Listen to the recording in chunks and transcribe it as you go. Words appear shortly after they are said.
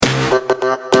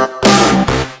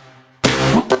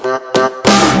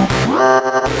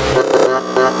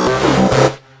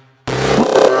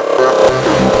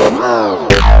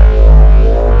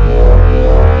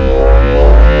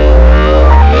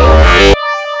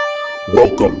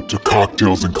Welcome to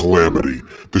Cocktails and Calamity,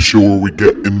 the show where we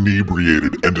get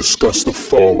inebriated and discuss the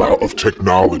fallout of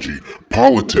technology,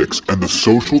 politics, and the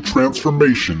social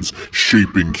transformations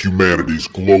shaping humanity's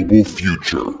global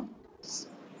future.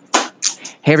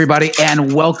 Hey everybody,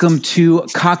 and welcome to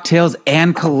Cocktails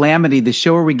and Calamity, the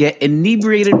show where we get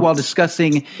inebriated while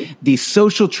discussing the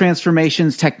social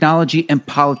transformations, technology, and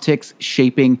politics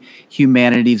shaping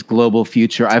humanity's global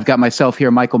future. I've got myself here,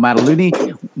 Michael Mataluni.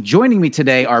 Joining me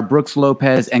today are Brooks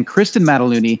Lopez and Kristen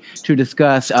Mataluni to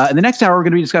discuss, in the next hour, we're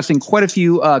going to be discussing quite a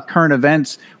few current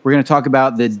events. We're going to talk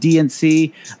about the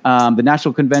DNC, the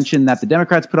national convention that the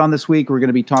Democrats put on this week. We're going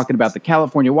to be talking about the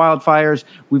California wildfires.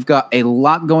 We've got a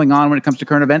lot going on when it comes to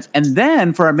current events. And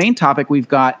then for our main topic, we've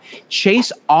got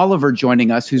Chase Oliver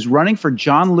joining us, who's running for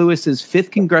John Lewis's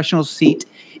 5th congressional seat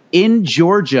in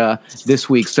Georgia this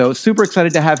week. So super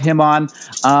excited to have him on.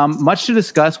 Much to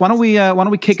discuss. Why don't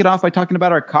we kick it off by talking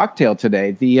about our cocktail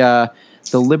today, the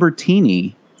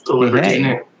Libertini. The Libertini.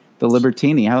 Hey, the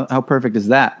Libertini. How perfect is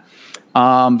that?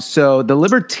 So the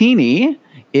Libertini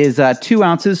is 2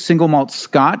 ounces single malt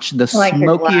Scotch. The like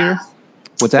smokier.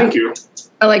 What's that? Thank you.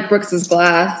 I like Brooks's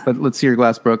glass. But let's see your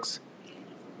glass, Brooks.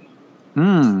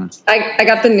 I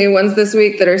got the new ones this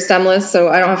week that are stemless, so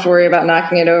I don't have to worry about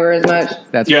knocking it over as much.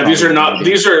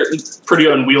 These are pretty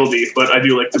unwieldy, but I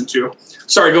do like them too.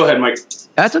 Sorry, go ahead, Mike.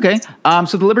 That's okay.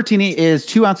 So the Libertini is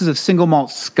 2 ounces of single malt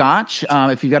Scotch.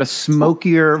 If you've got a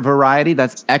smokier variety,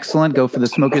 that's excellent. Go for the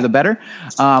smokier, the better.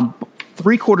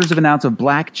 3/4 of an ounce of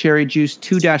black cherry juice,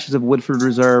 2 dashes of Woodford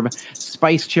Reserve,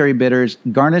 spiced cherry bitters,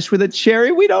 garnished with a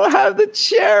cherry. We don't have the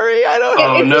cherry. I don't.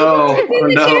 Oh no!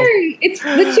 Cherry. It's the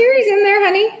cherry's in there,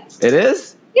 honey. It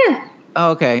is. Yeah.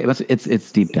 Oh, okay.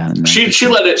 It's deep down in there.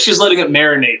 She's letting it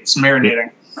marinate. It's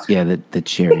marinating. Yeah, the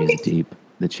cherry is deep.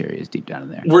 The cherry is deep down in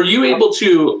there. Were you able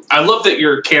to? I love that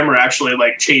your camera actually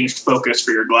changed focus for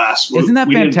your glass. Isn't that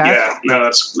fantastic? Yeah, no,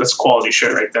 that's quality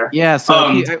shit right there. Yeah,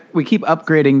 so we keep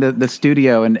upgrading the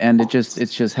studio, and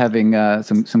it's just having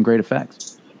some great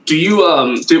effects. Do you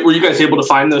were you guys able to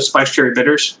find those spiced cherry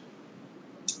bitters?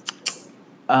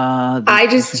 I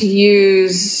just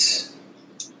use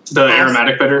the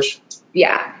aromatic bitters.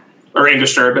 Yeah. Or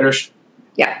Angostura bitters.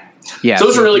 Yeah. Yeah.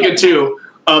 Those are really good too.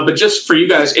 But just for you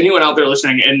guys, anyone out there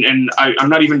listening, and I'm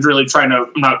not even really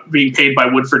I'm not being paid by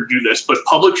Woodford to do this, but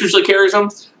Publix usually carries them.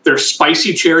 They're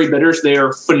spicy cherry bitters. They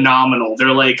are phenomenal. They're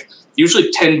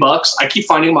usually $10. I keep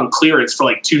finding them on clearance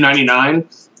for $2.99,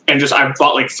 and I've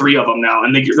bought 3 of them now,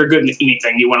 and they're good in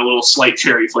anything. You want a little slight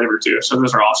cherry flavor too, so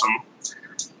those are awesome.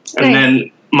 And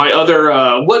then my other,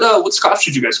 what Scotch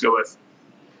did you guys go with?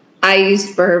 I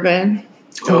used bourbon.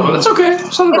 Oh, that's okay.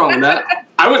 There's nothing wrong with that.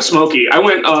 I went smoky. I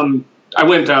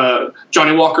went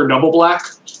Johnny Walker Double Black,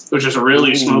 which is a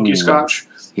really smoky Scotch.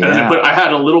 Yeah. But I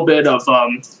had a little bit of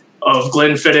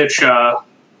Glenfiddich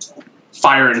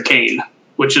Fire and Cane,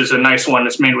 which is a nice one.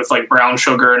 It's made with brown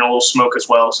sugar and a little smoke as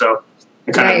well. So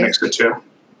I kind of mixed it too.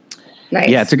 Nice.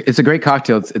 Yeah, it's a great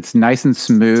cocktail. It's nice and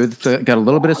smooth. It's got a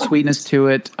little bit of sweetness to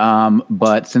it.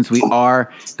 But since we are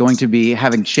going to be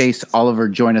having Chase Oliver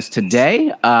join us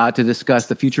today to discuss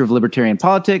the future of libertarian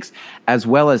politics, as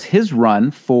well as his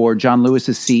run for John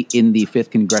Lewis's seat in the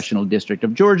 5th congressional district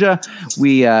of Georgia,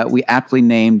 we aptly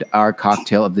named our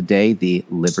cocktail of the day the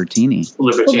Libertini.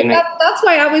 Well, that's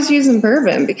why I was using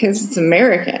bourbon, because it's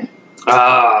American.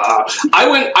 I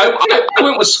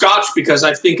went with Scotch because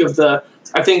I think of the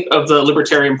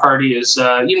Libertarian Party as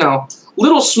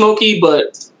little smoky,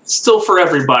 but still for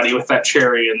everybody with that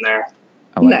cherry in there.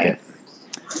 I like it.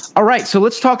 All right, so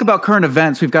let's talk about current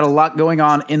events. We've got a lot going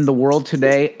on in the world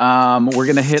today. We're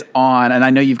going to hit on, and I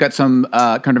know you've got some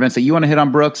current events that you want to hit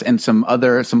on, Brooks, and some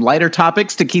lighter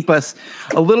topics to keep us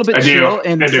a little bit chill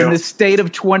in the state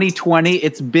of 2020.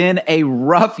 It's been a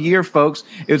rough year, folks.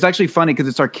 It was actually funny because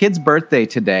it's our kid's birthday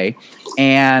today,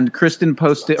 and Kristen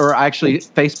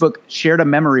Facebook shared a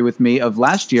memory with me of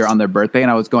last year on their birthday, and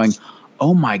I was going,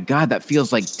 oh my God, that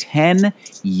feels like 10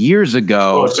 years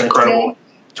ago. Oh, it's incredible.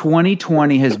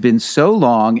 2020 has been so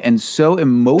long and so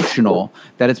emotional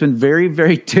that it's been very,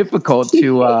 very difficult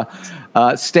to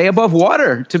stay above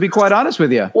water, to be quite honest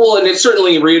with you. Well, and it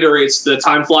certainly reiterates the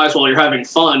time flies while you're having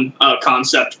fun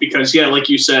concept because, like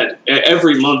you said,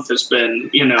 every month has been,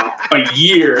 a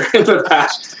year in the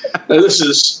past.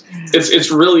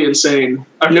 It's really insane.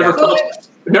 I've never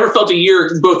felt a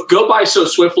year both go by so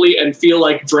swiftly and feel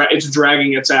like it's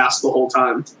dragging its ass the whole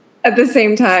time. At the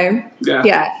same time.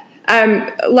 Yeah.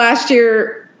 Last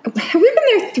year, have we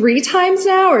been there 3 times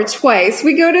now or twice?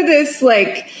 We go to this,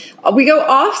 we go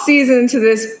off season to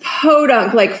this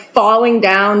podunk, falling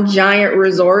down giant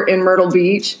resort in Myrtle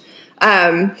Beach,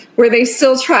 where they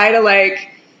still try to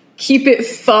keep it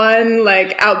fun,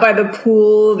 like out by the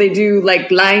pool. They do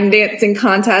like line dancing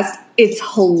contests. It's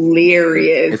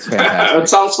hilarious. It's fantastic. That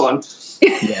sounds fun.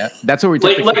 Yeah, that's what we're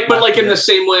like in the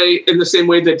same way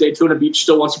that Daytona Beach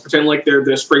still wants to pretend like they're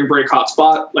the spring break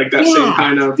hotspot, like that same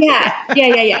kind of. Yeah,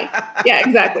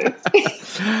 exactly.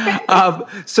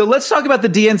 So let's talk about the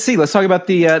DNC. Let's talk about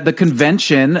the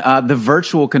convention, the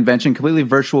virtual convention, completely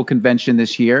virtual convention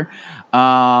this year.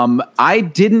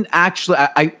 I didn't actually.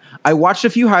 I watched a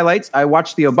few highlights. I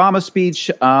watched the Obama speech,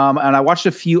 and I watched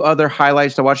a few other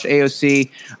highlights. I watched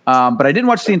AOC, but I didn't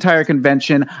watch the entire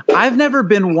convention. I've never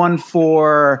been one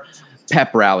for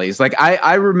pep rallies. Like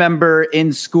I remember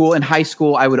in high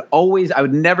school, I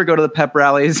would never go to the pep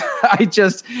rallies. I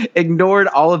just ignored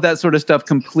all of that sort of stuff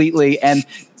completely. And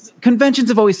conventions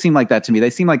have always seemed like that to me.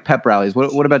 They seem like pep rallies.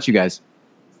 What about you guys?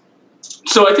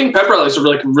 So I think pep rallies are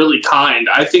like really kind.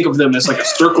 I think of them as like a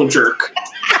circle jerk.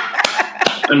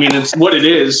 I mean, it's what it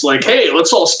is. Like, hey,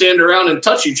 let's all stand around and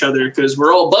touch each other because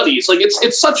we're all buddies. Like,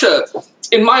 it's such a.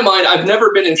 In my mind, I've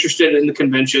never been interested in the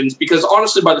conventions because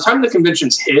honestly, by the time the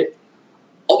conventions hit,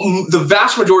 the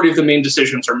vast majority of the main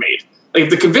decisions are made. Like, if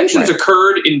the conventions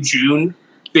occurred in June,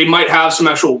 they might have some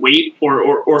actual weight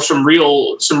or some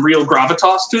real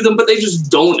gravitas to them, but they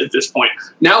just don't at this point.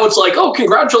 Now it's like, oh,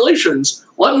 congratulations.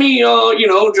 Let me,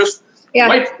 just. Yeah.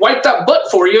 Wipe that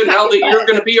butt for you now that you're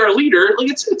going to be our leader.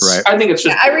 Like it's right. I think it's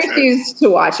just. I refuse to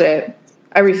watch it.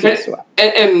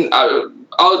 And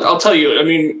I'll tell you. I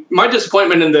mean, my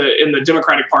disappointment in the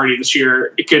Democratic Party this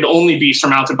year, it could only be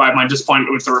surmounted by my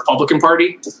disappointment with the Republican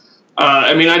Party.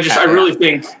 I mean, I really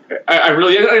think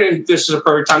this is a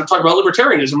perfect time to talk about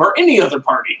libertarianism or any other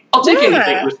party. I'll take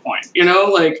anything at this point.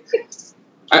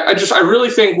 I really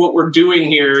think what we're doing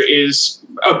here is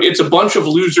it's a bunch of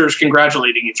losers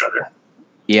congratulating each other.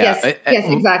 Yeah. Yes,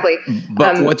 exactly.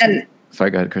 But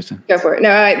sorry, go ahead, Kristen. Go for it.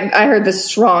 No, I heard the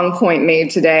strong point made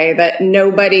today that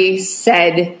nobody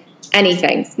said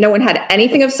anything. No one had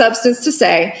anything of substance to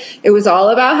say. It was all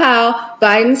about how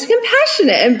Biden's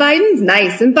compassionate and Biden's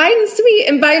nice and Biden's sweet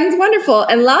and Biden's wonderful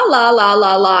and la, la, la,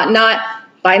 la, la. Not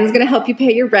Biden's going to help you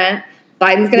pay your rent.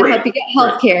 Biden's going to help you get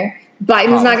health care.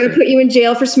 Biden's not going to put you in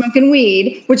jail for smoking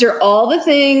weed, which are all the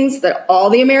things that all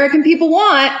the American people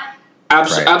want.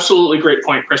 Absolutely great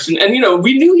point, Kristen. And,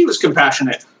 we knew he was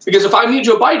compassionate because if I meet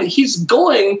Joe Biden, he's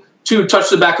going to touch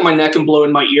the back of my neck and blow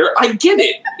in my ear. I get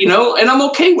it, and I'm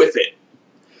okay with it.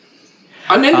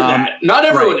 I'm into that. Not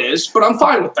everyone is, but I'm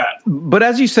fine with that. But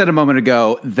as you said a moment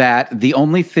ago, that the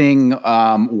only thing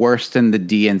worse than the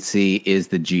DNC is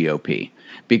the GOP.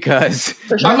 Because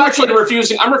I'm actually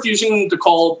refusing. I'm refusing to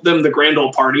call them the Grand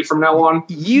Old Party from now on.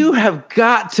 You have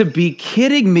got to be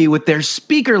kidding me with their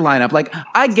speaker lineup. Like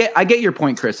I get your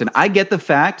point, Kristen. I get the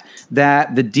fact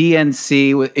that the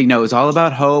DNC, is all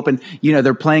about hope, and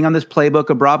they're playing on this playbook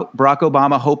of Barack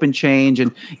Obama, hope and change,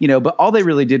 and but all they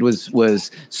really did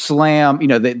was slam.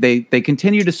 They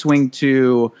continue to swing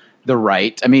to the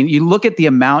right. I mean, you look at the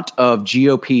amount of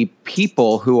GOP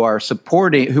people who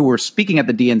were speaking at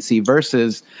the DNC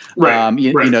versus,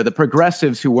 the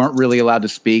progressives who weren't really allowed to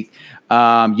speak.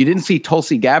 You didn't see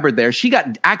Tulsi Gabbard there. She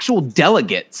got actual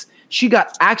delegates. She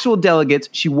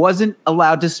wasn't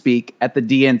allowed to speak at the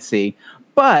DNC,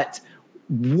 but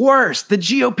worse, the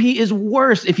GOP is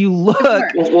worse. If you look.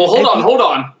 Well, hold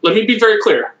on. Let me be very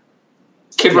clear.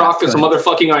 Kid Rock is a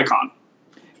motherfucking icon.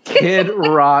 Kid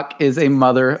Rock is a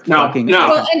motherfucking. No.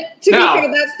 Well, and to be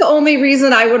fair, that's the only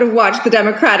reason I would have watched the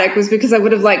Democratic was because I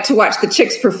would have liked to watch the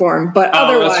Chicks perform. But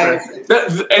otherwise,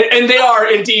 and they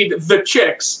are indeed the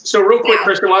Chicks. So real quick,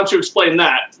 Kristen, why don't you explain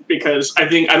that? Because I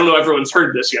don't know everyone's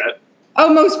heard this yet.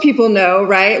 Oh, most people know,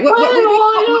 right? What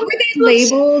were they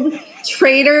labeled?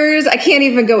 Traitors? I can't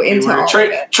even go into all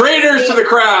traitors to the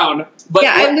crown. But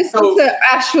I listened to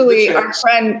actually our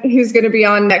friend who's going to be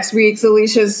on next week's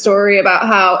Alicia's story about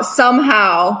how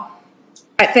somehow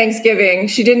at Thanksgiving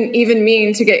she didn't even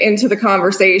mean to get into the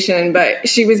conversation, but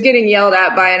she was getting yelled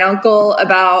at by an uncle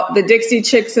about the Dixie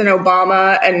Chicks and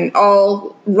Obama and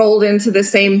all rolled into the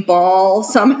same ball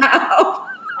somehow.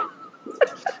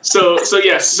 So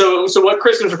what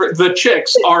Kristen's referring, the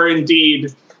Chicks are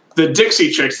indeed the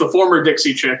Dixie Chicks, the former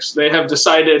Dixie Chicks. They have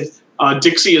decided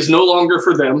Dixie is no longer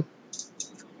for them.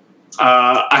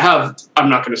 I'm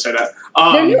not going to say that.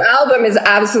 Their new album is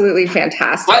absolutely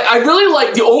fantastic. I really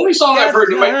like the only song I've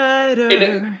heard,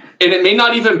 and it may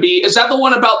not even be. Is that the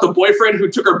one about the boyfriend who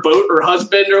took her boat or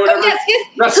husband or whatever? Oh, yes.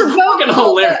 That's fucking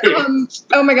hilarious.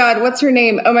 Oh my God, what's her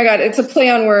name? Oh my God, it's a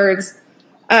play on words.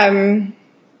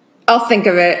 I'll think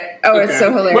of it. Oh, okay. It's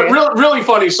so hilarious. But really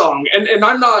funny song. And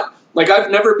I'm not, I've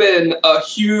never been a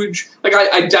huge,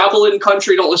 I dabble in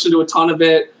country, don't listen to a ton of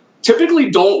it. typically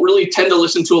don't really tend to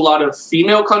listen to a lot of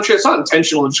female country. It's not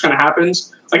intentional. It just kind of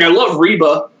happens. Like, I love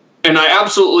Reba, and I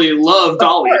absolutely love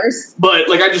Dolly. But,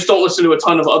 like, I just don't listen to a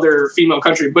ton of other female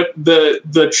country. But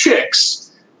the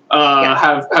chicks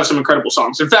have some incredible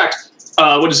songs. In fact,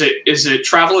 what is it? Is it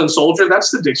Travelin' Soldier?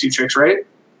 That's the Dixie Chicks, right?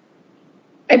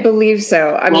 I believe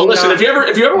so. Listen, if you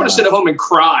ever want to sit at home and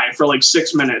cry for like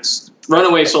 6 minutes,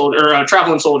 Runaway Soldier or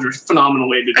Traveling Soldier, phenomenal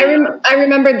way to do that. I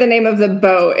remembered the name of the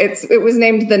boat. It was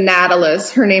named the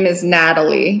Nautilus. Her name is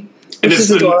Natalie. And it's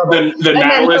the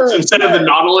Nautilus instead of the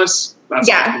Nautilus. That's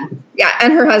awesome. Yeah,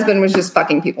 and her husband was just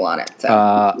fucking people on it.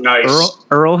 So. Nice.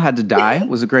 Earl Had to Die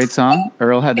was a great song.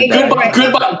 Earl Had to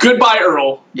Die. Goodbye,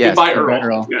 Earl. Yes, Goodbye,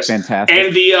 Earl. Yes. Fantastic.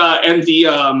 And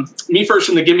the Me First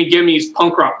and the Gimme Gimme's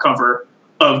punk rock cover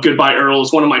of Goodbye Earl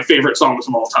is one of my favorite songs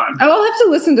of all time. Oh, I'll have to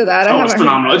listen to that. It's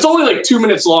phenomenal. It's only like 2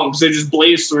 minutes long because they just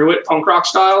blaze through it punk rock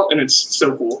style, and it's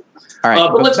so cool. All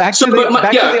right, but back to the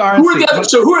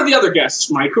RNC. Who are the other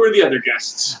guests, Mike? Who are the other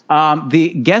guests?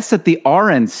 The guests at the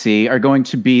RNC are going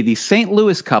to be the St.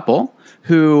 Louis couple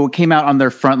who came out on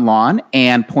their front lawn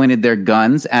and pointed their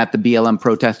guns at the BLM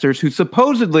protesters who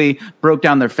supposedly broke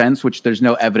down their fence, which there's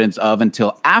no evidence of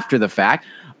until after the fact.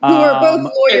 Who are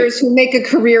both lawyers who make a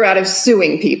career out of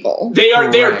suing people. They are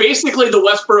basically the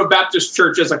Westboro Baptist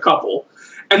Church as a couple.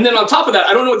 And then on top of that,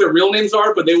 I don't know what their real names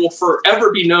are, but they will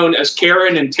forever be known as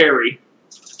Karen and Terry,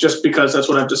 just because that's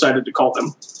what I've decided to call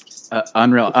them.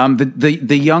 Unreal.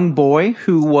 The young boy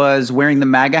who was wearing the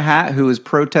MAGA hat, who was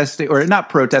protesting, or not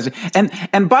protesting.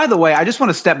 And by the way, I just want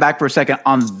to step back for a second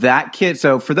on that kid.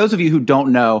 So for those of you who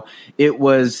don't know, it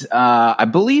was, I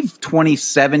believe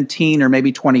 2017 or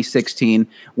maybe 2016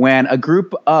 when a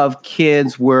group of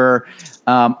kids were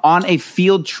on a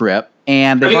field trip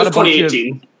and they bought a bunch of...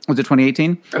 Was it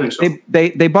 2018? I think so.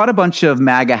 They bought a bunch of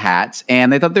MAGA hats,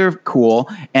 and they thought they were cool,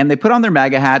 and they put on their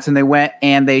MAGA hats, and they went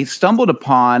and they stumbled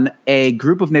upon a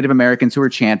group of Native Americans who were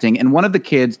chanting, and one of the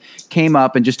kids came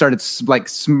up and just started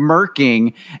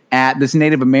smirking at this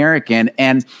Native American,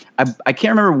 and I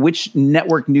can't remember which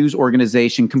network news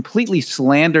organization completely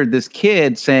slandered this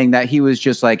kid, saying that he was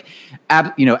just like,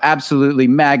 absolutely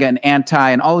MAGA and anti,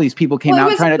 and all these people came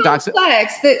out trying to dox it.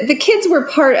 The kids were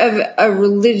part of a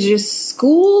religious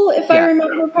school, if I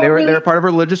remember properly. They were part of a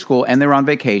religious school, and they were on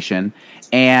vacation.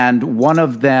 And one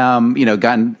of them,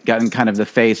 got in kind of the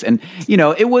face, and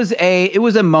it was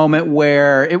a moment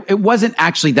where it wasn't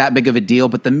actually that big of a deal,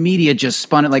 but the media just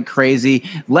spun it like crazy.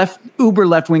 Uber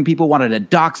left-wing people wanted to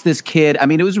dox this kid. I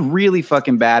mean, it was really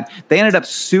fucking bad. They ended up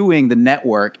suing the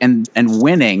network and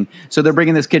winning, so they're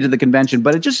bringing this kid to the convention.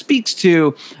 But it just speaks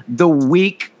to the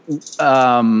weak.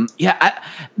 The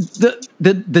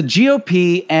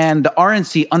GOP and the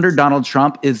RNC under Donald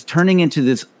Trump is turning into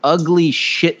this ugly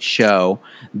shit show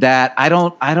that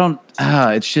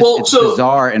it's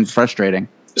bizarre and frustrating.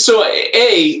 So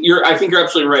I think you're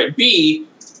absolutely right. B,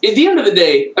 at the end of the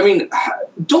day, I mean,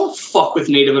 don't fuck with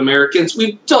Native Americans.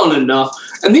 We've done enough.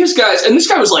 And this guy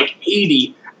was like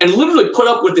 80 and literally put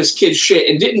up with this kid's shit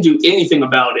and didn't do anything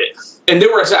about it. And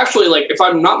there was actually, like, if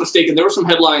I'm not mistaken, there were some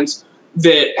headlines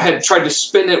that had tried to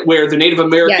spin it where the Native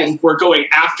Americans were going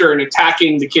after and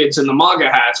attacking the kids in the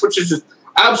MAGA hats, which is just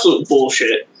absolute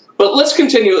bullshit. But let's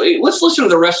continue. Let's listen to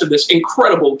the rest of this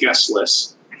incredible guest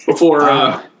list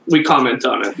before we comment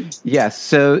on it. Yes.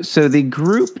 So the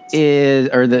group is,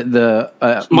 or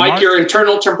Mike, your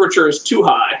internal temperature is too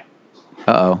high.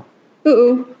 Uh-oh.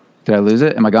 Uh-oh. Did I lose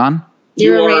it? Am I gone?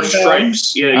 You are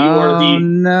Stripes. Yeah, you are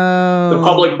the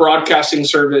public broadcasting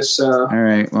service. All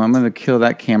right. Well, I'm going to kill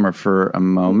that camera for a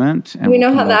moment. And we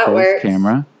know how that works.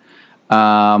 Camera.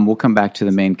 We'll come back to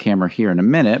the main camera here in a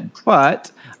minute.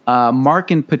 But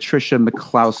Mark and Patricia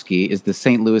McCloskey is the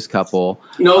St. Louis couple.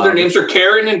 No, their names are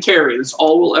Karen and Terry. That's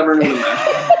all we'll ever know them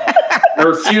as. I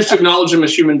refuse to acknowledge them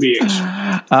as human beings.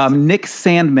 Nick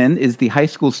Sandman is the high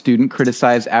school student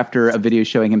criticized after a video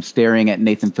showing him staring at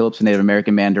Nathan Phillips, a Native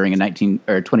American man, during a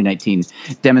 2019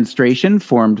 demonstration.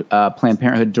 Formed Planned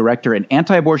Parenthood director and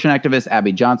anti-abortion activist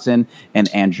Abby Johnson,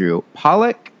 and Andrew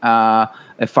Pollock, a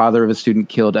father of a student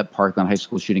killed at Parkland High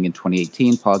School shooting in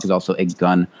 2018. Pollock is also a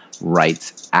gun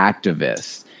rights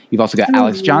activist. You've also got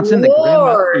Alex Johnson, the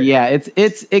grandmother. Yeah,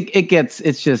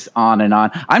 it's just on and on.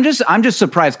 I'm just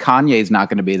surprised Kanye's not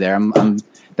going to be there. That's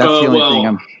the only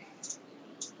thing.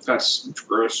 That's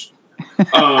gross.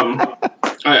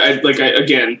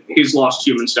 Again, he's lost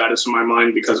human status in my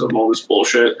mind because of all this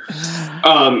bullshit.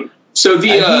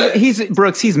 He's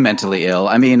Brooks. He's mentally ill.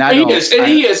 I mean,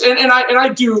 he is, and I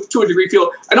do to a degree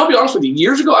feel. And I'll be honest with you.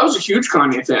 Years ago, I was a huge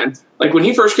Kanye fan. Like when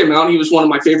he first came out, he was one of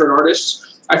my favorite artists.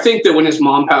 I think that when his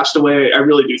mom passed away, I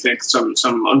really do think some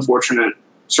unfortunate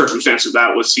circumstance of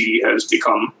that was he has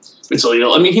become mentally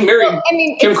ill. I mean, he married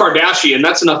Kim Kardashian.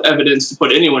 That's enough evidence to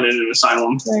put anyone in an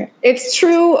asylum. Right. It's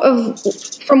true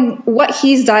from what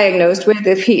he's diagnosed with,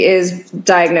 if he is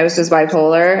diagnosed as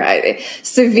bipolar.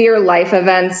 Severe life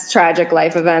events, tragic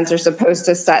life events are supposed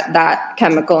to set that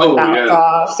chemical imbalance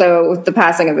off. So with the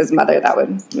passing of his mother, that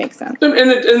would make sense. And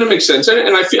it makes sense. And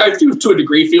I do, to a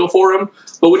degree, feel for him.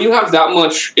 But when you have that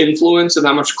much influence and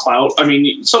that much clout, I mean,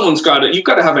 you've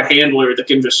got to have a handler that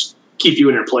can just keep you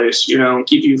in your place,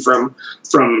 keep you from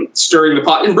stirring the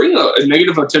pot and bring a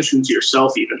negative attention to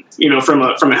yourself, even, from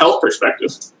a health perspective.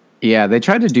 Yeah, they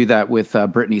tried to do that with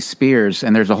Britney Spears,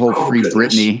 and there's a whole Free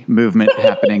Britney movement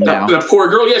happening now. That poor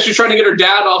girl. Yeah, she's trying to get her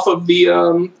dad off of the.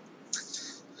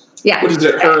 What is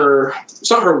it?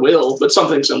 It's not her will, but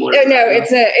something similar. No,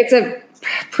 it's a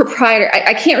proprietor.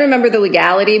 I can't remember the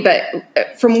legality, but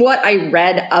from what I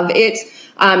read of it,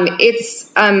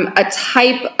 it's a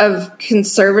type of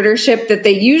conservatorship that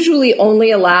they usually only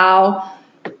allow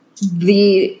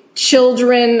the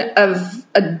children of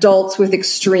adults with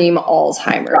extreme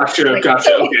Alzheimer's.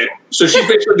 Gotcha. Okay. So she's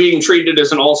basically being treated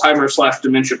as an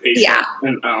Alzheimer's/dementia patient. Yeah.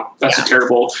 And that's a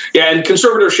terrible. Yeah. And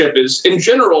conservatorship is, in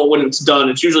general, when it's done,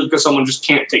 it's usually because someone just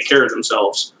can't take care of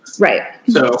themselves. Right.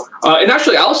 So, and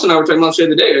actually, Alice and I were talking about the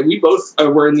other day. We both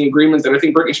were in the agreement that I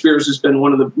think Britney Spears has been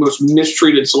one of the most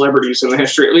mistreated celebrities in the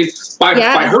history, at least by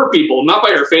her people, not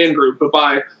by her fan group, but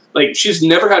by, she's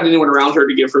never had anyone around her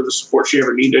to give her the support she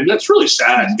ever needed. And that's really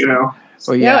sad,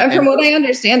 Well, yeah. And from what I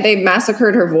understand, they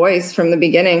massacred her voice from the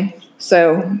beginning.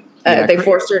 So they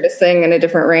forced her to sing in a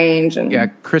different range.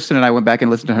 And Kristen and I went back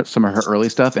and listened to some of her early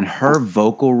stuff, and her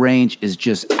vocal range is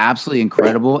just absolutely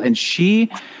incredible. And she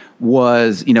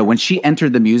was, when she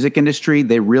entered the music industry,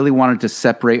 they really wanted to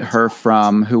separate her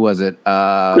from, who was it?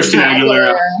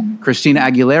 Christina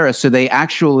Aguilera. So they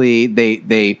actually,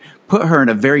 they put her in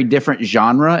a very different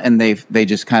genre, and they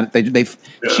just kind of,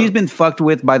 she's been fucked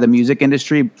with by the music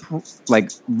industry,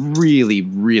 really,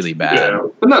 really bad. Yeah,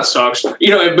 and that sucks.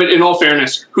 But in all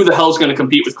fairness, who the hell's going to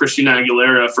compete with Christina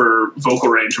Aguilera for vocal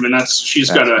range? I mean, she's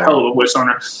got a hell of a voice on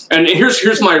her. And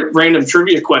here's my random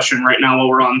trivia question right now while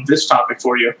we're on this topic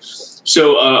for you.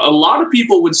 So a lot of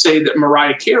people would say that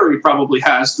Mariah Carey probably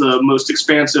has the most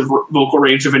expansive vocal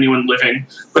range of anyone living,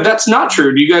 but that's not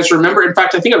true. Do you guys remember? In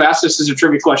fact, I think I've asked this as a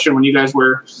trivia question when you guys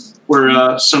were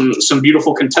some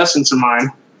beautiful contestants of mine.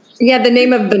 Yeah, the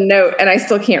name of the note, and I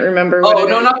still can't remember.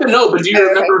 Not the note, but do you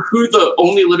remember who the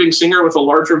only living singer with a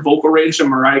larger vocal range than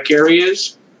Mariah Carey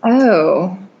is?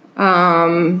 Oh,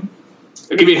 I'll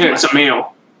give you a hint. It's a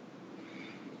male.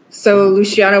 So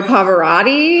Luciano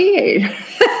Pavarotti.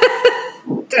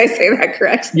 Did I say that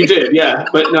correctly? You did, yeah.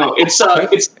 But no, it's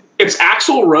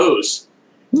Axl Rose.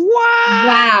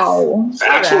 Wow.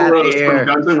 Axl Rose from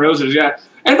Guns N' Roses, yeah.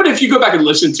 But if you go back and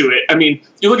listen to it, I mean,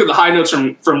 you look at the high notes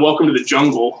from Welcome to the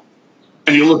Jungle,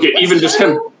 and you look at even just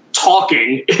him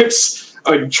talking, it's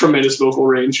a tremendous vocal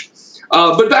range.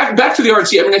 But back to the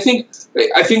RNC. I mean,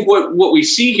 I think what we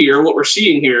see here, what we're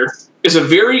seeing here, is a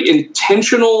very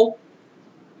intentional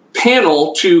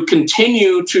panel to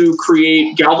continue to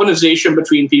create galvanization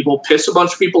between people, piss a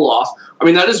bunch of people off. I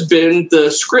mean, that has been the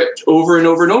script over and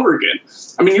over and over again.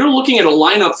 I mean, you're looking at a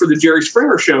lineup for the Jerry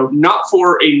Springer Show, not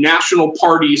for a national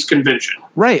party's convention.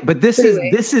 Right, but this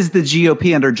is the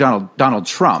GOP under Donald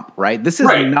Trump, right? This is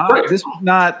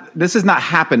this has not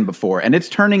happened before, and it's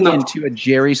turning into a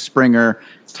Jerry Springer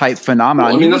type phenomenon.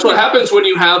 Well, I mean, that's what happens when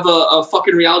you have a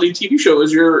fucking reality TV show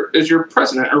as your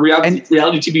president, or reality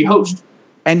TV host.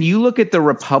 And you look at the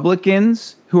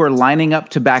Republicans who are lining up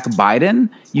to back Biden.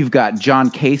 You've got John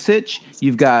Kasich.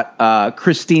 You've got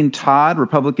Christine Todd,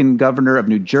 Republican governor of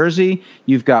New Jersey.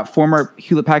 You've got former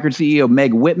Hewlett-Packard CEO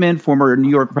Meg Whitman, former New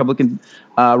York Republican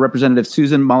Representative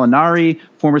Susan Molinari,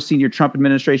 former senior Trump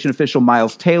administration official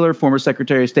Miles Taylor, former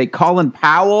Secretary of State Colin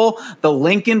Powell, the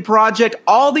Lincoln Project.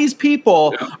 All these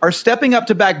people are stepping up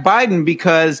to back Biden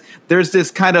because there's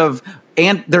this kind of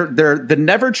and the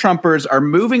Never Trumpers are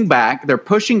moving back. They're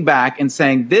pushing back and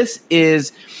saying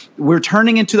we're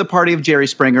turning into the party of Jerry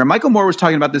Springer. And Michael Moore was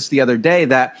talking about this the other day,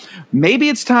 that maybe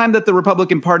it's time that the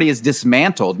Republican Party is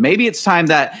dismantled. Maybe it's time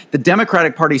that the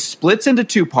Democratic Party splits into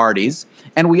two parties,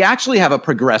 and we actually have a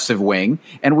progressive wing,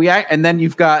 and then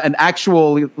you've got an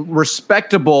actual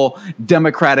respectable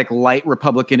Democratic light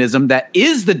Republicanism that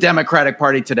is the Democratic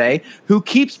Party today, who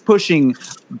keeps pushing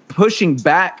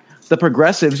back the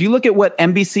progressives. You look at what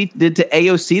NBC did to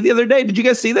AOC the other day. Did you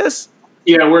guys see this?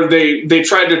 Yeah, where they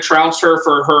tried to trounce her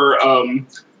for her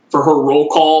roll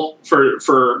call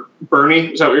for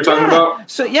Bernie. Is that what you're talking about?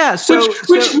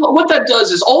 Which what that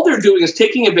does is all they're doing is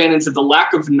taking advantage of the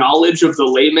lack of knowledge of the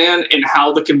layman and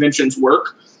how the conventions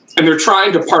work. and they're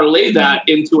trying to parlay that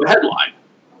into a headline.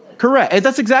 Correct.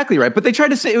 That's exactly right. But they tried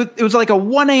to say it was like a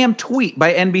 1 a.m. tweet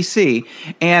by NBC.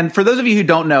 And for those of you who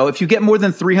don't know, if you get more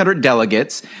than 300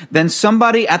 delegates, then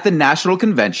somebody at the national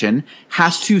convention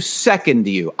has to second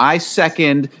you. I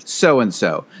second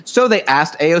so-and-so. So they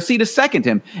asked AOC to second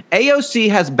him. AOC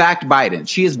has backed Biden.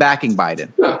 She is backing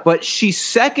Biden. Yeah. But she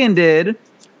seconded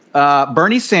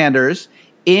Bernie Sanders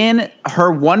in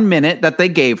her 1 minute that they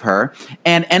gave her.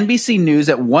 And NBC News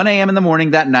at 1 a.m. in the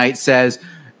morning that night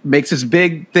makes this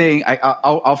big thing.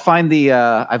 I'll find the.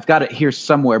 I've got it here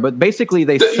somewhere, but basically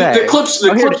they say the clips.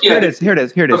 Here it is.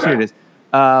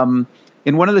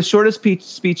 In one of the shortest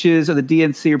speeches of the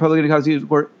DNC,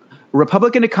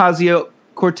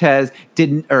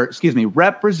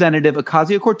 Representative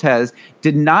Ocasio-Cortez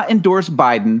did not endorse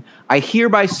Biden. I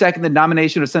hereby second the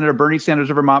nomination of Senator Bernie Sanders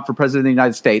of Vermont for president of the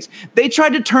United States. They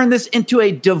tried to turn this into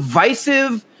a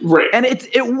divisive, and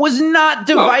it was not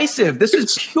divisive. This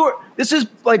is pure. This is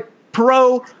like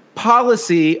pro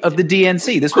policy of the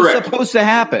DNC. This was supposed to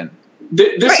happen.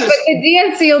 But the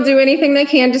DNC will do anything they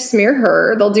can to smear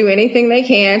her. They'll do anything they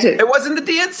can to. It wasn't the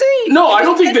DNC. No, I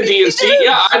don't think the DNC.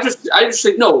 Yeah, I just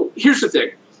think no. Here's the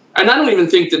thing, and I don't even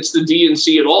think that's the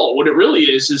DNC at all. What it really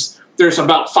is there's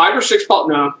about 5 or 6,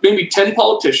 maybe 10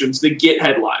 politicians that get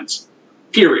headlines.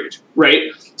 Period.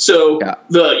 Right. So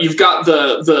you've got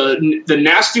the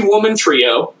nasty woman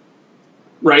trio,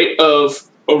 right? Of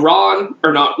Iran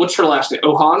or not? What's her last name?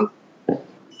 Ohan.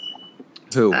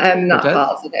 Who? I'm not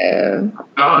positive.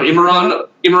 Imran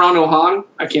Ohan.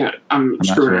 I can't. I'm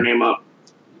screwing her name up.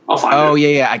 I'll find it. Oh,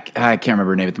 yeah. I can't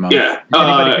remember her name at the moment. Yeah.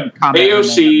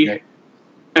 AOC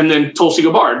and then Tulsi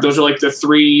Gabbard. Those are like the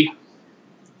 3.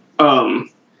 But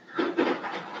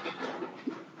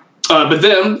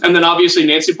them, and then obviously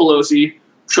Nancy Pelosi,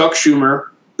 Chuck Schumer.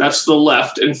 That's the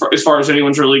left, and as far as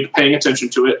anyone's really paying attention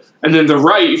to it. And then the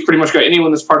right, you've pretty much got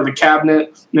anyone that's part of the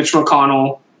cabinet, Mitch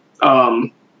McConnell,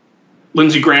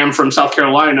 Lindsey Graham from South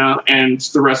Carolina, and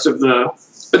the rest of the.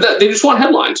 But they just want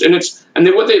headlines, and like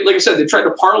I said, they tried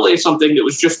to parlay something that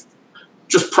was just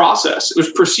process. It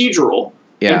was procedural,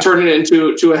 and turn it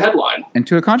into a headline,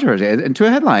 into a controversy, into a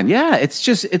headline. Yeah,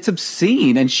 it's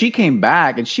obscene. And she came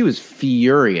back, and she was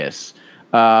furious.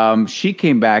 She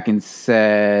came back and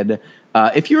said.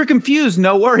 If you were confused,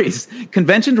 no worries.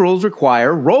 Convention rules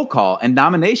require roll call and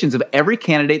nominations of every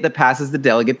candidate that passes the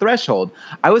delegate threshold.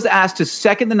 I was asked to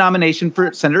second the nomination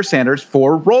for Senator Sanders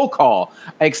for roll call.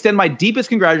 I extend my deepest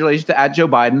congratulations to Joe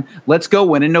Biden. Let's go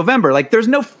win in November. Like, there's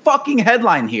no fucking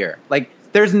headline here. Like,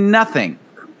 there's nothing.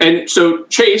 And so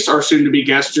Chase, our soon-to-be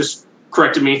guest, just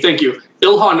corrected me. Thank you.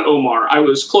 Ilhan Omar. I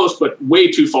was close, but way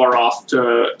too far off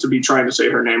to be trying to say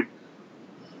her name.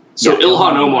 So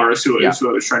Ilhan Omar is who I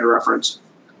was trying to reference.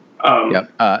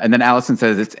 And then Allison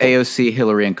says it's AOC,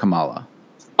 Hillary, and Kamala.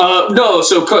 No,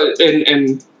 so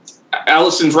and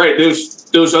Allison's right.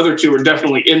 Those other 2 are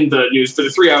definitely in the news. But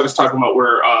the 3 I was talking about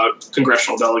were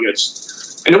congressional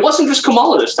delegates, and it wasn't just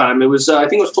Kamala this time. It was I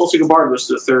think it was Tulsi Gabbard was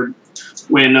the 3rd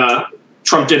when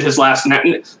Trump did his last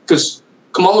because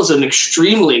Kamala's an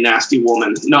extremely nasty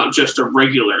woman, not just a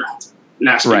regular.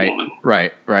 Nasty woman.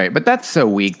 Right. But that's so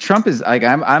weak. Trump is like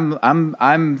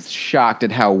I'm shocked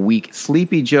at how weak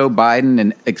sleepy Joe Biden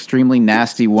and extremely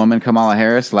nasty woman Kamala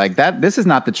Harris like that. This is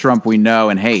not the Trump we know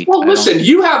and hate. Well, listen,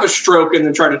 you have a stroke and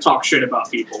then try to talk shit about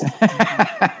people.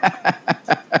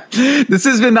 This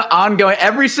has been the ongoing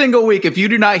every single week. If you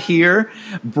do not hear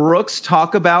Brooks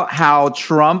talk about how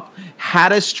Trump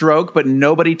had a stroke but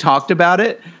nobody talked about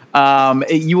it,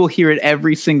 you will hear it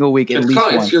every single week at least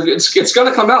once. It's going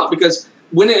to come out because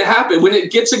when it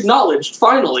gets acknowledged,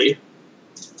 finally,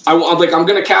 I'm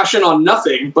going to cash in on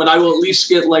nothing, but I will at least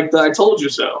get like the I told you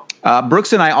so.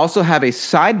 Brooks and I also have a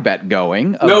side bet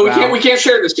going. No, we can't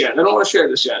share this yet. I don't want to share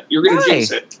this yet. You're going to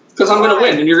jinx it because I'm going to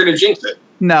win and you're going to jinx it.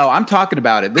 No, I'm talking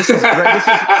about it. This is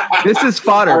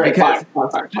fodder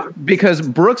because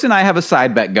Brooks and I have a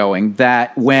side bet going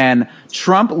that when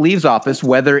Trump leaves office,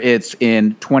 whether it's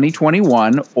in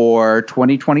 2021 or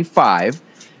 2025,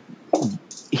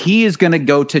 he is going to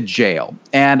go to jail.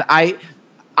 And I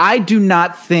do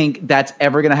not think that's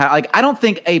ever going to happen. Like, I don't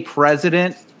think a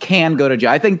president can go to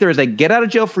jail. I think there's a get out of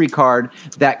jail free card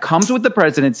that comes with the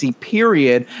presidency,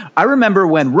 period. I remember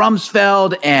when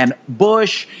Rumsfeld and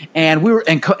Bush and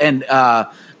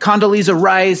Condoleezza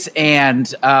Rice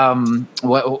and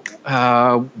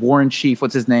Warren Chief,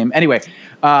 what's his name? Anyway,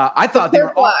 I thought they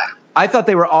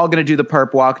were all going to do the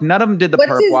perp walk. None of them did the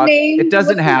perp walk. Name? It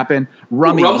doesn't happen.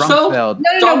 Rumsfeld?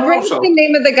 No. Bring the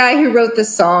name of the guy who wrote the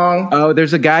song. Oh,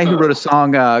 there's a guy who wrote a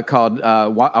song called "I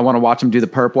Want to Watch Him Do the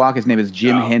Perp Walk." His name is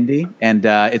Jim Hindi, and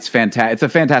it's fantastic. It's a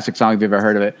fantastic song if you've ever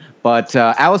heard of it. But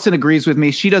Allison agrees with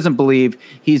me. She doesn't believe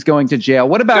he's going to jail.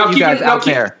 What about you guys out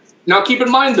there? Now, keep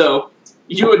in mind, though,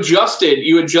 you adjusted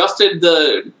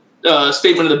the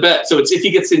statement of the bet. So it's if he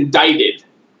gets indicted.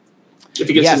 If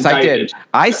he gets indicted.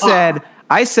 I did.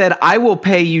 I said, I will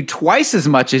pay you twice as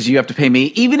much as you have to pay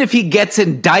me, even if he gets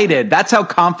indicted. That's how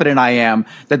confident I am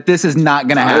that this is not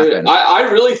going to happen. I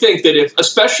really think that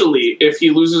especially if he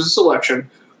loses this election,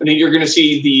 I think you're going to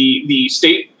see the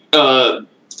state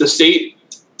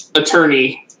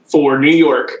attorney for New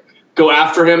York go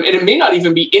after him, and it may not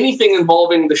even be anything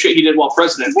involving the shit he did while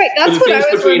president. Wait, that's what I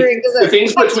was wondering. Does it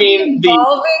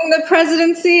involving the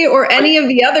presidency or any of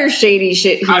the other shady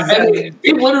shit? They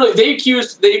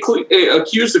accused the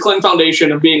Clinton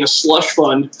Foundation of being a slush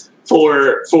fund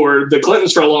for the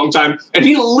Clintons for a long time, and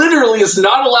he literally is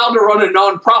not allowed to run a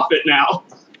nonprofit now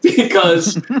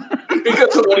because of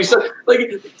what he said.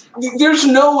 Like, there's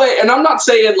no way, and I'm not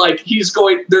saying like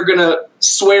they're gonna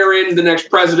swear in the next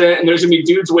president and there's gonna be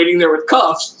dudes waiting there with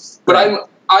cuffs, but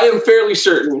I am fairly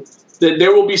certain that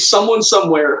there will be someone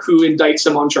somewhere who indicts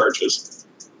him on charges.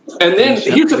 And then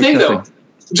here's the thing, though,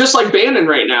 just like Bannon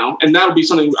right now, and that'll be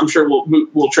something I'm sure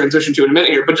we'll transition to in a minute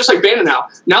here. But just like Bannon now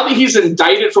that he's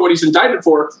indicted for what he's indicted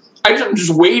for, I'm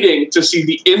just waiting to see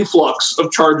the influx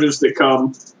of charges that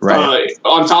come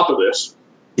on top of this.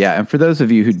 Yeah, and for those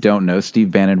of you who don't know, Steve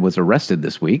Bannon was arrested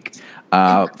this week.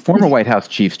 Former White House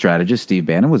chief strategist Steve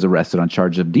Bannon was arrested on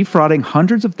charges of defrauding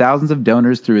hundreds of thousands of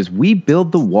donors through his We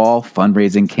Build the Wall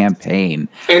fundraising campaign.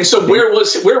 And so where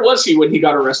was he when he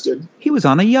got arrested? He was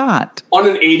on a yacht. On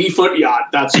an 80-foot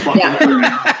yacht. That's fucking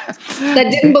that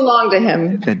didn't belong to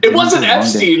him. It wasn't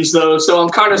Epstein's, though, so I'm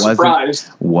kind of surprised.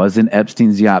 Wasn't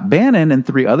Epstein's yacht. Bannon and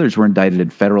 3 others were indicted in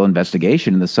federal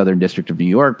investigation in the Southern District of New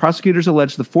York. Prosecutors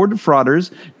alleged the four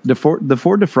defrauded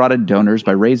donors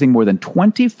by raising more than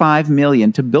 $25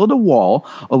 million to build a wall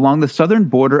along the southern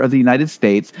border of the United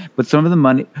States, but some of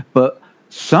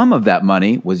that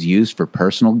money was used for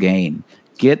personal gain.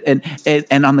 And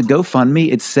on the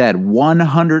GoFundMe, it said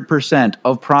 100%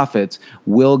 of profits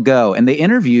will go. And they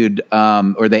interviewed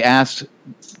they asked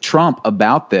Trump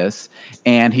about this,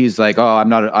 and he's like, "Oh, I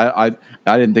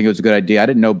didn't think it was a good idea. I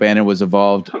didn't know Bannon was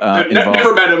involved."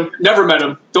 Never met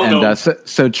him. Don't know.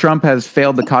 So Trump has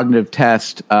failed the cognitive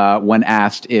test when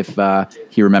asked if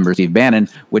he remembers Steve Bannon,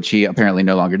 which he apparently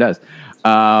no longer does.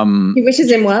 He wishes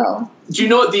him well. Do you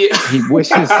know what he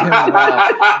wishes him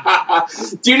well?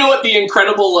 Do you know what the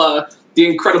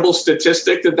incredible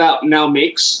statistic that now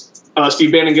makes?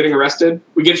 Steve Bannon getting arrested.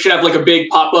 Should have like a big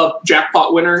pop-up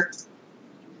jackpot winner.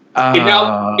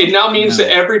 It now means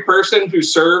that every person who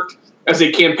served as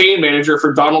a campaign manager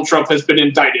for Donald Trump has been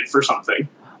indicted for something.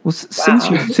 Well,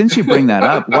 since you bring that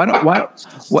up, why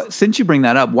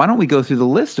don't we go through the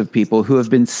list of people who have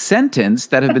been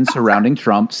sentenced that have been surrounding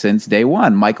Trump since day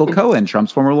one? Michael Cohen,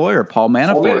 Trump's former lawyer, Paul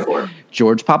Manafort,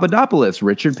 George Papadopoulos,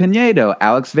 Richard Pinedo,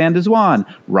 Alex Van de Zwaan,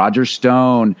 Roger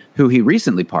Stone, who he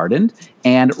recently pardoned,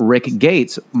 and Rick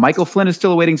Gates. Michael Flynn is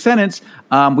still awaiting sentence.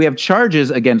 We have charges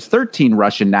against 13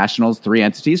 Russian nationals, 3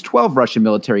 entities, 12 Russian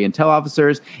military intel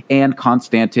officers, and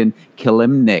Konstantin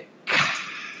Kilimnik.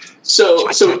 So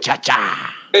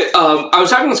I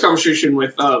was having this conversation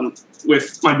with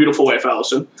my beautiful wife,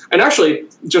 Allison. And actually,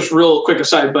 just real quick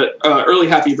aside, but early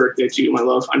happy birthday to you, my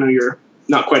love. I know you're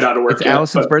not quite out of work yet. It's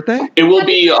Allison's birthday? It will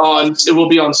be on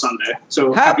Sunday.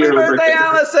 So happy early birthday,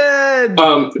 Allison!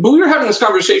 But we were having this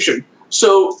conversation.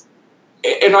 So,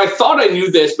 and I thought I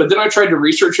knew this, but then I tried to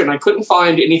research it and I couldn't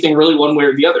find anything really one way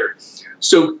or the other.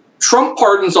 So Trump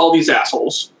pardons all these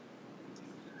assholes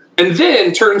and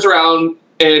then turns around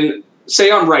and,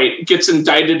 say I'm right, gets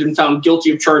indicted and found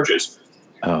guilty of charges.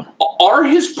 Oh. Are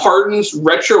his pardons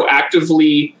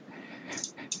retroactively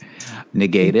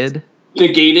negated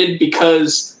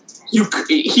because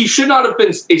he should not have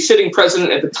been a sitting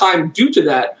president at the time due to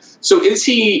that? So do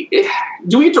we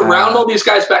get to round all these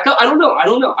guys back up? I don't know. I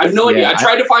have no idea. I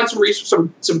tried to find some research,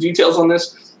 some details on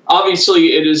this.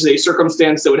 Obviously, it is a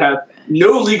circumstance that would have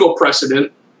no legal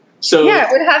precedent. So yeah,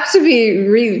 it would have to be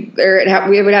we would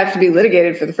have to be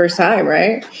litigated for the first time,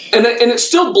 right? And it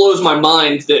still blows my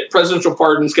mind that presidential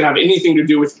pardons can have anything to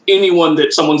do with anyone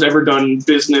that someone's ever done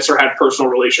business or had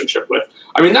personal relationship with.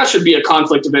 I mean, that should be a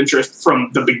conflict of interest from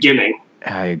the beginning.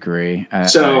 I agree.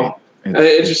 It's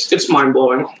mind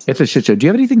blowing. It's a shit show. Do you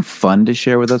have anything fun to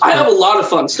share with us? I have a lot of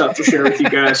fun stuff to share with you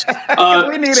guys.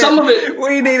 We need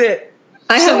it.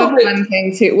 I have a fun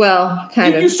thing too. Well,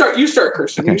 kind of. You start,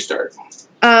 Kirsten. Okay. You start.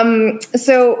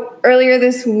 So earlier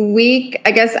this week,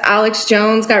 I guess Alex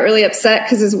Jones got really upset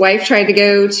because his wife tried to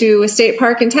go to a state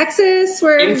park in Texas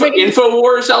where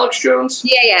InfoWars Alex Jones.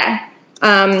 Yeah.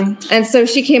 And so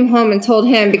she came home and told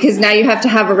him, because now you have to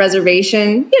have a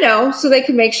reservation, so they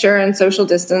can make sure and social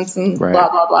distance and blah,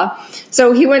 blah, blah.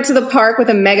 So he went to the park with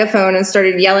a megaphone and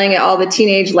started yelling at all the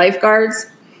teenage lifeguards.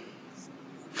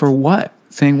 For what?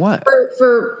 Saying what?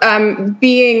 For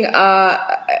being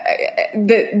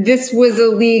this was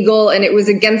illegal and it was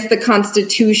against the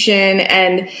Constitution,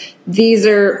 and these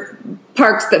are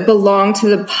parks that belong to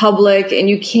the public, and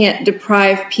you can't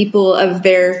deprive people of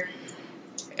their...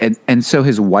 And so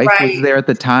his wife was there at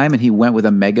the time, and he went with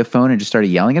a megaphone and just started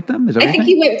yelling at them? Is that I think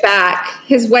he went back.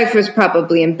 His wife was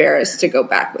probably embarrassed to go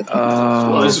back with him.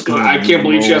 I can't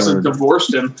believe she hasn't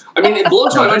divorced him. I mean, it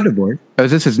blows my mind. Oh,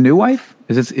 is this his new wife?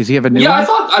 Does he have a new wife?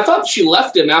 I thought she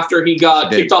left him after he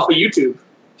got kicked off of YouTube.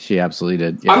 She absolutely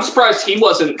did. Yeah. I'm surprised he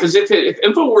wasn't, because if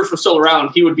InfoWars was still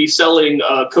around, he would be selling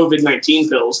COVID-19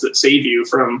 pills that save you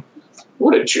from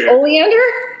what a chick. Oleander?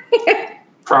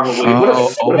 Probably.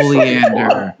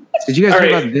 Oleander. Did you guys hear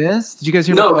about this? Did you guys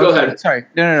hear about go ahead. Sorry.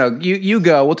 No. You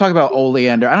go. We'll talk about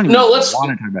Oleander. I don't even want to talk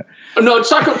about it. No,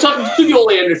 talk to the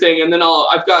Oleander thing, and then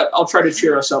I'll try to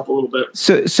cheer us up a little bit.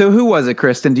 So who was it,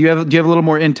 Kristen? Do you have a little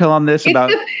more intel on this? It's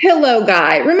the pillow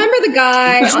guy. Remember the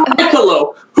guy? It's my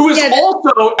pillow, who is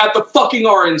also at the fucking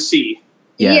RNC.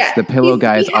 Yes, the pillow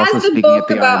guy is also speaking at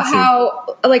the about RNC.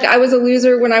 How I was a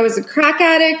loser when I was a crack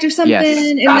addict or something.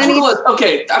 Yes. And that's what it was.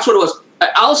 Okay, that's what it was.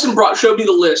 Allison showed me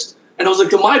the list, and I was like,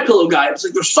 the My Pillow guy. I was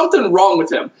like, there's something wrong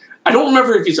with him. I don't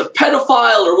remember if he's a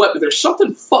pedophile or what, but there's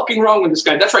something fucking wrong with this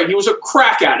guy. That's right, he was a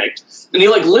crack addict, and he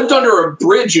lived under a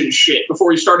bridge and shit before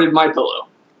he started My Pillow.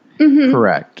 Mm-hmm.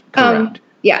 Correct.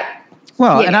 Yeah.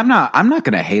 Well, and I'm not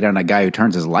going to hate on a guy who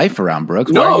turns his life around,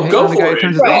 Brooks. No, go for it.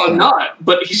 No, I'm not.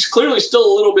 But he's clearly still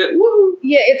a little bit woo.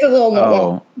 Yeah, it's a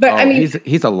little but I mean,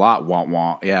 he's a lot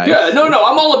wah. Yeah. Yeah. No.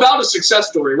 I'm all about a success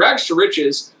story, rags to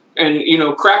riches,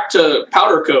 and crack to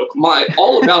powder coke.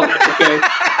 All about it. Okay.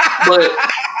 But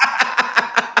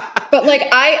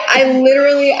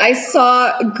I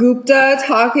saw Gupta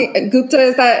talking. Gupta,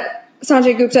 is that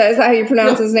Sanjay Gupta? Is that how you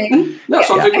pronounce his name? No,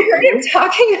 Sanjay Gupta. I heard him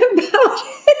talking about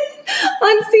it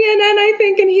on CNN, I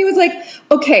think, and he was like,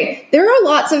 okay, there are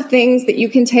lots of things that you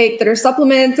can take that are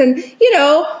supplements, and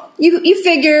you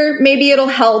figure maybe it'll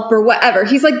help or whatever.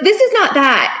 He's like, this is not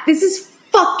that. This is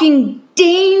fucking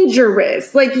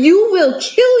dangerous. You will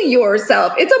kill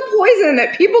yourself. It's a poison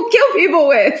that people kill people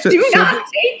with. Do not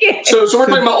take it. So we're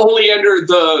talking about Oleander,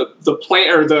 the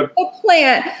plant, or the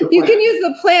plant. You can use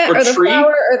the plant or the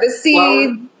flower or the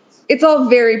seed. It's all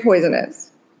very poisonous.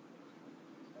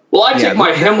 Well, I take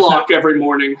my hemlock every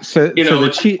morning.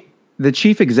 The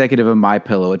chief executive of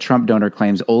MyPillow, a Trump donor,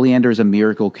 claims Oleander is a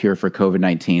miracle cure for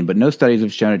COVID-19, but no studies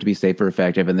have shown it to be safe or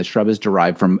effective, and the shrub it's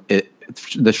derived from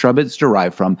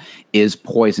is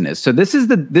poisonous. So this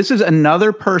is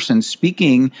another person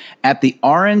speaking at the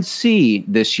RNC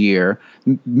this year,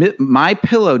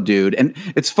 MyPillow dude, and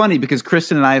it's funny because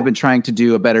Kristen and I have been trying to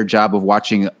do a better job of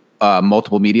watching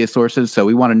multiple media sources. So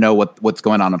we want to know what's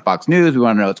going on Fox News. We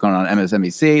want to know what's going on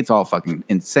MSNBC. It's all fucking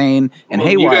insane and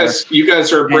haywire. You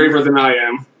guys are braver than I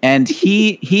am. And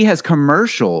he has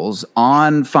commercials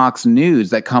on Fox News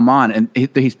that come on, and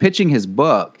he's pitching his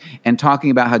book and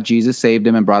talking about how Jesus saved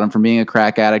him and brought him from being a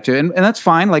crack addict to, and that's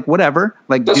fine. Whatever.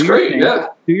 That's great. Yeah.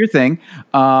 Do your thing.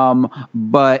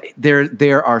 But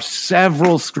there are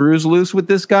several screws loose with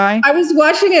this guy. I was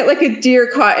watching it like a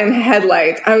deer caught in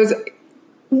headlights. I was,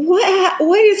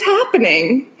 what is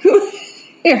happening?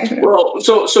 Well,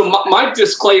 so my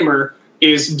disclaimer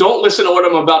is don't listen to what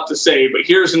I'm about to say, but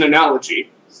here's an analogy.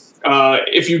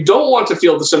 If you don't want to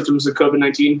feel the symptoms of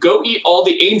COVID-19, go eat all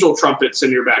the angel trumpets in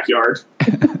your backyard,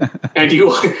 and you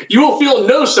will feel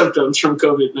no symptoms from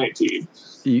COVID-19.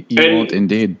 You won't,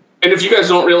 indeed. And if you guys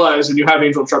don't realize, and you have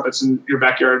angel trumpets in your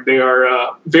backyard, they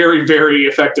are very, very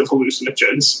effective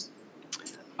hallucinogens.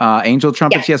 Angel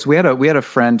trumpets. Yes, we had a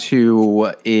friend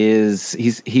who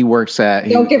he works at.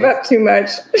 Don't give up too much.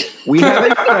 We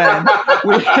have a friend.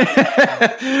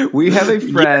 We have a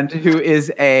friend who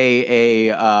is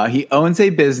he owns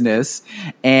a business,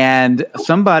 and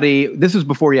this was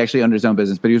before he actually owned his own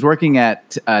business, but he was working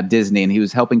at Disney, and he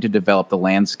was helping to develop the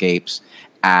landscapes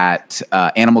at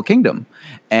Animal Kingdom.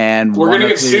 And we're going to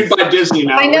get sued by Disney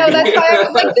now. I know, that's why I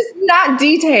was like, just not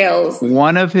details.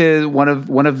 One of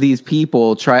these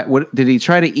people did he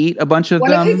try to eat a bunch of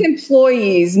them? One of his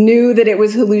employees knew that it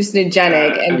was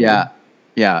hallucinogenic.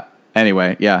 Yeah.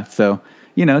 Anyway, yeah. So,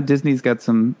 Disney's got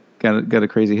a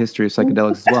crazy history of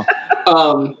psychedelics as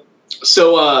well.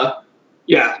 So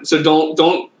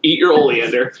don't eat your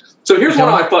oleander. So here's one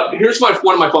of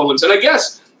my fun ones. And I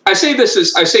guess I say this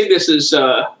is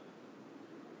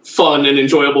fun and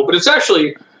enjoyable, but it's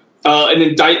actually an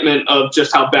indictment of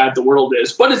just how bad the world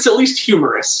is, but it's at least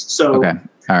humorous. So okay,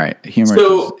 all right, humor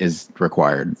is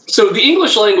required. So the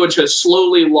English language has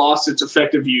slowly lost its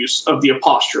effective use of the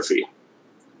apostrophe.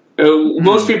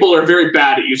 Most people are very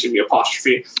bad at using the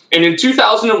apostrophe. And in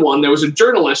 2001, there was a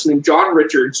journalist named John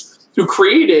Richards who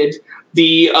created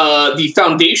the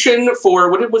foundation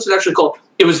for, what was it actually called?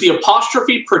 It was the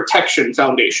Apostrophe Protection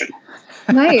Foundation.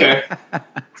 Nice. Okay.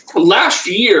 Last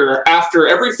year, after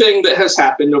everything that has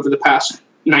happened over the past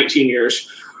 19 years,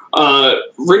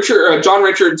 John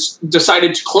Richards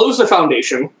decided to close the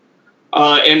foundation.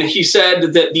 And he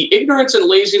said that the ignorance and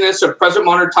laziness of present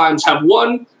modern times have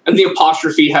won, and the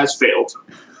apostrophe has failed.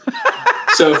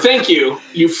 So thank you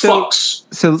fucks.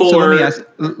 So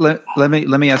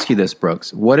let me ask you this,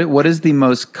 Brooks. What is the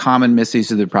most common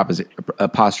misuse of the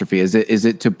apostrophe? Is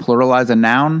it to pluralize a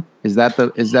noun? Is that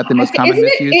the most common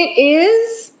misuse? It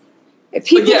is.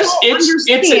 People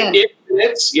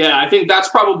It's I think that's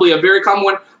probably a very common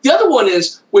one. The other one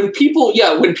is when people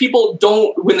when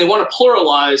they want to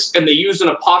pluralize and they use an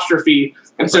apostrophe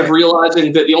instead of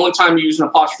realizing that the only time you use an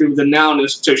apostrophe with a noun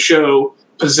is to show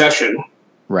possession.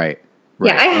 Right.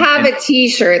 Yeah, I have a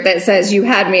T-shirt that says "You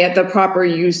had me at the proper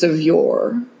use of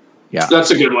your." Yeah,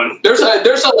 that's a good one.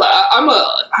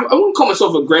 I wouldn't call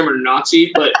myself a grammar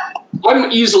Nazi, but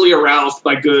I'm easily aroused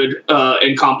by good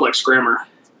and complex grammar.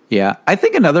 Yeah, I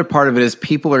think another part of it is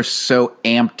people are so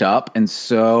amped up and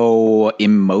so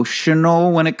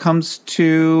emotional when it comes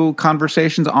to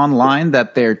conversations online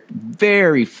that they're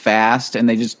very fast and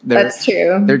that's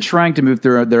true. They're trying to move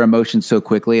through their emotions so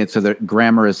quickly, and so their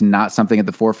grammar is not something at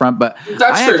the forefront. But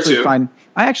I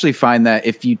actually find that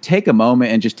if you take a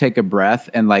moment and just take a breath,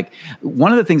 and like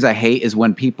one of the things I hate is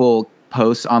when people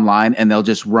posts online and they'll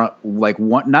just run like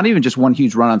not even just one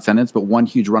huge run on sentence, but one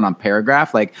huge run on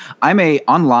paragraph. Like I'm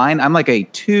like a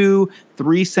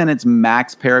 2-3 sentence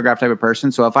max paragraph type of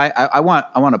person. So if I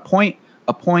want a point,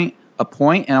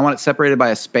 and I want it separated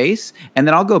by a space, and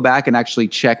then I'll go back and actually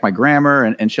check my grammar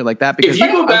and shit like that. Because if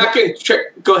you go back and check,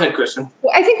 go ahead, Kristen.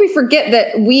 Well, I think we forget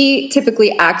that we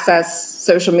typically access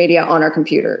social media on our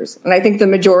computers, and I think the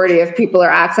majority of people are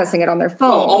accessing it on their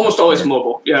phone. Almost always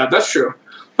mobile. Yeah, that's true.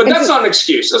 But that's not an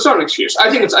excuse. That's not an excuse. I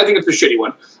think it's a shitty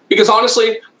one, because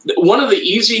honestly, one of the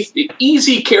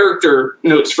easy character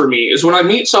notes for me is when I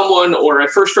meet someone or I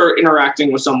first start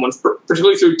interacting with someone,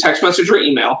 particularly through text message or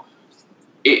email.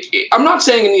 I'm not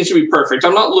saying it needs to be perfect.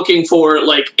 I'm not looking for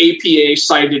like APA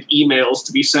cited emails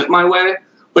to be sent my way.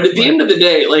 But at the end of the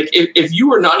day, like if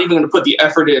you are not even going to put the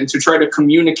effort in to try to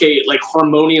communicate like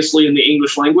harmoniously in the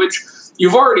English language,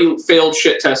 you've already failed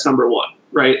shit test number one.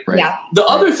 Right. Yeah. The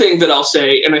other thing that I'll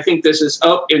say, and I think this is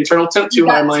internal temp too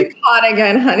high, Mike. Hot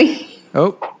again, honey.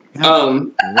 Oh,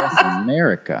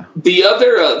 America. The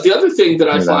other thing that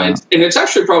I find, and it's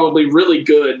actually probably really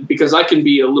good because I can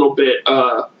be a little bit,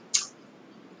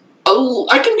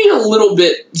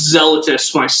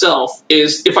 zealotous myself,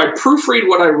 is if I proofread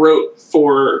what I wrote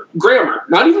for grammar,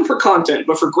 not even for content,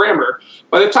 but for grammar.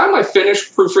 By the time I finish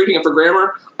proofreading it for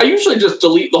grammar, I usually just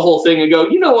delete the whole thing and go,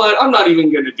 you know what? I'm not even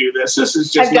going to do this. This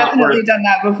is just I've definitely done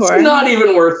that before. It's not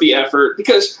even worth the effort,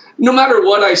 because no matter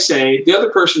what I say, the other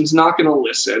person's not going to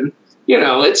listen. You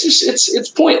know, it's just it's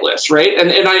pointless, right? And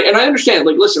I understand.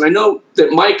 Like, listen, I know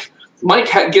that Mike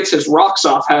gets his rocks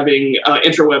off having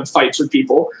interweb fights with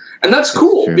people, and that's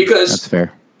cool because that's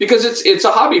fair. Because it's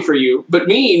a hobby for you. But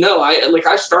me, no,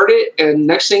 I start it, and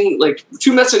next thing, like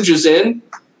 2 messages in,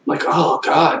 I'm like, oh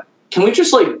God, can we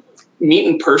just like meet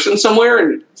in person somewhere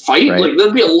and fight? Right. Like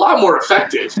that'd be a lot more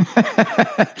effective.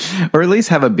 Or at least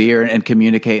have a beer and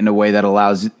communicate in a way that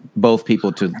allows both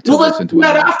people to listen to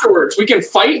that afterwards. We can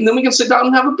fight and then we can sit down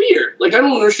and have a beer. Like, I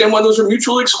don't understand why those are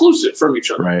mutually exclusive from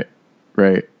each other.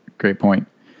 Right. Great point.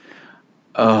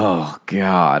 Oh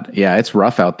God. Yeah, it's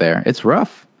rough out there. It's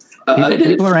rough.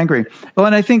 People are angry. Well,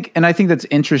 and I think that's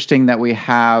interesting that we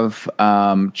have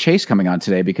Chase coming on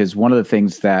today, because one of the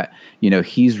things that,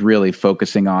 he's really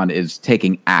focusing on is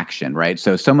taking action, right?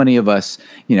 So many of us,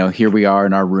 here we are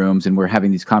in our rooms and we're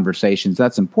having these conversations.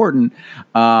 That's important.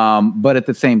 But at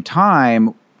the same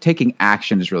time, taking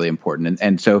action is really important.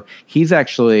 And so he's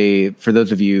actually, for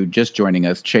those of you just joining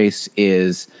us, Chase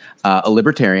is a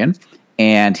libertarian.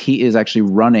 And he is actually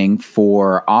running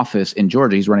for office in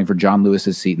Georgia. He's running for John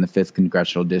Lewis's seat in the 5th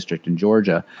Congressional District in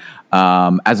Georgia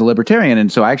as a libertarian.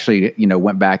 And so I actually,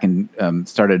 went back and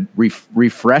started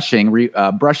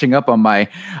brushing up on my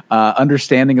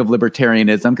understanding of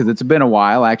libertarianism, because it's been a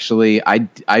while. Actually,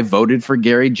 I voted for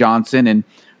Gary Johnson in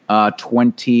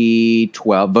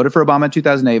 2012. Voted for Obama in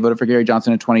 2008. Voted for Gary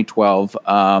Johnson in 2012.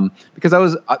 Because I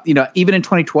was, even in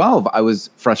 2012, I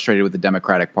was frustrated with the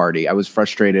Democratic Party. I was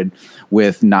frustrated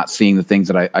with not seeing the things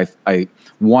that I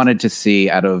wanted to see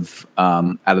out of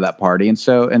that party, and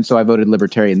so I voted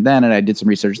Libertarian then, and I did some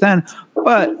research then.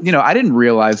 But I didn't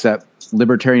realize that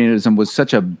Libertarianism was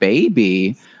such a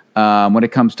baby when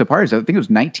it comes to parties. I think it was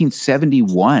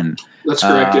 1971. That's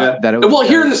correct. Yeah.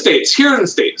 Here in the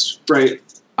states, right?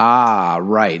 Ah,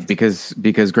 right. Because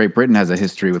Great Britain has a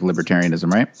history with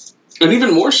libertarianism, right? And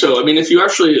even more so. I mean, if you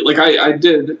actually I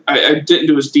didn't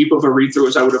do as deep of a read through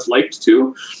as I would have liked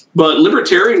to, but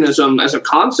libertarianism as a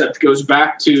concept goes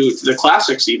back to the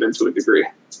classics, even to a degree.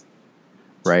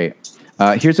 Right.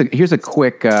 Here's a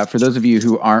quick for those of you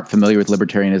who aren't familiar with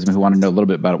libertarianism, who want to know a little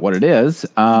bit about what it is.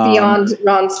 Beyond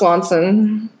Ron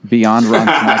Swanson. Beyond Ron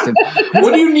Swanson.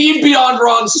 What do you need beyond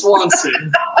Ron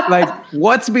Swanson? Like,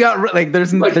 what's beyond? Like,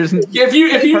 there's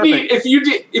if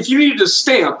you needed a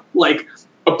stamp like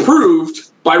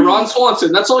approved by Ron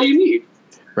Swanson, that's all you need.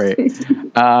 Right.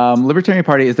 Libertarian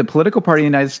Party is the political party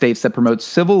in the United States that promotes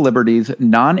civil liberties,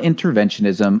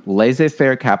 non-interventionism,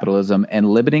 laissez-faire capitalism, and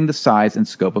limiting the size and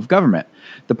scope of government.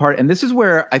 And this is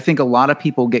where I think a lot of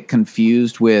people get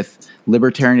confused with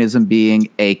libertarianism being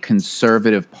a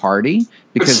conservative party,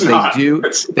 because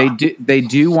they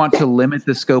do want to limit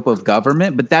the scope of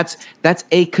government, but that's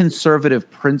a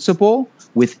conservative principle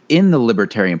within the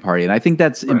Libertarian Party. And I think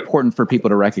that's important for people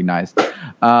to recognize.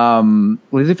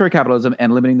 Laissez-faire capitalism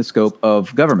and limiting the scope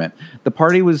of government. The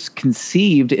party was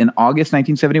conceived in August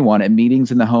 1971 at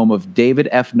meetings in the home of David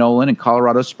F. Nolan in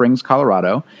Colorado Springs,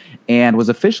 Colorado, and was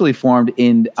officially formed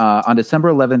on December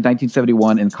 11,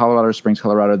 1971 in Colorado Springs,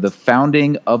 Colorado. The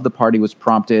founding of the party was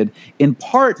prompted in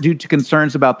part due to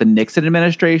concerns about the Nixon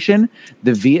administration,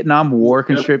 the Vietnam War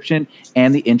conscription,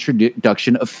 and the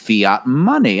introduction of fiat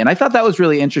money. And I thought that was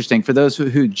really interesting for those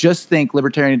who just think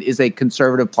Libertarian is a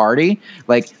conservative party.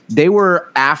 Like, they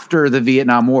were after the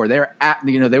Vietnam War. They were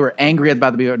angry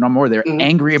about the Vietnam War. They're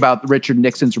angry about Richard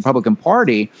Nixon's Republican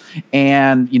Party,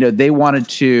 and they wanted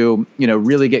to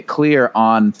really get clear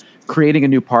on creating a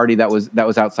new party that was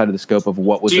outside of the scope of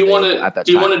what was available at that time.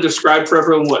 Do you want to describe for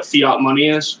everyone what fiat money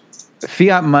is?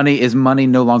 Fiat money is money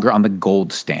no longer on the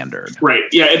gold standard. Right.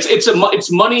 Yeah.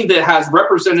 It's money that has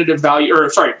representative value,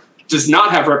 does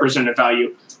not have representative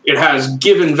value. It has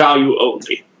given value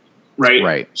only. Right.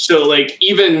 Right. So like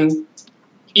even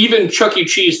Chuck E.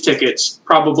 Cheese tickets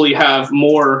probably have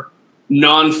more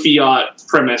non-fiat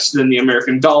premise than the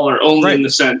American dollar, only in the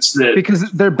sense that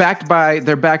because they're backed by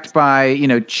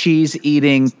cheese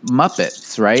eating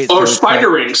Muppets, right? Or so spider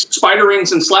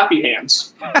rings and slappy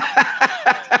hands.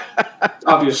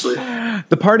 Obviously,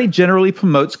 the party generally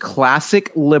promotes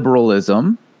classic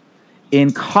liberalism,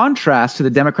 in contrast to the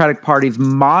Democratic Party's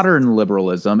modern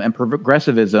liberalism and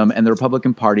progressivism, and the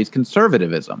Republican Party's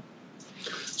conservatism.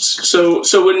 So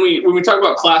when we talk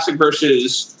about classic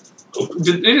versus,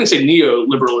 they didn't say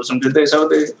neoliberalism, did they? Is that what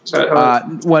they said?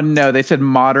 Well, no, they said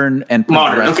modern and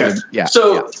progressive. Modern, okay. Yeah.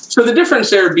 So the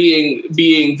difference there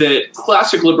being that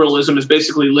classic liberalism is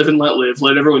basically live and let live,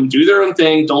 let everyone do their own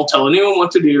thing, don't tell anyone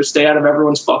what to do, stay out of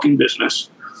everyone's fucking business.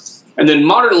 And then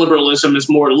modern liberalism is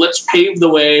more, let's pave the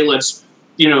way, let's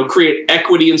create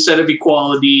equity instead of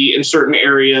equality in certain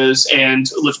areas, and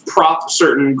let's prop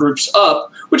certain groups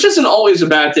up, which isn't always a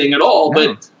bad thing at all.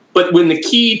 No. But when the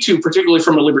key to, particularly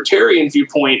from a libertarian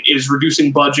viewpoint, is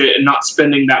reducing budget and not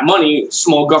spending that money,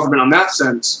 small government on that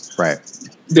sense, right?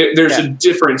 There's a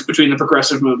difference between the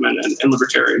progressive movement and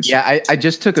libertarians. Yeah, I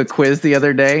just took a quiz the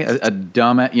other day, a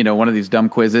dumb, one of these dumb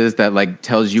quizzes that like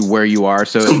tells you where you are.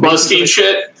 So some BuzzFeed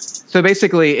shit. So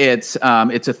basically, it's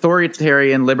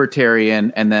authoritarian,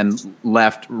 libertarian, and then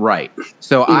left, right.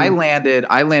 So I landed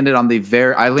on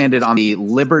the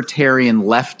libertarian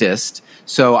leftist.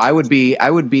 So I would be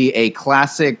a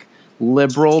classic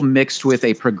liberal mixed with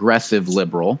a progressive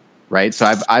liberal, right?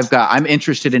 So I'm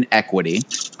interested in equity.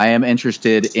 I am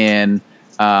interested in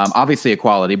obviously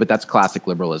equality, but that's classic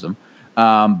liberalism.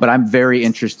 But I'm very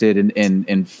interested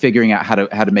in figuring out how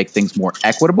to make things more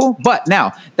equitable. But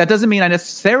now that doesn't mean I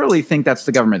necessarily think that's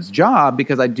the government's job,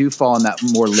 because I do fall in that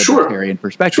more libertarian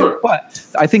perspective. Sure. But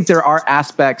I think there are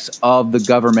aspects of the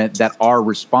government that are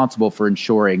responsible for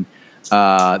ensuring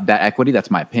that equity.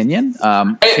 That's my opinion.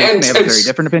 And may have a very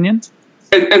different opinion.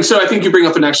 And so I think you bring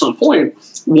up an excellent point.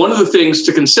 One of the things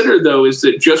to consider, though, is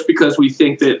that just because we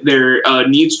think that there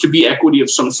needs to be equity of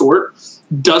some sort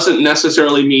doesn't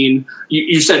necessarily mean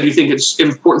you said you think it's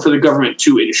important for the government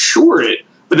to ensure it,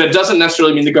 but that doesn't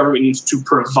necessarily mean the government needs to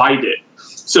provide it.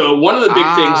 So one of the big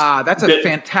things that's a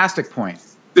fantastic point.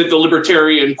 that the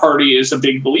Libertarian Party is a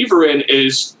big believer in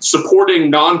is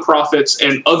supporting nonprofits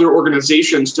and other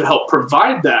organizations to help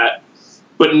provide that,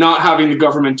 but not having the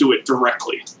government do it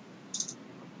directly.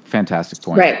 Fantastic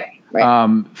point. Right.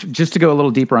 Just to go a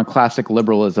little deeper on classic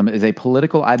liberalism, is a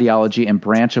political ideology and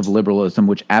branch of liberalism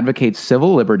which advocates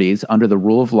civil liberties under the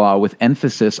rule of law with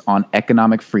emphasis on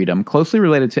economic freedom. Closely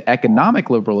related to economic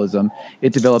liberalism,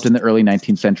 it developed in the early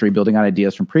 19th century, building on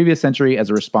ideas from previous century as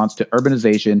a response to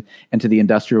urbanization and to the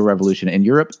Industrial Revolution in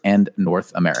Europe and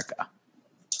North America.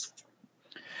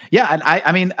 Yeah, and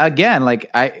I mean, again, like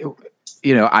I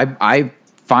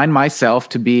find myself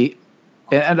to be.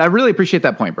 And I really appreciate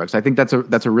that point, Brooks. I think that's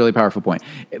a really powerful point.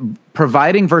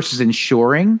 Providing versus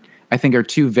ensuring, I think, are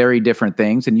two very different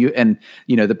things. And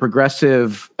the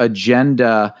progressive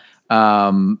agenda,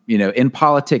 in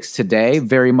politics today,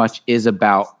 very much is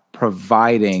about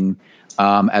providing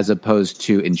as opposed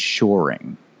to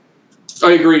ensuring.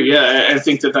 I agree. Yeah, I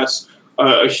think that's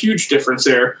a huge difference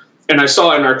there. And I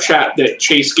saw in our chat that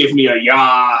Chase gave me a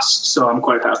yas, so I'm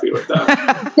quite happy with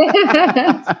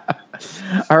that.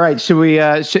 All right, shall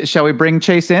we bring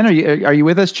Chase in? Are you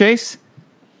with us, Chase?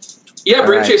 Yeah,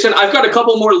 bring Chase in. I've got a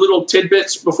couple more little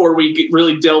tidbits before we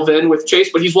really delve in with Chase,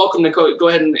 but he's welcome to go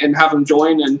ahead and have him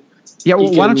join. And yeah,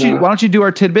 well, why don't you do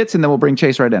our tidbits and then we'll bring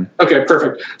Chase right in. Okay,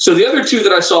 perfect. So the other two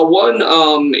that I saw, one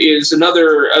is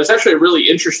it's actually a really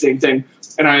interesting thing,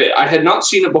 and I had not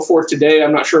seen it before today.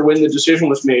 I'm not sure when the decision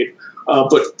was made,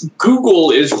 but Google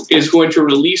is going to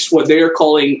release what they are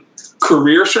calling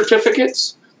career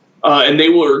certificates. And they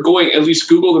were going, at least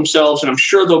Google themselves, and I'm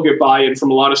sure they'll get buy-in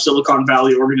from a lot of Silicon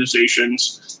Valley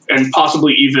organizations and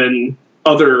possibly even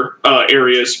other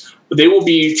areas. But they will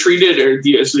be treated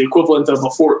as the equivalent of a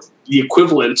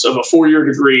 4-year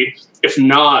degree, if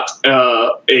not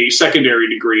a secondary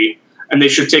degree. And they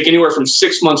should take anywhere from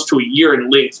 6 months to a year in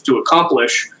length to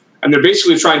accomplish. And they're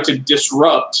basically trying to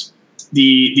disrupt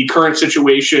the current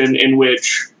situation in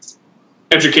which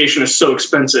education is so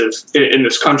expensive in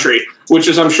this country, which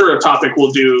is, I'm sure, a topic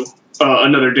we'll do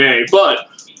another day. But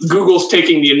Google's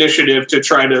taking the initiative to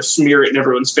try to smear it in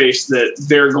everyone's face that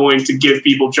they're going to give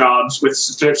people jobs with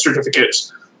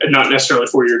certificates and not necessarily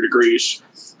 4-year degrees.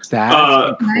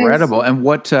 That's incredible. Nice. And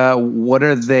what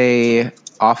are they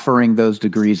offering those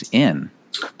degrees in?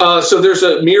 So there's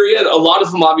a myriad. A lot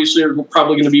of them obviously are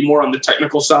probably going to be more on the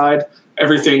technical side.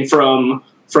 Everything from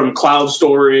cloud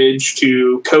storage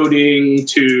to coding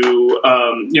to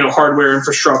hardware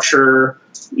infrastructure,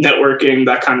 networking,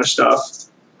 that kind of stuff.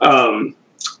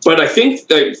 But I think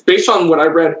that based on what I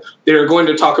read, they're going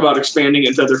to talk about expanding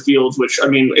into other fields. Which, I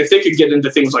mean, if they could get into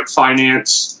things like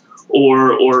finance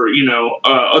or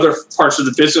other parts of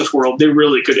the business world, they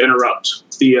really could interrupt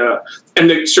and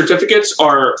the certificates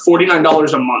are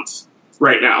 $49 a month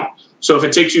right now. So if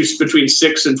it takes you between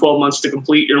 6 and 12 months to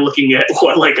complete, you're looking at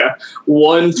like a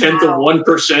 1/10 of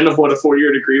 1% of what a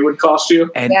 4-year degree would cost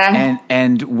you.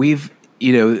 And we've,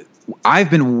 I've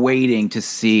been waiting to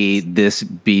see this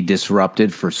be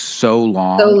disrupted for so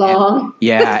long.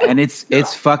 And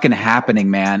it's fucking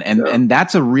happening, man. And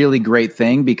that's a really great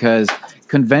thing because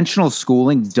conventional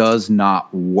schooling does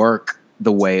not work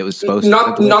the way it was supposed to.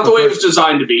 Not the way it was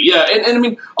designed to be. Yeah. And I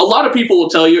mean, a lot of people will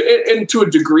tell you, and to a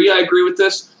degree I agree with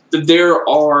this, that there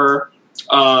are,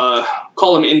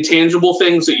 call them intangible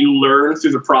things that you learn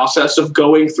through the process of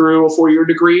going through a 4-year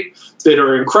degree that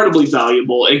are incredibly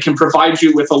valuable and can provide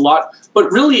you with a lot.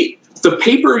 But really, the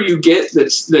paper you get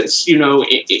that's in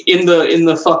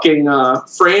the fucking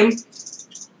frame,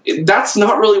 that's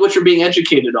not really what you're being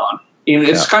educated on. And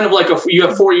it's kind of like you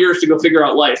have 4 years to go figure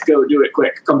out life. Go do it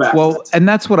quick. Come back. Well, and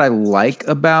that's what I like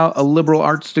about a liberal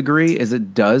arts degree is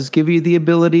it does give you the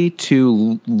ability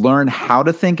to learn how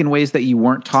to think in ways that you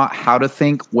weren't taught how to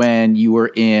think when you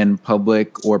were in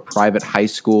public or private high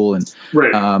school and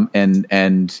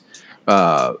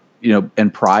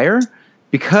prior.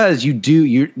 Because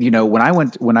when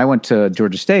I went to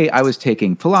Georgia State, I was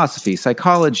taking philosophy,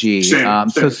 psychology,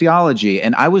 sociology,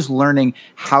 and I was learning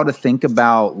how to think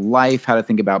about life, how to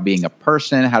think about being a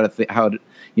person, how to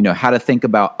think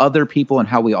about other people and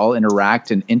how we all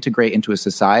interact and integrate into a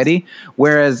society.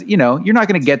 Whereas, you're not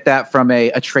going to get that from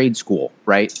a trade school,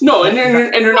 right? No, and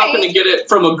you're not going to get it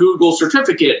from a Google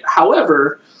certificate.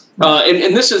 However,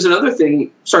 and this is another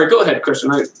thing. Sorry, go ahead, Kristen.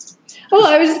 Well,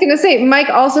 I was just going to say, Mike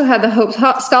also had the Hope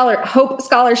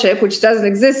Scholarship, which doesn't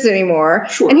exist anymore.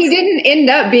 Sure. And he didn't end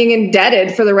up being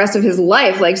indebted for the rest of his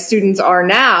life like students are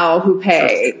now who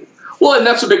pay. Sure. Well, and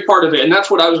that's a big part of it. And that's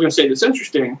what I was going to say that's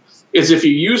interesting, is if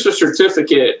you use a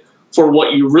certificate for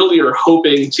what you really are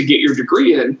hoping to get your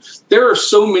degree in, there are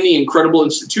so many incredible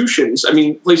institutions. I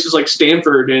mean, places like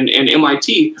Stanford and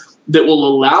MIT that will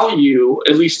allow you,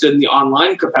 at least in the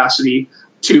online capacity,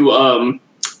 to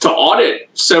audit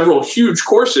several huge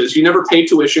courses. You never pay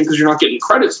tuition because you're not getting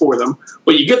credits for them,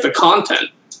 but you get the content,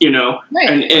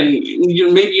 Right. and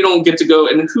maybe you don't get to go.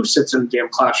 And who sits in a damn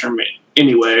classroom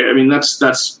anyway? I mean, that's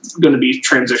going to be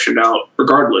transitioned out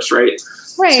regardless, right?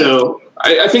 Right. So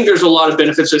I think there's a lot of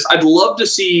benefits to this. I'd love to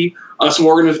see some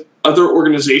other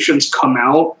organizations come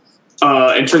out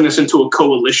and turn this into a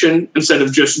coalition instead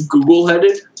of just Google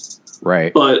headed.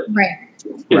 Right. But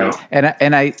you know.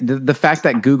 And the fact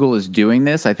that Google is doing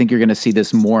this, I think you're going to see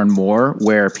this more and more,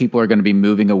 where people are going to be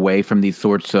moving away from these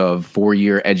sorts of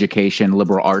 4-year education,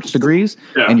 liberal arts degrees,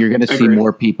 and you're going to see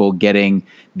more people getting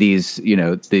these,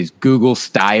 these Google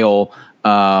style,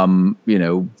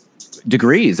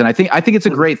 degrees. And I think it's a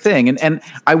great thing. And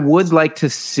I would like to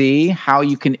see how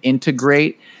you can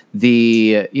integrate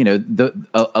a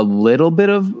little bit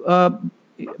of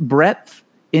breadth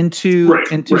into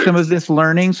some of this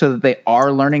learning, so that they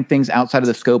are learning things outside of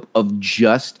the scope of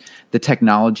just the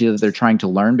technology that they're trying to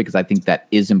learn, because I think that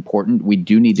is important. We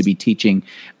do need to be teaching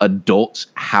adults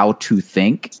how to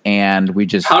think, and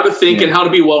how to think and how to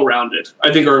be well-rounded,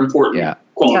 I think, are important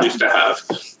qualities to have.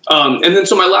 And then,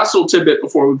 so my last little tidbit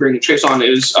before we bring Chase on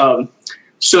is,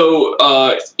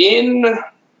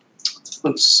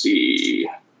 let's see,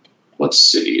 what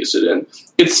city is it in?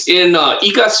 It's in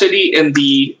Iga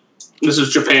City this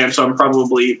is Japan, so I'm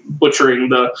probably butchering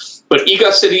but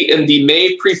Iga City in the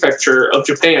Mei Prefecture of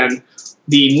Japan,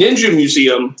 the Ninja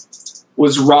Museum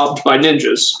was robbed by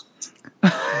ninjas.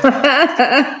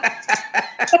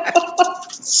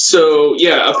 So,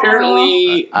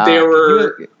 apparently there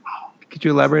were... Could you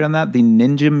elaborate on that? The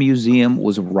Ninja Museum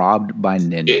was robbed by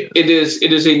ninjas. It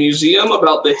is a museum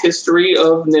about the history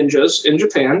of ninjas in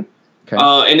Japan. Okay.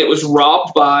 And it was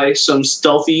robbed by some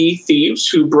stealthy thieves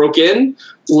who broke in,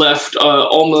 left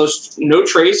almost no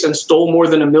trace, and stole more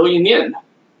than 1 million yen.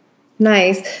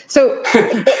 Nice. So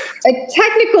a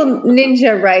technical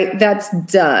ninja, right? That's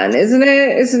done, isn't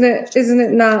it? Isn't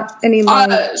it not any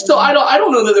longer? So I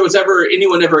don't know that there was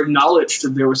anyone ever acknowledged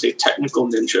that there was a technical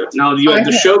ninja. Now you had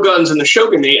the shoguns and the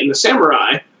shogunate and the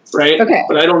samurai, right? Okay.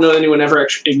 But I don't know anyone ever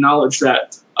actually acknowledged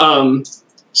that.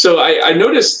 So I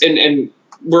noticed, and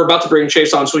we're about to bring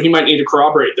Chase on, so he might need to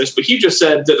corroborate this, but he just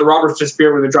said that the robbers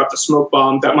disappeared when they dropped a smoke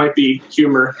bomb. That might be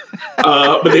humor.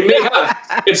 But they may have.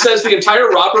 It says the entire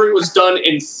robbery was done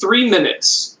in 3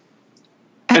 minutes.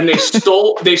 And they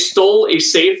stole a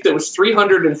safe that was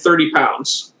 330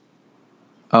 pounds.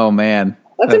 Oh, man.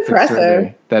 That's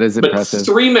impressive. That is impressive.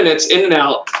 But 3 minutes in and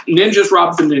out. Ninjas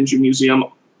robbed the Ninja Museum.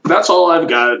 That's all I've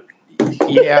got.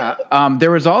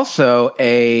 There was also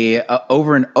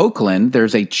over in Oakland,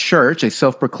 there's a church, a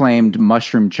self-proclaimed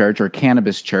mushroom church or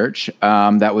cannabis church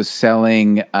that was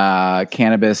selling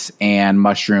cannabis and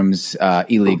mushrooms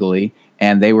illegally.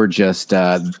 And they were just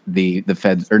the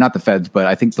feds, or not the feds, but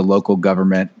I think the local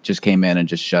government just came in and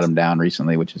just shut them down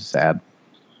recently, which is sad.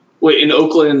 Wait, in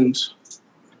Oakland?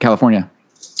 California.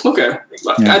 Okay.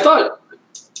 Yeah. I thought...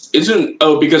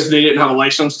 because they didn't have a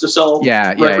license to sell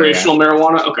recreational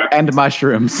marijuana? Okay. And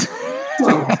mushrooms.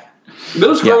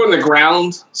 Those grow in the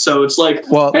ground, so it's like,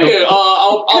 hey,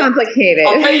 I'll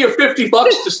pay you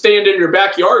 $50 to stand in your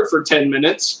backyard for 10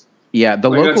 minutes. Yeah, the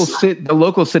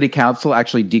local city council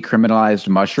actually decriminalized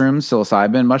mushrooms,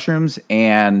 psilocybin mushrooms,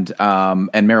 and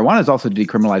marijuana is also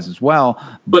decriminalized as well.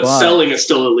 But selling is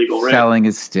still illegal, right? Selling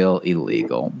is still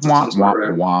illegal. Wah,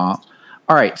 wah, wah.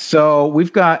 All right, so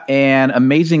we've got an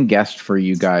amazing guest for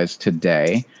you guys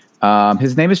today.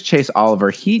 His name is Chase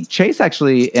Oliver. Chase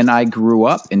actually and I grew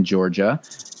up in Georgia.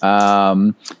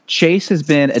 Chase has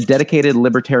been a dedicated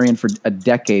libertarian for a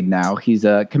decade now. He's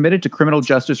committed to criminal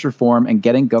justice reform and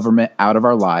getting government out of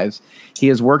our lives. He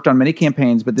has worked on many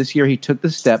campaigns, but this year he took the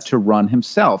step to run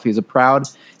himself. He is proud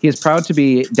to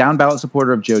be down ballot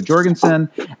supporter of Joe Jorgensen,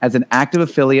 as an active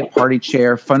affiliate party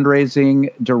chair, fundraising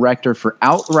director for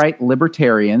Outright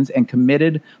Libertarians, and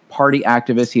committed party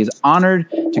activist. He is honored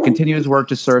to continue his work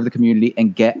to serve the community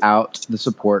and get out the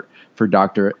support for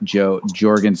Dr. Joe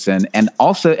Jorgensen, and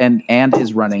also and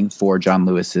is running for John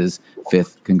Lewis's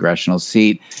 5th congressional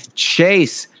seat.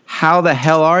 Chase, how the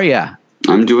hell are you?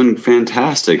 I'm doing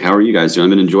fantastic. How are you guys doing? I've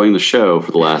been enjoying the show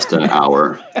for the last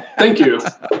hour. Thank you.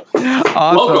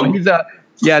 Awesome.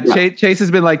 Welcome. Chase has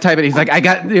been like typing. He's like,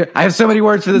 I have so many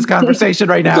words for this conversation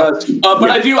right now. But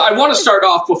I want to start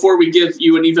off before we give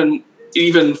you an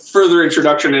even further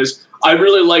introduction. I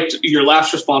really liked your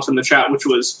last response in the chat, which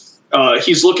was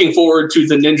he's looking forward to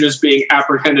the ninjas being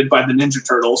apprehended by the Ninja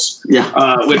Turtles.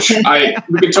 Yeah. Which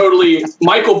we could totally.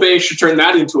 Michael Bay should turn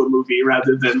that into a movie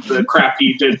rather than the crap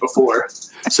he did before.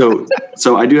 So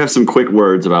I do have some quick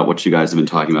words about what you guys have been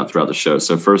talking about throughout the show.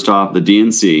 So first off, the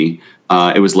DNC,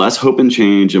 it was less hope and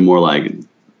change and more like,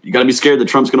 you got to be scared that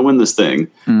Trump's going to win this thing.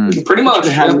 Pretty much.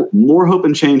 More hope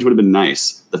and change would have been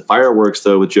nice. The fireworks,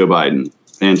 though, with Joe Biden,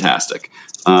 fantastic.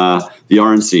 The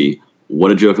RNC, what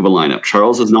a joke of a lineup.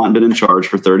 Charles has not been in charge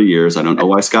for 30 years. I don't know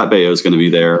why Scott Baio is going to be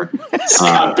there.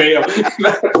 Scott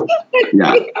Baio.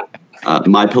 Yeah.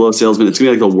 My Pillow salesman. It's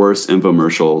going to be like the worst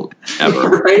infomercial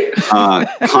ever. Right?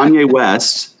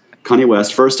 Kanye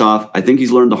West, first off, I think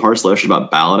he's learned the harsh lesson about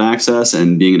ballot access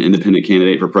and being an independent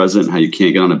candidate for president and how you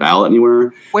can't get on a ballot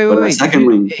anywhere. Wait.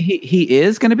 Secondly, he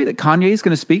is going to be Kanye is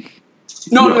going to speak?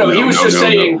 No. He was just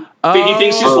saying that he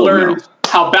thinks he's learned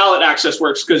how ballot access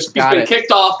works because he's been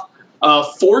kicked off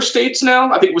 4 states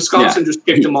now. I think Wisconsin just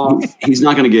kicked him off. He's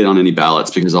not going to get on any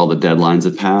ballots because all the deadlines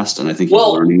have passed, and I think he's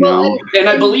learning now. And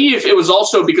I believe it was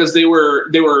also because they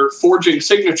were forging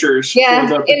signatures for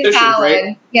the petition,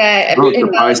 right?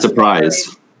 Yeah,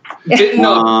 surprise.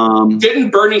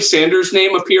 Didn't Bernie Sanders'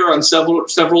 name appear on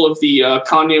several of the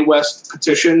Kanye West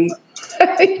petition?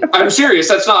 I'm serious.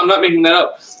 I'm not making that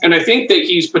up. And I think that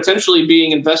he's potentially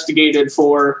being investigated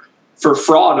for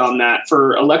fraud on that,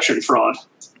 for election fraud.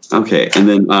 Okay, and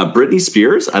then Britney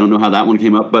Spears. I don't know how that one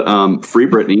came up, but free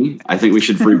Britney. I think we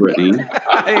should free Britney.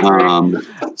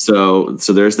 So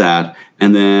there's that.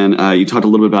 And then you talked a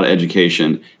little bit about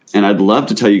education, and I'd love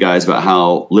to tell you guys about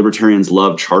how libertarians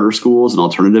love charter schools and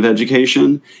alternative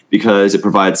education because it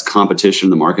provides competition in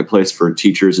the marketplace for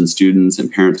teachers and students,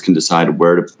 and parents can decide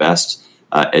where to best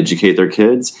educate their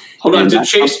kids. Hold on, did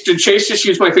Chase just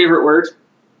use my favorite word?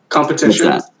 Competition.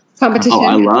 What's that? Competition. Oh,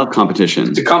 I love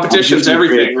competition. The competition's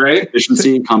everything, right?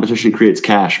 Efficiency, competition creates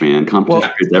cash, man.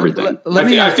 Competition creates everything.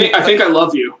 I think I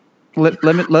love you.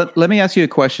 Let me ask you a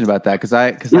question about that because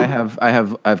I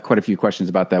have quite a few questions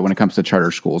about that when it comes to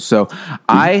charter schools. So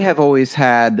I have always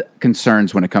had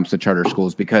concerns when it comes to charter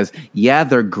schools because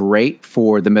they're great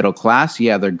for the middle class.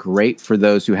 Yeah, they're great for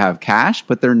those who have cash,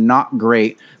 but they're not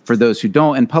great for those who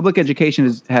don't. And public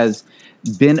education has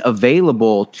been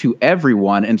available to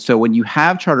everyone. And so when you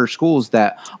have charter schools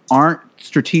that aren't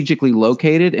strategically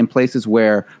located in places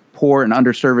where poor and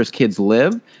underserviced kids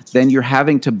live, then you're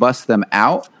having to bust them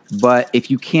out. But if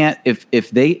you can't,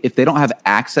 if they don't have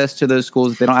access to those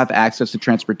schools, if they don't have access to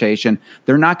transportation,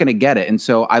 they're not going to get it. And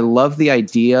so I love the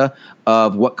idea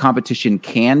of what competition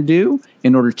can do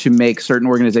in order to make certain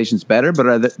organizations better.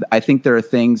 But I think there are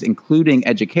things, including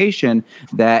education,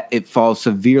 that it falls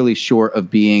severely short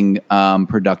of being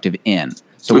productive in.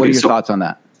 So what are your thoughts on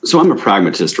that? So I'm a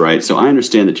pragmatist, right? So I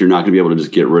understand that you're not going to be able to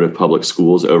just get rid of public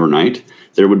schools overnight.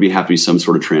 There would have to be some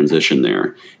sort of transition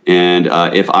there. And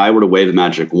if I were to wave a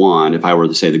magic wand, if I were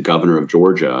to say the governor of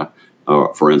Georgia,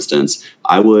 for instance,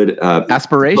 I would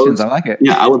aspirations. I like it.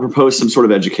 Yeah, I would propose some sort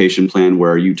of education plan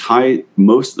where you tie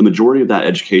the majority of that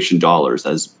education dollars,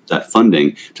 as that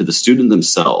funding, to the student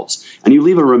themselves, and you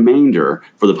leave a remainder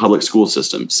for the public school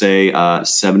system. Say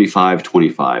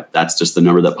 75-25. That's just the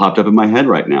number that popped up in my head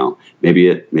right now. Maybe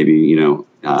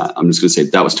I'm just going to say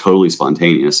that was totally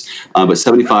spontaneous, but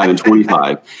 75 and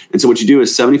 25. And so what you do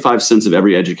is 75 cents of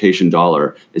every education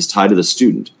dollar is tied to the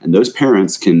student, and those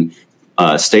parents can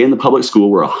stay in the public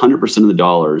school where 100% of the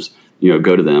dollars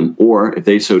go to them, or if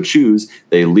they so choose,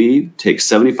 they leave, take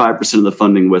 75% of the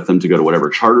funding with them to go to whatever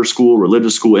charter school,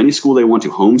 religious school, any school they want to,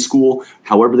 homeschool,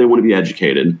 however they want to be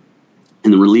educated,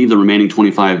 and then relieve the remaining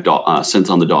 25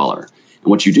 cents on the dollar. And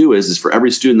what you do is for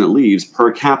every student that leaves,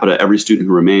 per capita, every student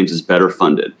who remains is better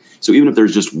funded. So even if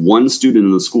there's just one student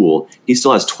in the school, he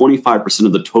still has 25%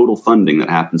 of the total funding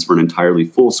that happens for an entirely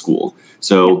full school.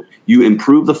 So you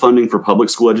improve the funding for public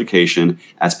school education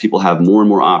as people have more and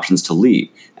more options to leave.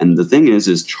 And the thing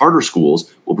is charter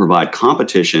schools will provide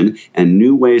competition and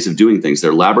new ways of doing things.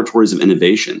 They're laboratories of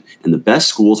innovation. And the best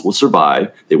schools will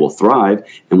survive, they will thrive.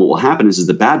 And what will happen is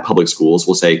the bad public schools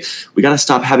will say, we got to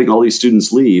stop having all these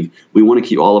students leave. We want to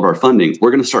keep all of our funding.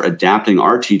 We're going to start adapting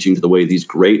our teaching to the way these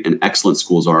great and excellent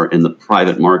schools are in the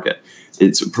private market.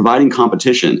 It's providing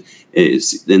competition. And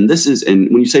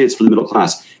when you say it's for the middle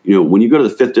class, when you go to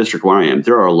the 5th district where I am,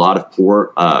 there are a lot of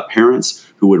poor parents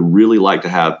who would really like to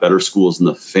have better schools than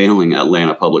the failing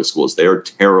Atlanta public schools. They are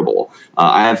terrible.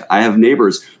 I have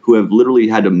neighbors who have literally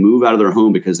had to move out of their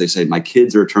home because they say, my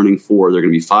kids are turning 4, they're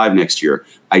going to be 5 next year.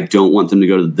 I don't want them to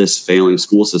go to this failing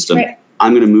school system. Right.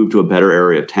 I'm going to move to a better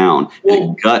area of town.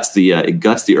 And it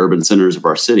guts the urban centers of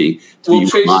our city to be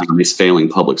relying on these failing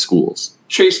public schools.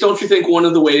 Chase, don't you think one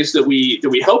of the ways that we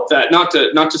help that, not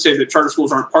to say that charter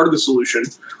schools aren't part of the solution,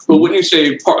 but wouldn't you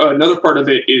say another part of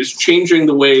it is changing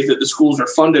the way that the schools are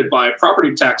funded by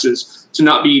property taxes to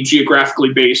not be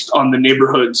geographically based on the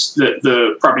neighborhoods that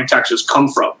the property taxes come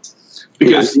from?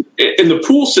 Because in the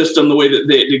pool system, the way that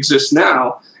it exists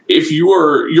now, if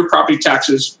your property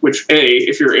taxes, which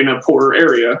if you're in a poorer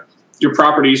area, your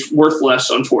property's worth less,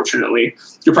 unfortunately.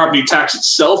 Your property tax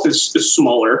itself is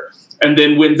smaller. And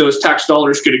then when those tax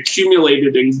dollars get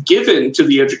accumulated and given to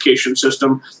the education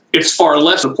system, it's far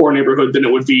less a poor neighborhood than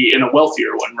it would be in a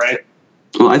wealthier one, right?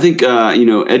 Well, I think,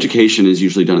 education is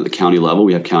usually done at the county level.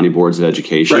 We have county boards of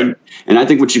education. Right. And I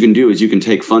think what you can do is you can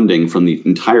take funding from the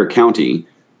entire county,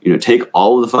 take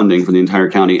all of the funding from the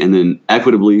entire county and then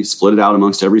equitably split it out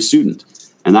amongst every student.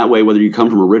 And that way, whether you come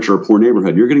from a rich or a poor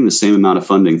neighborhood, you're getting the same amount of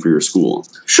funding for your school.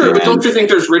 Sure, but don't you think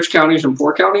there's rich counties and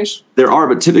poor counties? There are,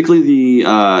 but typically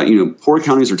the poor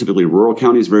counties are typically rural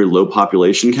counties, very low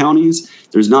population counties.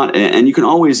 There's not, and you can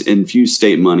always infuse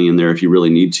state money in there if you really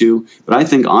need to. But I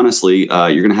think honestly,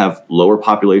 you're going to have lower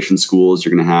population schools.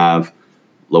 You're going to have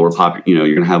lower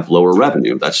you're going to have lower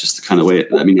revenue. That's just the kind of way.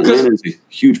 Atlanta is a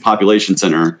huge population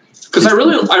center. Because I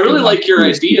really like your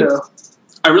idea.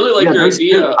 I really like your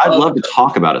idea. I'd love to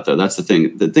talk about it, though. That's the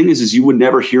thing. The thing is you would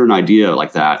never hear an idea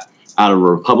like that out of a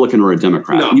Republican or a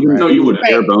Democrat. You wouldn't.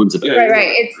 Bare bones of it.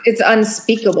 Right. It's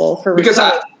unspeakable for because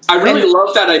I really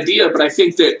love that idea, but I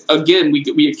think that again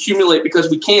we accumulate because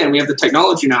we can. We have the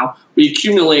technology now. We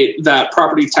accumulate that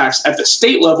property tax at the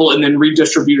state level and then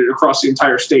redistribute it across the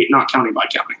entire state, not county by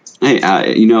county. Hey,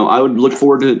 I would look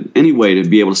forward to any way to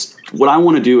be able to. What I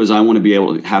want to do is I want to be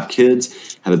able to have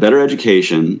kids have a better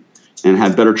education and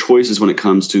have better choices when it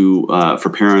comes to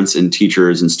for parents and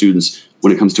teachers and students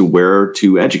when it comes to where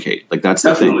to educate. Like that's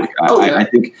the thing. I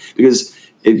think because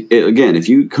if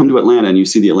you come to Atlanta and you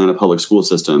see the Atlanta public school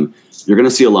system, you're going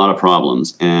to see a lot of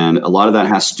problems, and a lot of that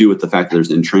has to do with the fact that there's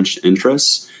entrenched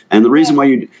interests. And the reason why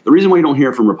you don't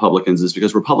hear from Republicans is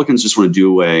because Republicans just want to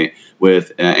do away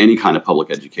with any kind of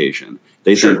public education.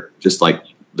 They think just like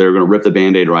they're going to rip the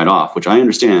Band-Aid right off, which I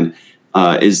understand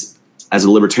is. As a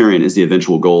libertarian, is the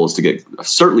eventual goal is to get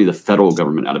certainly the federal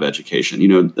government out of education.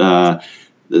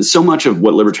 So much of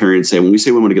what libertarians say, when we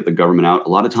say we want to get the government out, a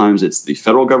lot of times it's the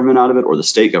federal government out of it or the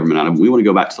state government out of it. We want to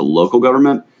go back to the local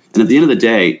government. And at the end of the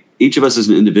day, each of us is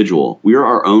an individual. We are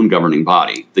our own governing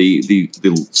body. The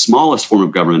smallest form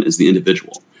of government is the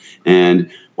individual. And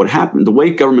what happened, the way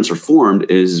governments are formed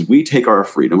is we take our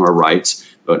freedom, our rights,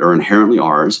 that are inherently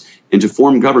ours, and to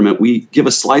form government, we give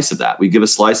a slice of that. We give a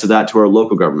slice of that to our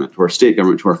local government, to our state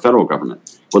government, to our federal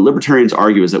government. What libertarians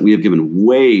argue is that we have given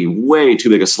way, way too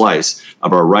big a slice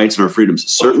of our rights and our freedoms,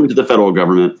 certainly to the federal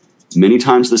government, many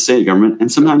times to the state government,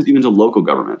 and sometimes even to local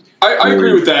government. I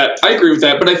agree with that.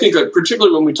 But I think that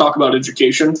particularly when we talk about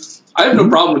education, I have no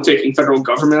problem with taking federal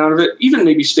government out of it, even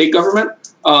maybe state government.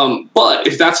 But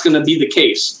if that's going to be the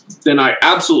case, then I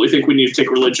absolutely think we need to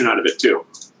take religion out of it too.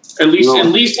 At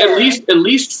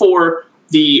least for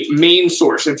the main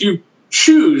source. If you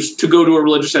choose to go to a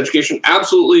religious education,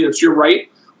 absolutely, it's your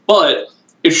right, but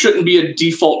it shouldn't be a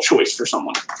default choice for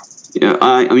someone. Yeah,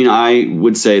 I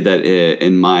would say that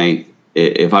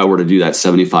if I were to do that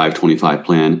 75-25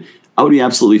 plan, I would be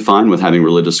absolutely fine with having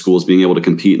religious schools being able to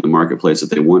compete in the marketplace if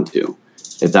they want to.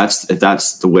 If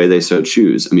that's the way they so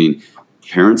choose.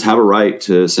 Parents have a right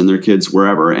to send their kids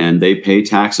wherever, and they pay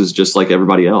taxes just like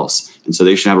everybody else. And so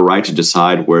they should have a right to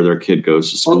decide where their kid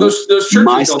goes to school. Well, those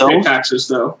churches don't pay taxes,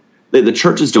 though. The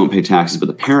churches don't pay taxes, but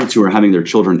the parents who are having their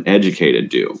children educated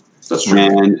do. That's true.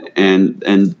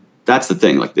 And that's the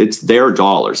thing. Like, it's their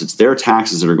dollars. It's their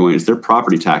taxes it's their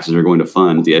property taxes that are going to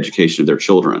fund the education of their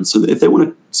children. So if they want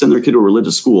to send their kid to a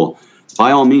religious school,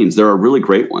 by all means, there are really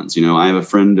great ones. I have a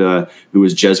friend who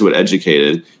was Jesuit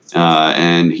educated,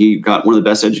 and he got one of the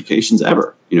best educations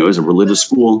ever. It was a religious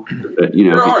school. They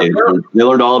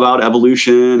learned all about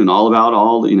evolution and all about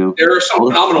there are some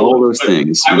phenomenal all those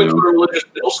things. I went to a religious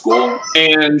middle school,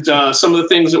 and some of the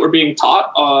things that were being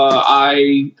taught,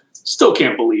 I still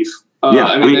can't believe.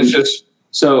 It's just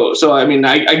so.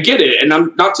 I get it, and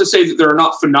I'm not to say that there are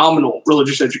not phenomenal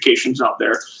religious educations out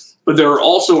there. But there are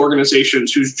also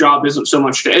organizations whose job isn't so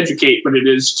much to educate, but it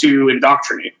is to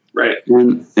indoctrinate, right?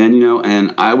 And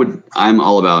I'm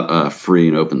all about free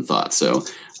and open thought. So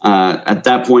at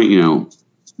that point,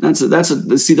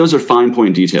 those are fine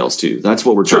point details too. That's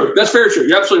what we're talking. True, that's very true.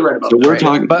 You're absolutely right about that. We're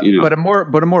talking,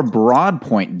 but a more broad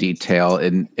point detail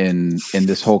in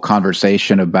this whole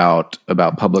conversation about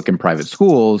public and private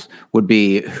schools would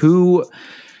be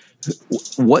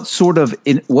what sort of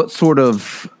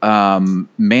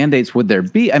mandates would there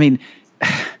be?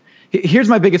 Here's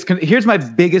my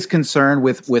biggest concern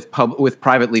with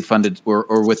privately funded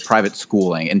or with private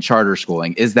schooling and charter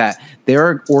schooling is that there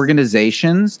are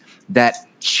organizations that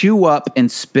chew up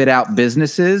and spit out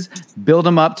businesses, build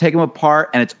them up, take them apart,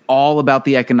 and it's all about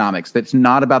the economics. That's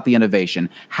not about the innovation.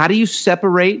 How do you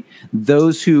separate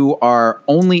those who are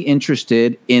only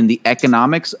interested in the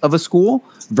economics of a school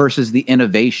versus the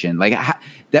innovation? Like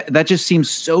that just seems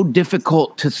so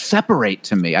difficult to separate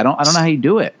to me. I don't know how you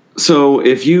do it. So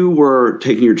if you were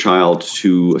taking your child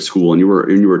to a school and you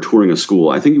were touring a school,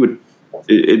 I think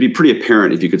it'd be pretty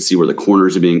apparent if you could see where the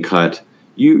corners are being cut.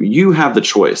 You have the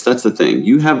choice. That's the thing.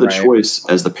 You have the choice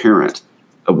as the parent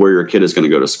of where your kid is going to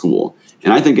go to school.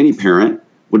 And I think any parent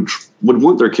would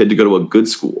want their kid to go to a good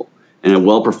school and a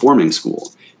well-performing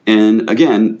school. And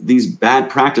again, these bad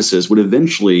practices would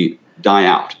eventually die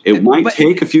out. It might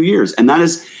take a few years.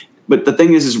 But the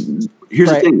thing is here's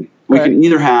the thing. We can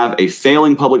either have a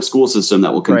failing public school system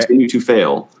that will continue to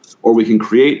fail, or we can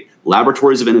create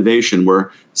laboratories of innovation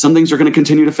where some things are going to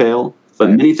continue to fail, but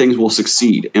many things will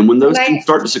succeed. And when those things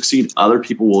start to succeed, other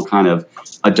people will kind of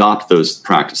adopt those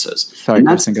practices. Sorry,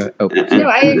 Kristen,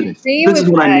 I agree this is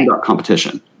what I mean about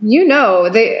competition.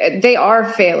 They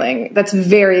are failing. That's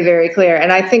very, very clear.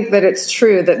 And I think that it's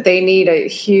true that they need a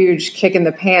huge kick in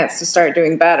the pants to start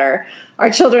doing better. Our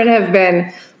children have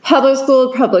been public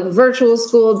schooled, public virtual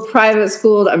schooled, private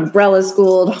schooled, umbrella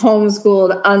schooled,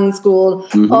 homeschooled,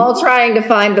 unschooled, all trying to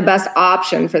find the best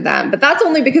option for them. But that's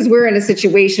only because we're in a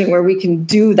situation where we can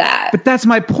do that. But that's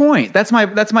my point. That's my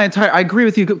entire, I agree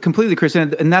with you completely,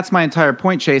 Kristen. And that's my entire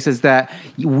point, Chase, is that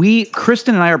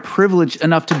Kristen and I are privileged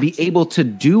enough to be able to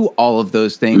do all of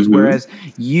those things. Whereas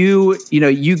you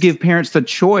give parents the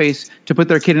choice to put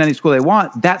their kid in any school they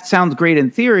want. That sounds great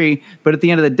in theory, but at the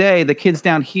end of the day, the kids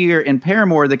down here in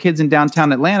Paramore, the kids in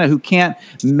downtown Atlanta who can't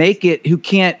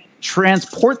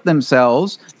transport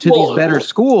themselves to these better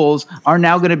schools are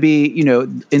now going to be,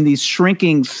 in these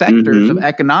shrinking sectors of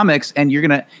economics, and it's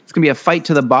going to be a fight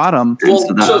to the bottom.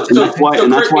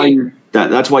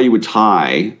 That's why you would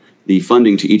tie the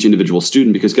funding to each individual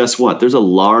student, because guess what? There's a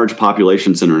large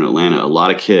population center in Atlanta, a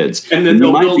lot of kids, and then you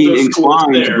might be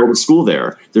inclined to build a school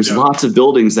there. There's lots of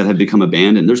buildings that have become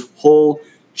abandoned. There's whole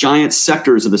giant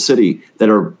sectors of the city that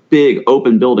are big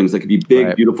open buildings that could be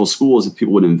big, beautiful schools if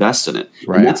people would invest in it.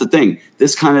 And that's the thing.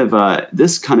 This kind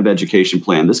of education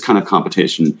plan, this kind of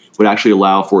competition would actually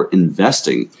allow for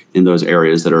investing in those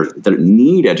areas that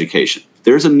need education.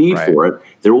 There's a need for it.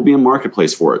 There will be a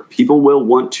marketplace for it. People will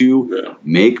want to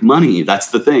make money.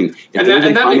 That's the thing. If there's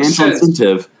a financial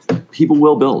incentive, people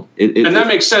will build. And that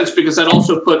makes sense, because that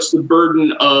also puts the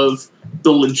burden of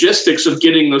the logistics of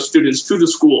getting those students to the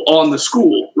school on the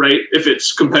school, right? If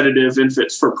it's competitive and if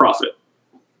it's for profit.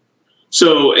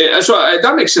 So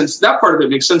that makes sense. That part of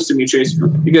it makes sense to me, Chase,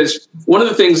 because one of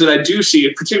the things that I do see,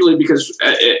 particularly because,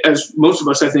 as most of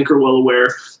us, I think, are well aware,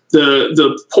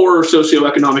 the poorer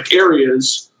socioeconomic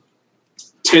areas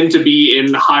tend to be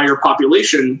in higher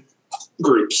population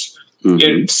groups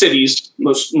in cities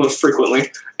most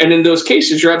frequently. And in those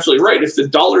cases, you're absolutely right. If the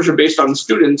dollars are based on the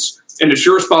students and it's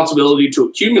your responsibility to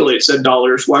accumulate said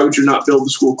dollars, why would you not build the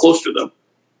school close to them?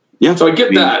 Yeah. So I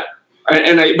get that.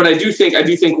 But I do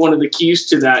think one of the keys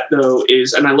to that, though,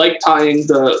 is, and I like tying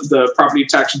the property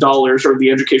tax dollars or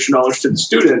the education dollars to the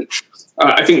student.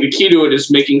 I think the key to it is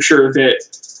making sure that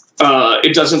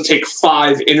it doesn't take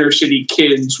 5 inner city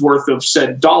kids worth of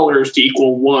said dollars to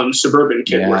equal 1 suburban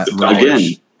kid worth of dollars.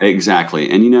 Again,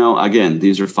 exactly. And, again,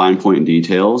 these are fine point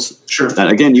details. Sure. That,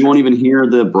 again, you won't even hear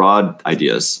the broad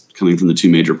ideas coming from the two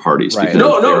major parties. Right.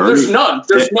 No, there's none.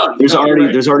 There's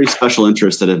already special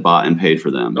interests that have bought and paid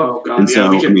for them. Oh God! And so,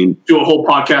 we can do a whole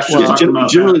podcast talking about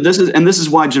generally, that. this is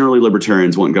why generally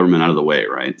libertarians want government out of the way,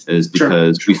 right? Is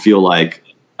because we feel like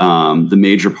the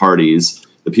major parties,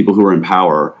 the people who are in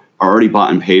power, are already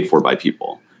bought and paid for by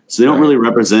people. So they don't really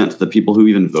represent the people who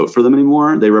even vote for them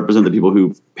anymore. They represent the people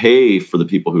who pay for the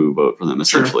people who vote for them,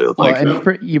 essentially.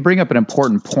 Sure. You bring up an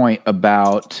important point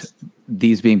about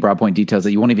these being broad point details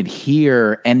that you won't even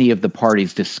hear any of the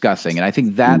parties discussing. And I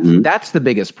think that's the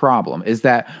biggest problem, is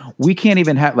that we can't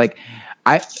even have,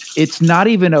 it's not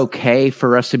even okay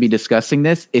for us to be discussing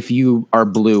this if you are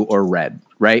blue or red,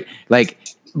 right? Like,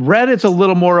 red, it's a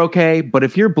little more okay, but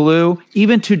if you're blue,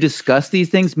 even to discuss these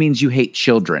things means you hate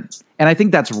children. And I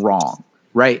think that's wrong,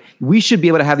 right? We should be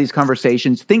able to have these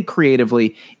conversations, think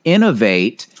creatively,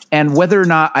 innovate, and whether or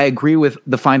not I agree with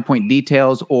the fine point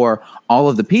details or all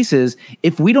of the pieces,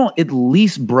 if we don't at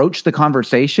least broach the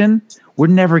conversation, we're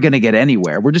never going to get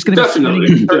anywhere. We're just going to be spinning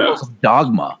in circles of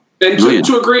dogma. And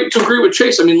to agree with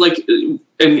Chase, I mean,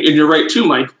 and you're right too,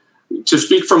 Mike. to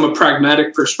speak from a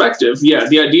pragmatic perspective, yeah,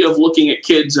 the idea of looking at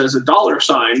kids as a dollar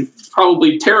sign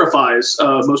probably terrifies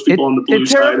most people on the blue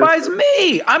side. It terrifies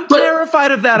me. I'm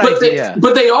terrified of that idea.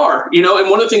 But they are, and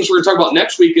one of the things we're going to talk about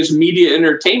next week is media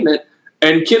entertainment,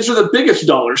 and kids are the biggest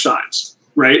dollar signs,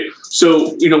 right?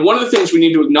 So, one of the things we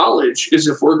need to acknowledge is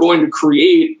if we're going to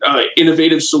create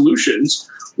innovative solutions,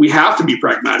 we have to be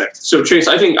pragmatic. So, Chase,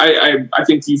 I think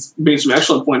you've made some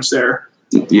excellent points there.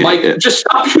 Yeah, Mike, just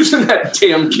stop using that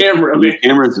damn camera. The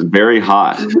camera's very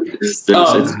hot. It's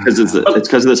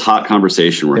because of this hot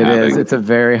conversation we're having. It's a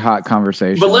very hot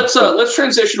conversation. But let's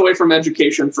transition away from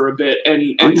education for a bit.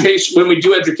 And Chase, when we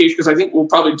do education, because I think we'll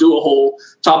probably do a whole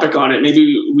topic on it.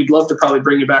 Maybe we'd love to probably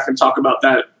bring you back and talk about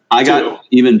that. I got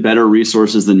even better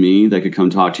resources than me that could come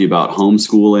talk to you about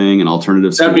homeschooling and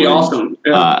alternative schooling. That'd be awesome.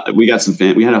 Yeah. We got some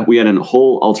we had a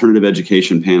whole alternative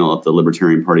education panel at the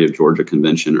Libertarian Party of Georgia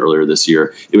convention earlier this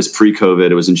year. It was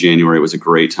pre-COVID. It was in January. It was a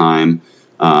great time.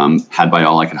 Had by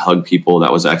all. I could hug people.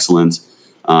 That was excellent.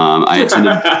 I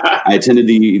attended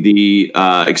the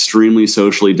extremely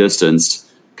socially distanced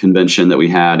convention that we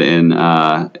had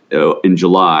in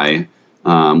July,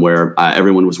 where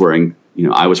everyone was wearing.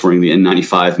 I was wearing the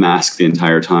N95 mask the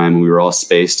entire time, and we were all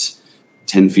spaced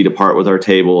 10 feet apart with our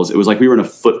tables. It was like we were in a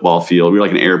football field. We were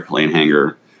like an airplane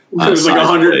hangar. It was like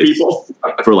 100 people.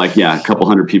 For a couple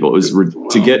hundred people. It was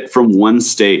to get from one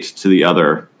state to the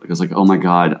other. I was like, oh my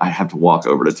God, I have to walk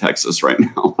over to Texas right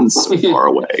now. I'm so far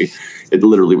away. It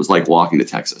literally was like walking to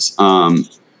Texas. I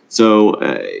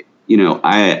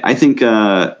think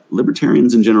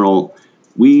libertarians in general,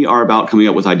 we are about coming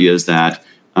up with ideas that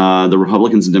the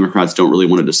Republicans and Democrats don't really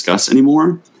want to discuss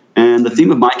anymore. And the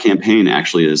theme of my campaign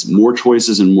actually is more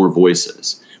choices and more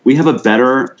voices. We have a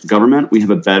better government. We have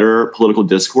a better political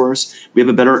discourse. We have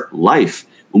a better life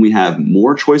when we have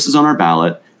more choices on our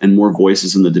ballot and more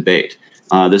voices in the debate.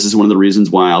 This is one of the reasons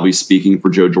why I'll be speaking for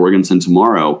Joe Jorgensen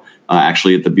tomorrow,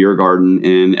 actually at the Beer Garden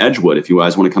in Edgewood. If you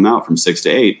guys want to come out from 6 to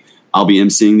 8, I'll be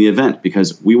emceeing the event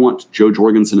because we want Joe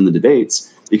Jorgensen in the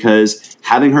debates. Because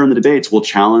having her in the debates will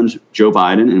challenge Joe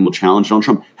Biden and will challenge Donald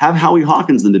Trump. Have Howie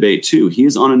Hawkins in the debate, too. He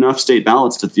is on enough state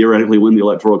ballots to theoretically win the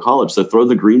Electoral College, so throw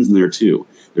the Greens in there, too.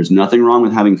 There's nothing wrong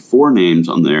with having 4 names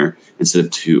on there instead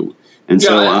of 2. And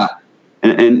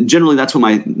and generally that's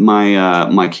what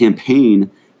my campaign,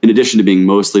 in addition to being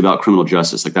mostly about criminal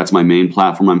justice, like that's my main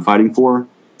platform I'm fighting for.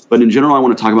 But in general, I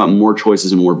want to talk about more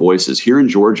choices and more voices. Here in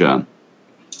Georgia,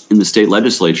 in the state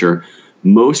legislature,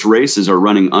 most races are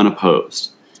running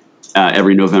unopposed.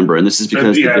 Every November. And this is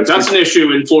because that's an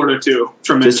issue in Florida too.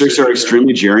 Districts are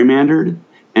extremely gerrymandered.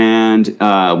 And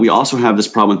we also have this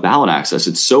problem with ballot access.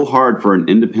 It's so hard for an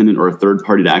independent or a third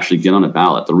party to actually get on a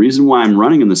ballot. The reason why I'm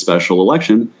running in the special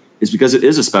election is because it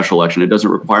is a special election. It doesn't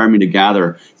require me to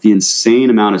gather the insane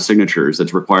amount of signatures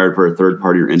that's required for a third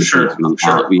party or independent on the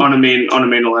ballot. On a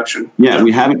main election. Yeah,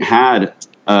 we haven't had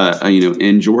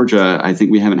in Georgia, I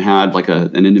think we haven't had like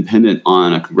an independent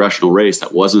on a congressional race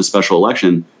that wasn't a special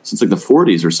election since like the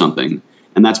 40s or something.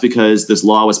 And that's because this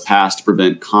law was passed to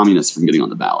prevent communists from getting on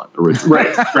the ballot originally.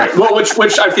 Right. Well,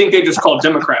 which I think they just call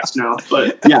Democrats now.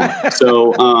 But yeah.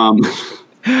 So,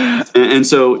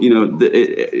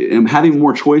 having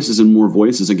more choices and more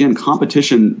voices, again,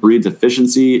 competition breeds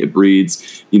efficiency. It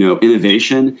breeds,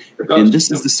 innovation. And this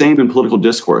is the same in political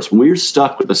discourse. When we're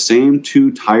stuck with the same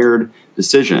 2 tired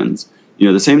decisions,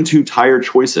 the same 2 tired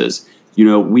choices,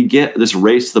 we get this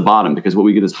race to the bottom because what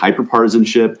we get is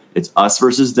hyperpartisanship. It's us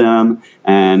versus them,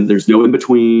 and there's no in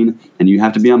between. And you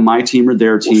have to be on my team or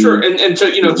their team. Well, sure, and to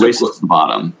race to the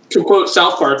bottom. To quote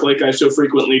South Park, like I so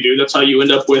frequently do, that's how you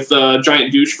end up with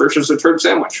giant douche versus a turd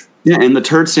sandwich. Yeah, and the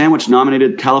turd sandwich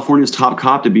nominated California's top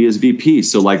cop to be his VP.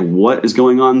 So, like, what is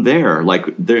going on there? Like,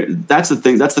 that's the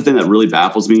thing. That's the thing that really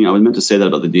baffles me. I was meant to say that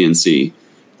about the DNC,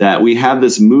 that we have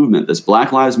this movement, this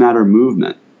Black Lives Matter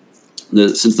movement.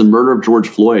 Since the murder of George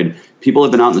Floyd, people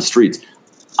have been out in the streets.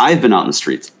 I've been out in the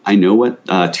streets. I know what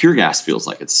tear gas feels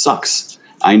like. It sucks.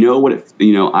 I know what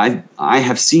I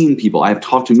have seen people. I have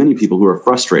talked to many people who are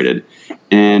frustrated,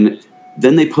 and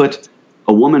then they put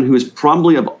a woman who is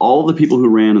probably, of all the people who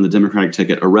ran on the Democratic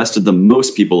ticket, arrested the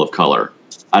most people of color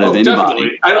out of anybody.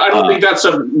 Definitely. I don't think that's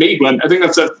a maybe. I think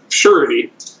that's a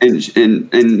surety. And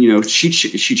she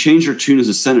changed her tune as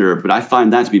a senator, but I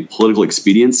find that to be political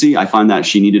expediency. I find that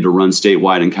she needed to run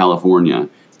statewide in California.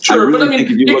 Sure, but I mean, it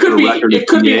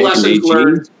could be lessons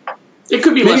learned. It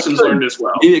could be lessons learned as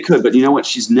well. It could, but you know what?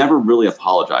 She's never really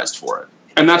apologized for it.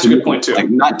 And that's a good point too.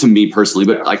 Like, not to me personally,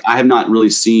 but like I have not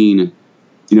really seen.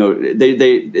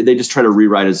 They just try to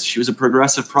rewrite as she was a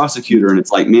progressive prosecutor, and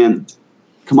it's like, man,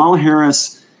 Kamala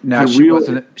Harris No,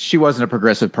 she wasn't a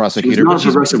progressive prosecutor.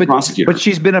 But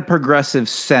she's been a progressive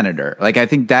senator. Like I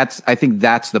think that's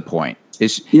the point.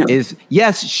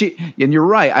 Yes, she, and you're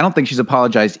right. I don't think she's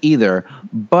apologized either.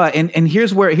 But and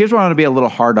here's where I want to be a little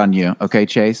hard on you, okay,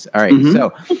 Chase? All right. Mm-hmm.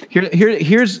 So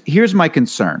here's my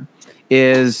concern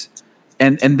is,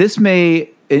 and this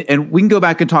may, and we can go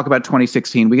back and talk about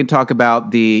 2016. We can talk about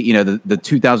the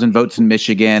 2,000 votes in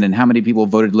Michigan and how many people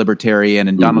voted Libertarian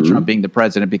and Donald Trump being the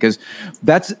president, because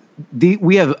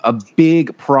we have a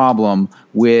big problem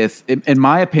with, in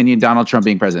my opinion, Donald Trump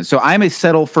being president. So I'm a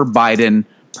settle for Biden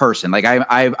person. Like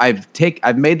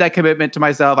I've made that commitment to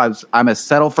myself. I'm a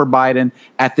settle for Biden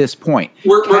at this point.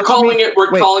 We're calling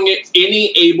it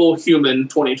any able human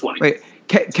 2020. Wait.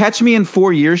 Catch me in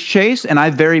 4 years, Chase, and I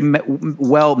very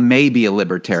well may be a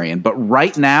libertarian. But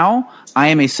right now, I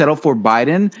am a settle for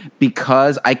Biden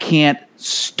because I can't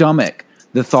stomach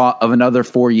the thought of another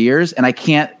 4 years, and I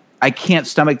can't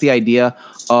stomach the idea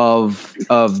of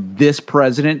this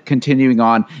president continuing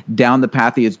on down the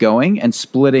path he is going and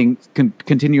splitting,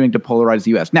 continuing to polarize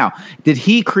the U.S. Now, did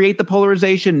he create the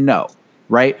polarization? No,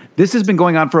 right? This has been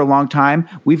going on for a long time.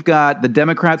 We've got the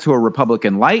Democrats who are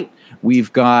Republican light.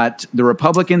 We've got the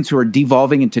Republicans who are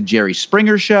devolving into Jerry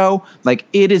Springer show. Like,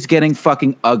 it is getting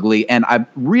fucking ugly. And I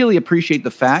really appreciate the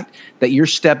fact that you're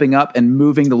stepping up and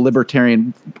moving the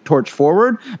libertarian torch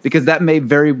forward, because that may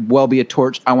very well be a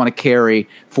torch I want to carry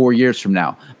 4 years from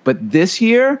now. But this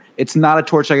year, it's not a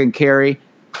torch I can carry.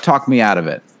 Talk me out of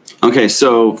it. Okay,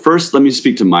 so first, let me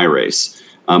speak to my race.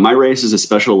 My race is a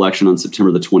special election on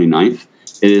September the 29th.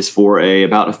 It is for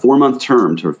about a 4-month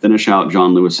term to finish out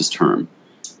John Lewis's term.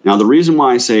 Now, the reason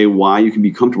why I say why you can be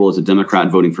comfortable as a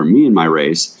Democrat voting for me in my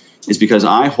race is because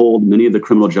I hold many of the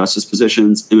criminal justice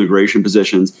positions, immigration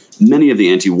positions, many of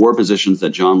the anti-war positions that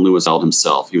John Lewis held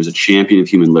himself. He was a champion of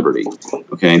human liberty,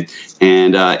 okay?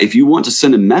 And if you want to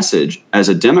send a message as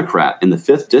a Democrat in the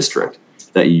 5th District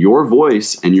that your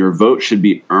voice and your vote should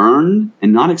be earned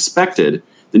and not expected,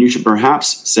 then you should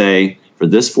perhaps say, for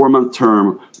this 4-month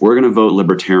term, we're going to vote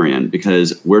Libertarian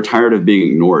because we're tired of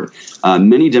being ignored.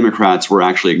 Many Democrats were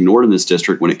actually ignored in this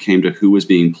district when it came to who was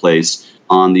being placed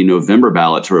on the November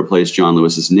ballot to replace John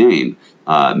Lewis's name.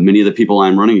 Many of the people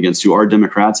I'm running against who are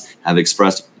Democrats have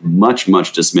expressed much,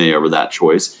 much dismay over that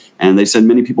choice. And they said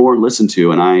many people weren't listened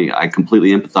to, and I completely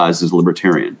empathize as a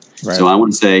Libertarian. Right. So I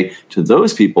want to say to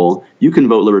those people, you can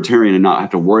vote Libertarian and not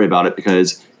have to worry about it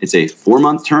because it's a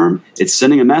 4-month term, it's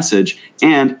sending a message,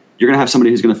 and you're going to have somebody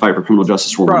who's going to fight for criminal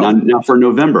justice reform. Now for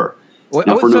November.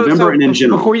 And in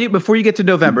general. Before you get to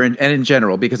November and in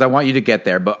general, because I want you to get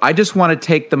there, but I just want to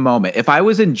take the moment. If I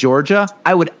was in Georgia,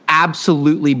 I would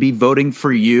absolutely be voting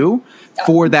for you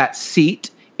for that seat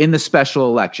in the special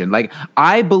election. Like,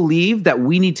 I believe that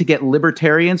we need to get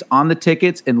libertarians on the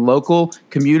tickets in local,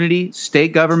 community, state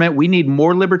government. We need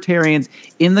more libertarians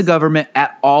in the government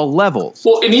at all levels.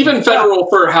 Well, and even federal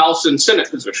for House and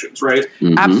Senate positions, right?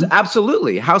 Mm-hmm.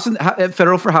 Absolutely.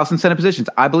 Federal for House and Senate positions.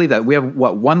 I believe that. We have,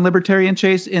 one libertarian,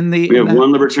 Chase, in the... We have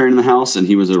one libertarian in the House, and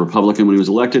he was a Republican when he was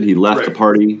elected. He left the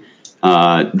party.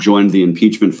 Joined the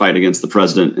impeachment fight against the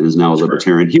president and is now a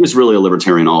libertarian. He was really a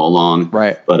libertarian all along,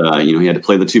 right? But he had to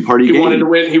play the two-party game. He wanted to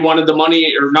win. He wanted the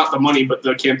money, or not the money, but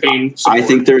the campaign support. I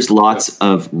think there's lots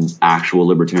of actual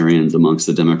libertarians amongst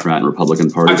the Democrat and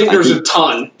Republican parties. I think there's a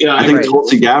ton. Yeah, I think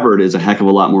Tulsi Gabbard is a heck of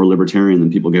a lot more libertarian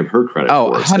than people give her credit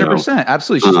for. 100%.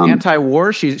 Absolutely. She's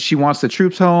anti-war. She wants the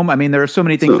troops home. I mean, there are so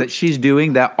many things that she's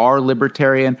doing that are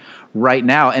libertarian right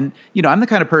now. And, I'm the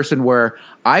kind of person where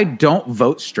I don't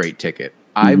vote straight ticket.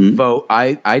 I vote.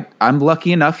 I'm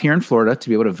lucky enough here in Florida to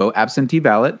be able to vote absentee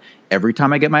ballot. Every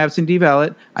time I get my absentee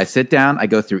ballot, I sit down, I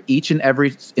go through each and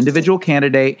every individual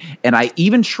candidate, and I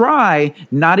even try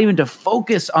not even to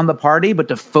focus on the party, but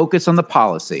to focus on the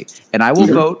policy. And I will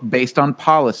vote based on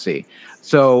policy.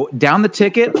 So down the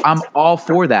ticket, I'm all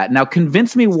for that. Now,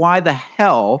 convince me why the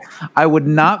hell I would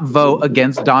not vote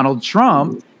against Donald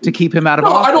Trump to keep him out of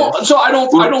office. I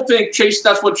don't think Chase.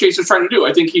 That's what Chase is trying to do.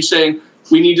 I think he's saying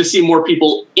we need to see more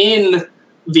people in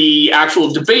the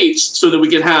actual debates so that we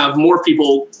can have more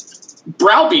people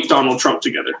browbeat Donald Trump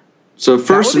together. So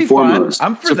first and foremost,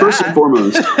 I'm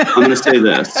going to say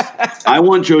this. I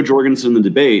want Jo Jorgensen in the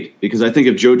debate because I think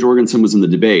if Jo Jorgensen was in the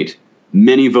debate,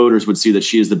 many voters would see that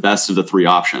she is the best of the three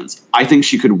options. I think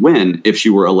she could win if she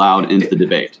were allowed into the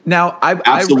debate. Now,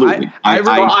 absolutely.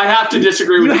 I have to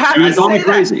disagree with you. You can call me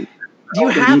crazy. You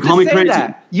have to say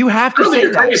that. You have to say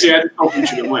that. Crazy. I don't think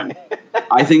she can win.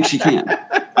 I think she can.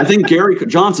 I think Gary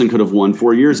Johnson could have won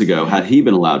 4 years ago had he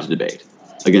been allowed to debate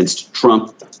against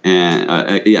Trump and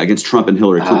against Trump and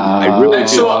Hillary Clinton. I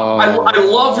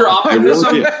love your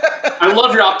optimism. I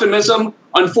love your optimism,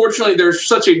 unfortunately, there's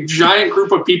such a giant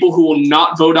group of people who will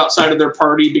not vote outside of their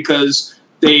party because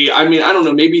I don't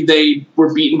know, maybe they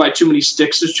were beaten by too many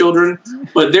sticks as children,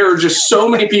 but there are just so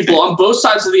many people on both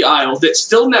sides of the aisle that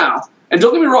still now, and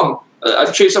don't get me wrong,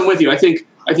 Chase, I'm with you. I think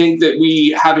that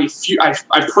we have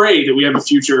I pray that we have a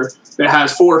future that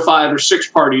has 4 or 5 or 6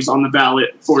 parties on the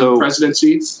ballot for the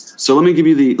presidency. So let me give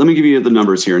you the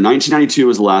numbers here. 1992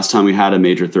 was the last time we had a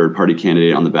major third party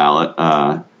candidate on the ballot.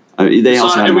 We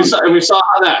saw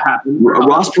how that happened.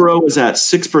 Ross Perot was at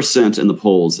 6% in the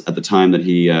polls at the time that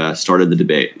he started the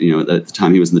debate. At the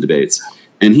time he was in the debates,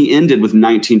 and he ended with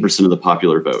 19% of the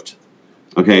popular vote.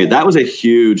 Okay, that was a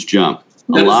huge jump.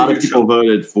 A lot of people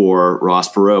voted for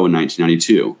Ross Perot in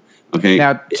 1992. Okay.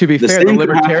 Now, to be fair, the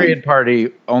Libertarian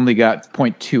Party only got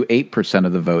 0.28%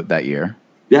 of the vote that year.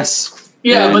 Yes.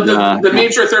 Yeah, but the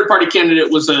major third-party candidate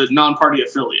was a non-party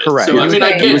affiliate. Correct. So, I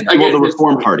get the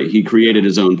Reform Party. He created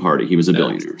his own party. He was a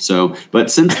billionaire. So, but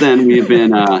since then, we have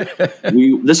been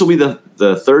this will be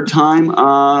the third time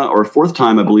or fourth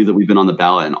time, I believe, that we've been on the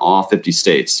ballot in all 50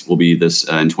 states. Will be this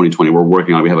in 2020. We're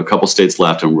working on it. We have a couple states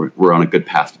left, and we're on a good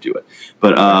path to do it.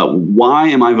 But why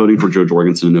am I voting for Jo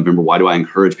Jorgensen in November? Why do I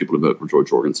encourage people to vote for Jo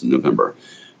Jorgensen in November?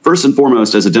 First and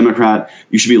foremost, as a Democrat,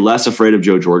 you should be less afraid of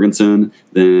Jo Jorgensen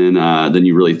than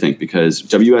you really think, because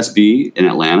WSB in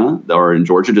Atlanta or in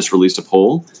Georgia just released a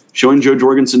poll showing Jo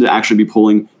Jorgensen to actually be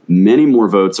pulling many more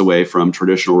votes away from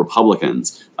traditional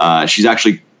Republicans. She's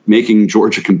actually making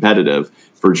Georgia competitive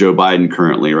for Joe Biden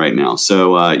currently right now.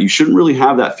 So you shouldn't really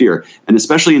have that fear. And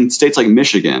especially in states like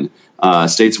Michigan,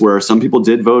 states where some people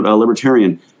did vote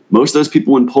Libertarian, most of those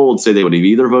people when polled say they would have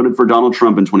either voted for Donald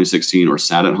Trump in 2016 or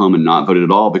sat at home and not voted at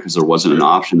all because there wasn't an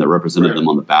option that represented them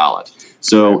on the ballot.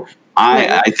 So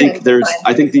I think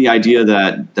the idea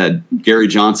that Gary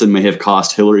Johnson may have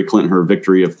cost Hillary Clinton her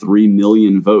victory of 3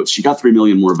 million votes, she got 3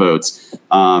 million more votes,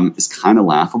 is kind of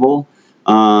laughable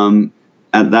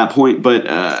at that point. But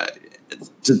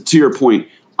to your point,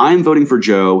 I'm voting for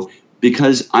Jo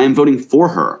because I am voting for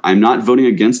her. I'm not voting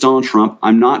against Donald Trump.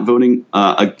 I'm not voting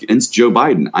against Joe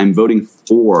Biden. I'm voting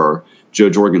for Jo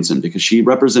Jorgensen because she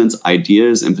represents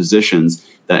ideas and positions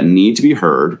that need to be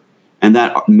heard and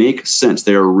that make sense.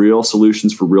 They are real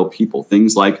solutions for real people.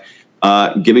 Things like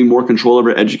giving more control over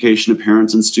education to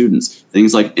parents and students.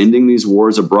 Things like ending these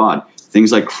wars abroad.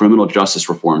 Things like criminal justice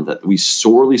reform that we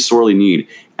sorely, sorely need,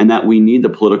 and that we need the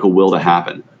political will to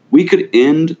happen. We could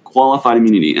end qualified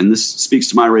immunity, and this speaks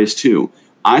to my race too.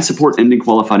 I support ending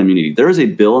qualified immunity. There is a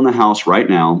bill in the House right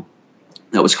now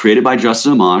that was created by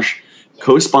Justin Amash,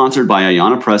 co-sponsored by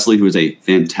Ayanna Pressley, who is a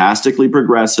fantastically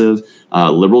progressive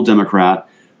liberal Democrat,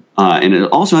 and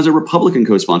it also has a Republican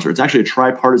co-sponsor. It's actually a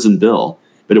tripartisan bill,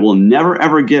 but it will never,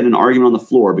 ever get an argument on the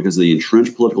floor because of the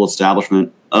entrenched political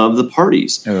establishment of the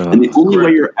parties. And the only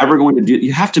way you're ever going to do it,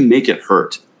 you have to make it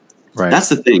hurt. Right. That's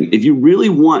the thing. If you really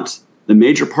want the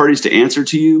major parties to answer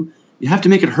to you, you have to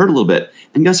make it hurt a little bit.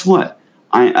 And guess what?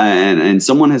 And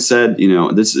someone has said,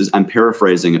 I'm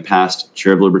paraphrasing a past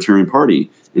chair of the Libertarian Party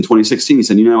in 2016. He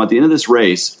said, at the end of this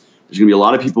race, there's going to be a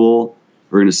lot of people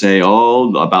who are going to say,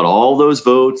 about all those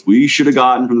votes we should have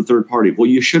gotten from the third party. Well,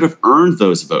 you should have earned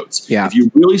those votes. Yeah. If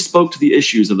you really spoke to the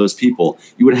issues of those people,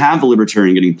 you would have the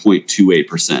Libertarian getting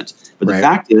 0.28%. But the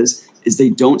fact is they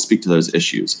don't speak to those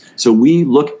issues. So we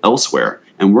look elsewhere.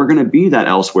 And we're going to be that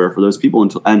elsewhere for those people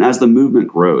and as the movement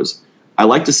grows. I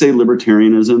like to say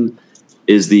libertarianism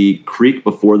is the creek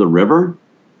before the river,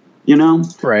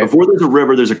 Right. Before there's a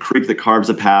river, there's a creek that carves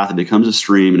a path, it becomes a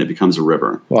stream, and it becomes a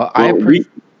river.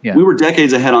 We were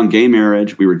decades ahead on gay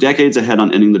marriage. We were decades ahead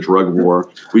on ending the drug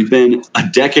war. We've been a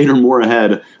decade or more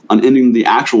ahead on ending the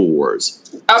actual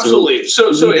wars. Absolutely.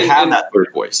 So have that third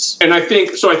voice. And I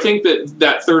think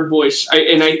that third voice,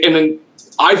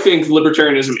 I think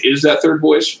libertarianism is that third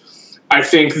voice. I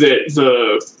think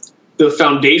that the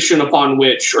foundation upon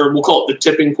which, or we'll call it the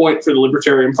tipping point for the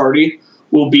Libertarian Party,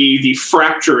 will be the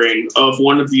fracturing of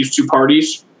one of these two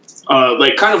parties,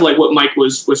 kind of like what Mike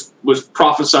was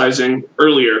prophesizing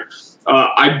earlier.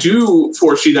 I do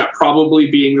foresee that probably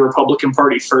being the Republican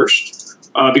Party first,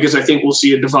 because I think we'll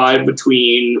see a divide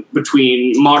between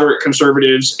moderate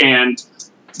conservatives and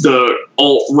the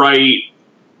alt-right,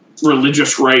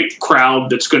 religious right crowd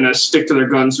that's going to stick to their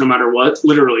guns no matter what,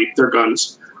 literally their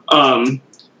guns. And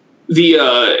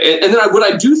then what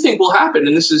I do think will happen,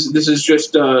 and this is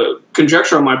just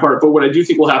conjecture on my part, but what I do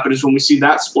think will happen is when we see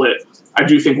that split, I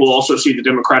do think we'll also see the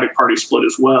Democratic Party split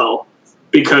as well.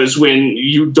 Because when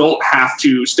you don't have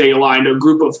to stay aligned, a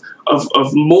group of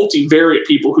multivariate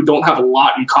people who don't have a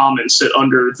lot in common sit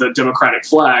under the Democratic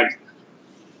flag,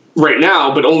 right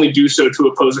now, but only do so to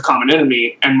oppose a common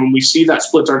enemy. And when we see that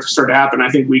split start to happen, I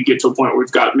think we get to a point where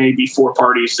we've got maybe 4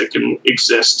 parties that can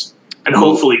exist and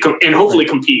hopefully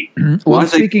compete. Well,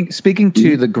 speaking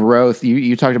to the growth,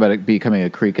 you talked about it becoming a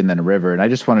creek and then a river, and I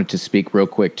just wanted to speak real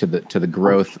quick to the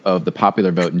growth of the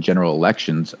popular vote in general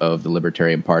elections of the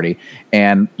Libertarian Party.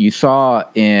 And you saw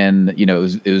it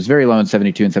was very low in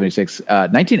 72 and 76.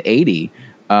 1980,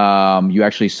 you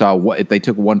actually saw they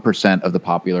took 1% of the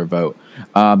popular vote.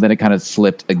 Then it kind of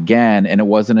slipped again, and it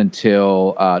wasn't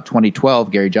until 2012,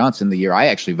 Gary Johnson, the year I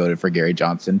actually voted for Gary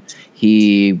Johnson,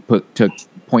 he took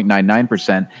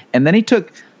 0.99%, and then he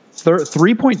took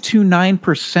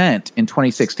 3.29% in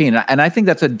 2016, and I think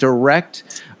that's a direct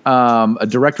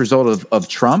result of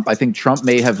Trump. I think Trump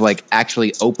may have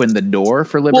actually opened the door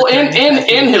for Libertarians. Well, and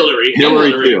Hillary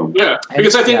too. Yeah,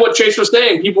 because I think what Chase was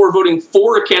saying, people were voting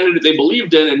for a candidate they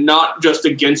believed in, and not just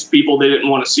against people they didn't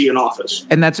want to see in office.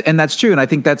 And that's true, and I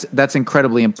think that's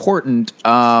incredibly important.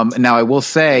 Now, I will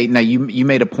say, you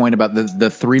made a point about the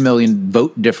 3 million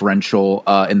vote differential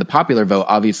in the popular vote.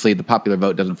 Obviously, the popular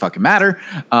vote doesn't fucking matter.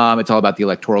 It's all about the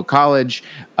Electoral College.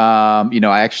 I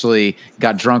actually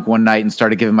got drunk one night and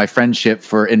started giving my friendship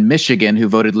in Michigan who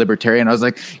voted Libertarian. I was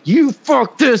like, "You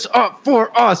fucked this up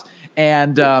for us,"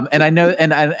 and I know,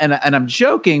 and I'm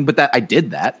joking, but that I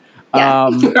did that. Yeah.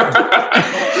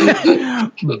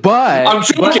 But I'm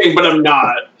joking, but I'm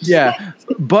not. Yeah,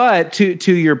 but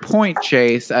to your point,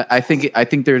 Chase, I think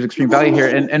there's extreme value here.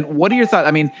 And what are your thoughts?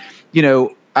 I mean,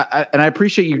 I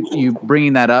appreciate you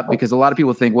bringing that up, because a lot of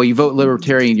people think, well, you vote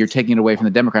Libertarian, you're taking it away from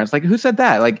the Democrats. Who said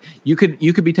that? You could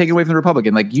be taken away from the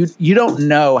Republican. You don't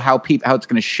know how it's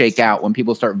going to shake out when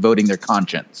people start voting their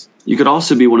conscience. You could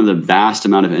also be one of the vast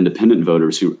amount of independent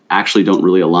voters who actually don't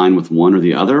really align with one or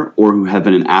the other, or who have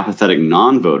been an apathetic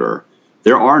non-voter.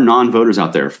 There are non-voters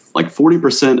out there.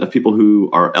 40% of people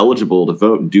who are eligible to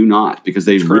vote do not, because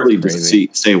they really just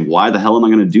say, why the hell am I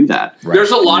going to do that? Right. There's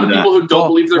a lot of people who don't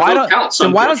believe their vote counts.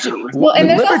 And why don't you? Well, and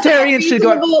there's Libertarians should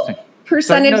go.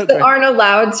 Percentage that aren't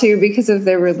allowed to because of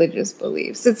their religious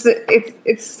beliefs.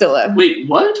 It's still a wait.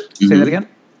 What? Say that again.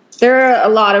 There are a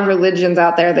lot of religions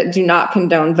out there that do not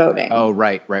condone voting. Oh,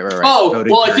 right. Oh,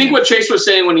 well, I think what Chase was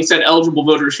saying when he said eligible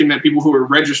voters, he meant people who are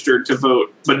registered to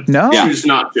vote, but choose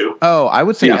not to. Oh, I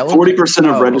would say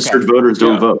 40% of registered voters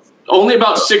don't vote. Only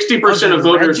about 60% of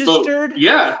voters vote.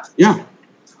 Yeah.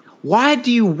 Why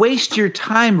do you waste your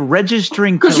time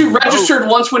registering? Because you registered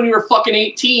once when you were fucking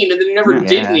 18, and then you never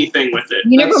did anything with it.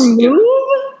 You never moved?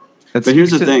 But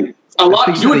here's the thing. A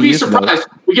lot. You would be surprised.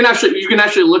 You can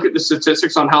actually look at the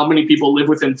statistics on how many people live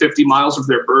within 50 miles of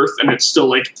their birth, and it's still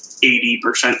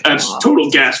 80%. That's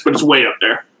total guess, but it's way up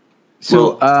there.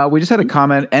 So we just had a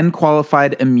comment: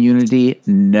 unqualified immunity,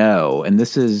 no. And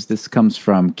this comes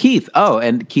from Keith. Oh,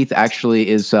 and Keith actually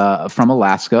is from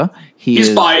Alaska.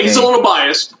 He's biased. He's a little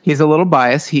biased. He's a little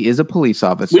biased. He is a police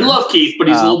officer. We love Keith, but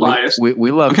he's a little biased.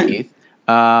 We love Keith.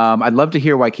 I'd love to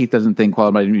hear why Keith doesn't think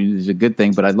qualified immunity is a good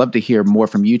thing, but I'd love to hear more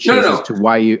from you, Chase, as to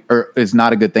why is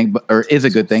not a good thing, or is a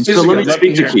good thing. So let me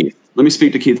speak to Keith. Let me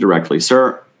speak to Keith directly.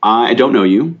 Sir, I don't know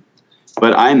you,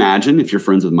 but I imagine if you're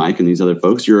friends with Mike and these other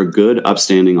folks, you're a good,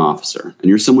 upstanding officer, and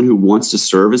you're someone who wants to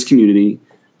serve his community,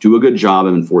 do a good job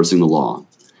of enforcing the law.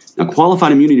 Now,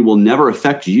 qualified immunity will never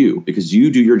affect you because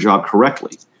you do your job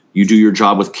correctly. You do your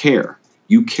job with care.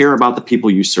 You care about the people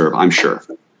you serve, I'm sure.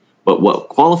 But what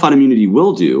qualified immunity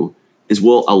will do is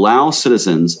will allow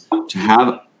citizens to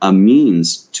have a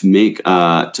means to make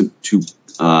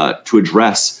to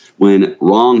address when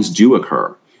wrongs do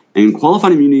occur. And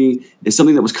qualified immunity is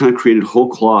something that was kind of created whole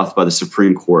cloth by the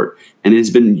Supreme Court, and it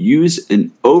has been used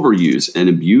and overused and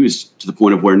abused to the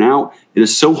point of where now it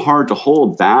is so hard to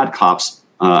hold bad cops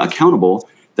accountable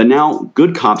that now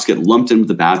good cops get lumped in with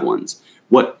the bad ones.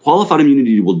 What qualified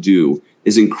immunity will do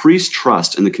is increase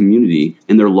trust in the community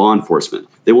in their law enforcement.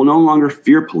 They will no longer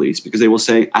fear police because they will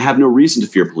say, I have no reason to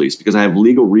fear police because I have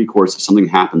legal recourse if something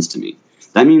happens to me.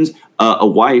 That means a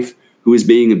wife who is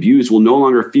being abused will no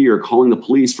longer fear calling the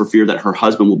police for fear that her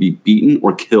husband will be beaten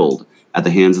or killed at the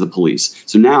hands of the police.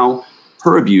 So now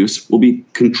her abuse will be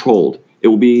controlled. It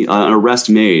will be an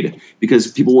arrest made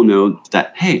because people will know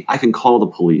that, hey, I can call the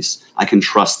police. I can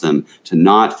trust them to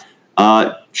not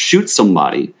shoot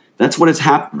somebody. That's what has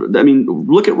happened. I mean,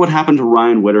 look at what happened to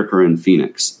Ryan Whitaker in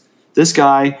Phoenix. This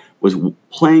guy was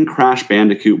playing Crash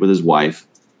Bandicoot with his wife.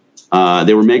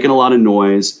 They were making a lot of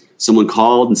noise. Someone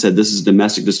called and said, this is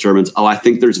domestic disturbance. Oh, I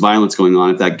think there's violence going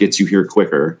on if that gets you here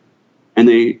quicker. And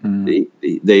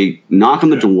they knock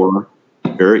on the door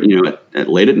at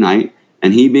late at night.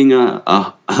 And he, being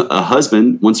a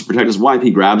husband, wants to protect his wife.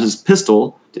 He grabs his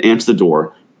pistol to answer the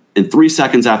door. And 3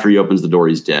 seconds after he opens the door,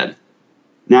 he's dead.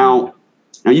 Now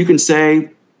you can say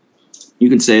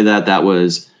that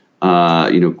was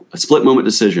a split moment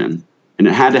decision, and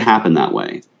it had to happen that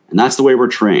way, and that's the way we're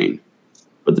trained.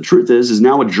 But the truth is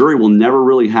now a jury will never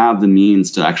really have the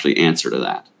means to actually answer to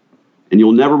that, and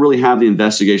you'll never really have the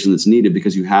investigation that's needed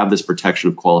because you have this protection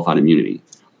of qualified immunity.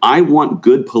 I want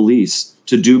good police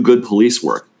to do good police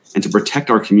work and to protect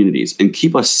our communities and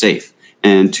keep us safe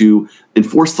and to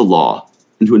enforce the law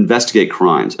and to investigate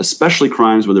crimes, especially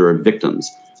crimes where there are victims,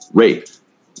 rape,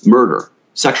 murder,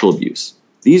 sexual abuse.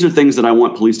 These are things that I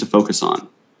want police to focus on.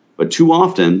 But too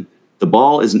often,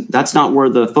 that's not where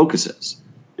the focus is.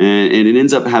 And it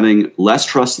ends up having less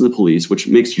trust in the police, which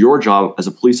makes your job as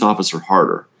a police officer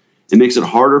harder. It makes it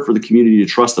harder for the community to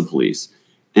trust the police.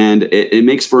 And it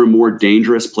makes for a more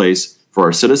dangerous place for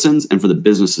our citizens and for the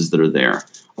businesses that are there.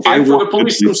 And for the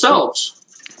police themselves.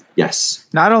 Yes.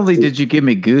 Not only did you give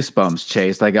me goosebumps,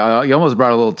 Chase, like you almost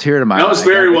brought a little tear to my eye. That was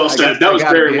very well said. That was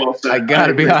very well said. I got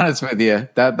to be honest with you.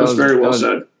 That was very well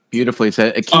said. Beautifully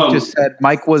said. Keith just said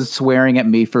Mike was swearing at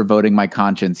me for voting my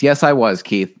conscience. Yes, I was,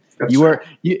 Keith.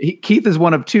 Keith is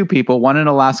one of two people, one in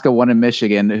Alaska, one in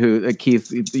Michigan, who Keith,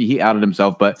 he outed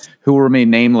himself, but who will remain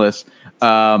nameless.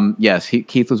 Yes,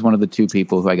 Keith was one of the two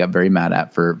people who I got very mad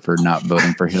at for not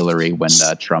voting for Hillary when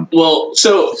Trump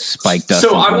spiked us in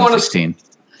 2016.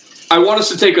 I want us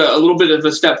to take a little bit of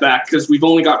a step back because we've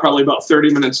only got probably about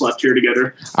 30 minutes left here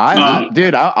together.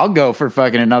 I'll go for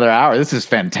fucking another hour. This is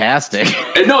fantastic.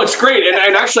 And no, it's great.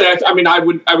 And actually, I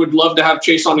would love to have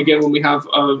Chase on again when we have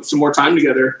some more time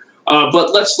together.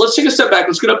 But let's take a step back.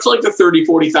 Let's get up to like the 30,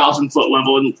 40,000 foot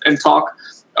level and talk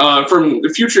from the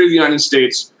future of the United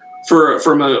States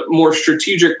from a more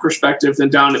strategic perspective than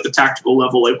down at the tactical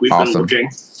level like we've been looking.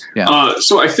 Yeah.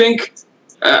 So I think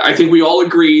we all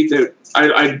agree that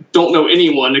I don't know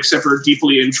anyone except for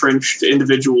deeply entrenched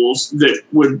individuals that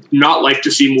would not like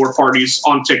to see more parties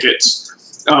on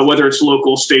tickets, whether it's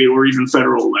local, state, or even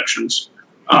federal elections.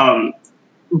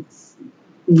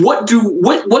 What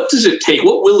does it take?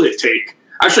 What will it take?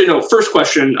 Actually, no. First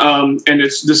question, and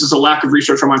this is a lack of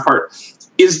research on my part.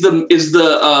 Is the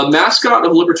mascot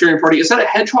of the Libertarian Party, is that a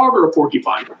hedgehog or a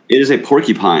porcupine? It is a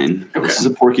porcupine. Okay. This is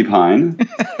a porcupine.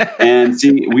 And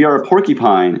see, we are a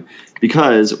porcupine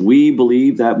because we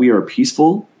believe that we are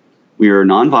peaceful, we are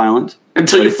nonviolent.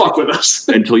 Until you fuck with us.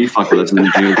 Until you fuck with us and then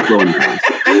you go into us.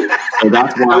 So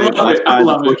that's why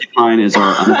the porcupine is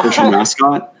our unofficial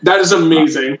mascot. That is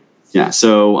amazing. Yeah.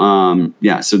 So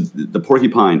so the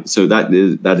porcupine. So that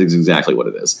is exactly what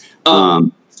it is.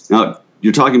 Now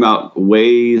you're talking about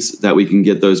ways that we can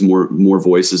get those more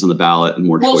voices on the ballot and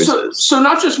more choices. So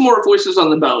not just more voices on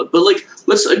the ballot, but like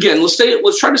let's try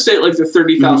to stay at like the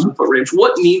 30,000 foot range.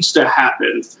 What needs to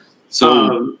happen?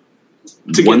 So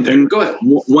to get there. Go ahead.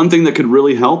 One thing that could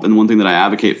really help, and one thing that I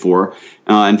advocate for.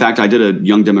 In fact, I did a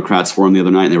Young Democrats forum the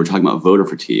other night, and they were talking about voter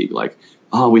fatigue. Like,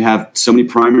 oh, we have so many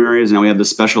primaries, and now we have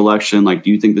this special election. Like, do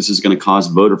you think this is going to cause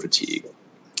voter fatigue?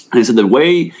 And I said the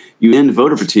way you end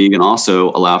voter fatigue and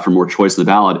also allow for more choice in the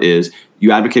ballot is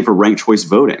you advocate for ranked choice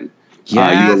voting.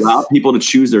 Yes. You allow people to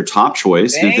choose their top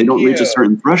choice. And if they don't reach a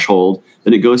certain threshold,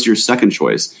 then it goes to your second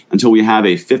choice until we have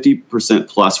a 50%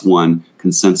 plus one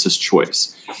consensus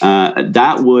choice.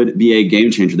 That would be a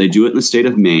game changer. They do it in the state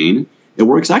of Maine. It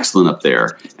works excellent up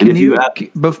there. And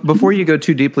before you go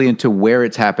too deeply into where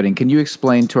it's happening, can you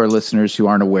explain to our listeners who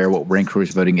aren't aware what ranked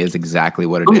choice voting is, exactly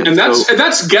what it is? And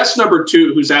that's guest number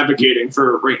 2 who's advocating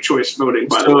for ranked choice voting,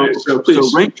 by the way. So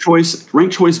please. So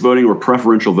ranked choice voting, or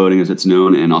preferential voting as it's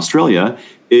known in Australia,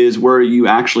 is where you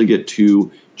actually get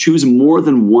to choose more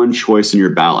than one choice in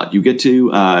your ballot. You get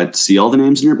to see all the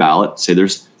names in your ballot. Say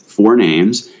there's 4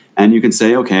 names. And you can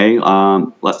say, okay,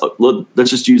 let's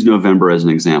just use November as an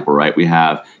example, right? We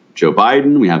have Joe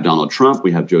Biden, we have Donald Trump,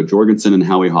 we have Joe Jorgensen, and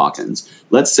Howie Hawkins.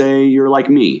 Let's say you're like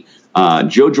me.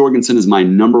 Joe Jorgensen is my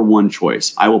number 1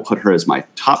 choice. I will put her as my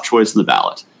top choice in the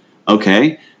ballot.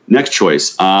 Okay, next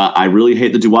choice. I really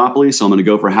hate the duopoly, so I'm going to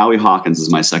go for Howie Hawkins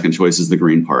as my second choice as the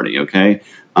Green Party, okay?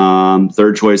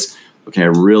 Third choice. Okay, I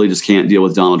really just can't deal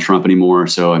with Donald Trump anymore,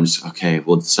 so I'm just, okay,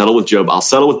 we'll settle with Joe. I'll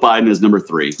settle with Biden as number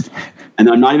 3. And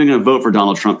I'm not even going to vote for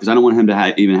Donald Trump because I don't want him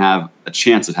to even have a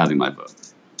chance of having my vote.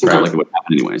 I felt like it would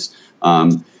happen anyways.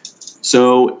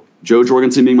 So Joe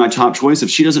Jorgensen being my top choice, if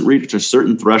she doesn't reach a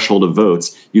certain threshold of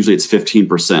votes, usually it's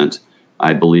 15%,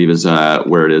 I believe is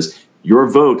where it is. Your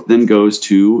vote then goes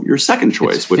to your second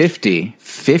choice. It's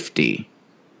 50,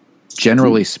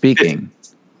 generally speaking.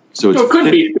 So it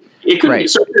could be. It could be.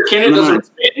 So if your candidate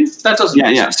doesn't win, that doesn't make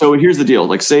sense. Yeah. So here's the deal.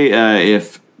 Like say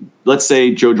let's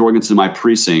say Joe Jorgensen, my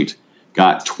precinct,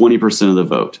 got 20% of the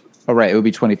vote. Oh, right. It would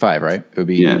be 25, right? It would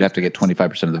be, you'd have to get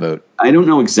 25% of the vote. I don't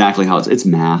know exactly how it's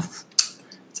math.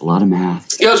 a lot of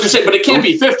math. Yeah, I was going to say, but it can't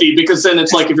be 50 because then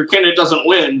it's like if your candidate doesn't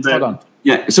win, then... Hold on.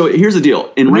 Yeah, so here's the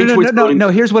deal. No,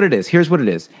 here's what it is. Here's what it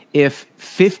is. If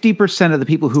 50% of the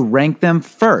people who rank them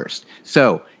first,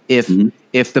 so if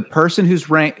the person who's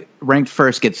ranked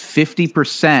first gets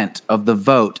 50% of the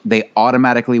vote, they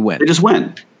automatically win. They just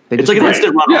win. It's like an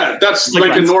instant runoff. Yeah, that's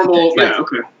like a normal... Yeah,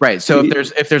 okay. Right, so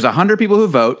if there's 100 people who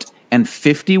vote and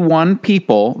 51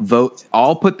 people vote,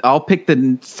 I'll pick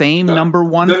the same number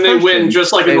one then person. They win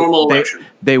just like a normal election.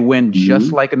 They win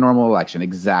just like a normal election,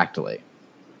 exactly.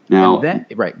 Now,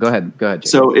 right, go ahead, Jake.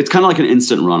 So it's kind of like an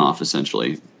instant runoff,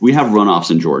 essentially. We have runoffs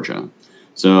in Georgia.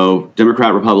 So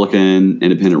Democrat, Republican,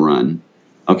 independent run.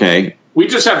 Okay. We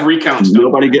just have recounts.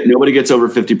 Nobody gets over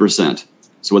 50%.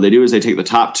 So what they do is they take the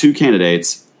top two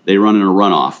candidates, they run in a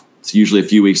runoff. It's usually a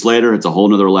few weeks later. It's a whole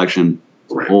nother election,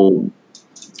 whole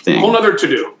thing. Whole nother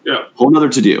to-do, yeah. Whole nother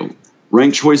to-do.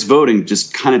 Ranked choice voting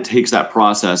just kind of takes that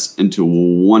process into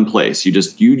one place. You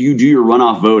do your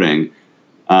runoff voting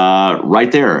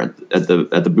right there at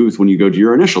the booth when you go to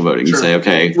your initial voting. Sure. You say,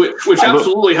 okay. Which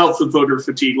absolutely helps with voter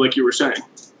fatigue, like you were saying.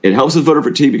 It helps with voter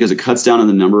fatigue because it cuts down on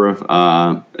the number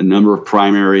of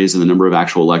primaries and the number of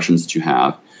actual elections that you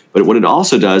have. But what it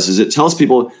also does is it tells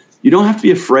people you don't have to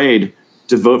be afraid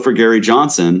to vote for Gary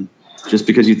Johnson just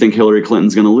because you think Hillary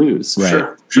Clinton's going to lose. Right.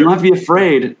 Sure. You don't have to be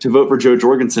afraid to vote for Joe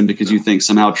Jorgensen because you think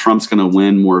somehow Trump's going to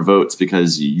win more votes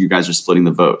because you guys are splitting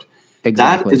the vote.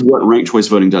 Exactly. That is what ranked choice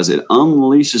voting does. It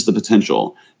unleashes the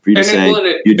potential for you to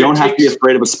say you don't have to be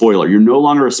afraid of a spoiler. You're no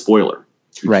longer a spoiler.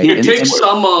 Right. It takes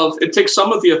some of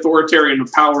the authoritarian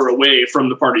power away from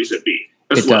the parties that be.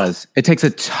 It does. It takes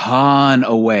a ton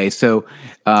away. So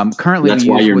currently, that's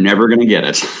why you're never going to get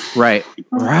it. Right.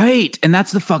 Right. And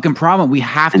that's the fucking problem. We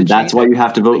have to. And that's why you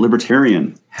have to vote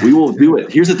Libertarian. We will do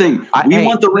it. Here's the thing. We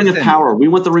want the ring of power. We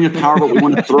want the ring of power, but we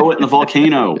want to throw it in a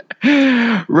volcano.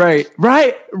 Right.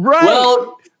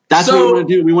 Well, that's what we want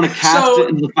to do. We want to cast it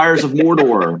into the fires of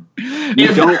Mordor. We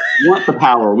don't want the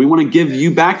power. We want to give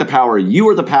you back the power. You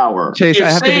are the power. Chase, I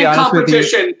have to be honest with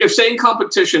you. If saying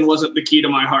competition wasn't the key to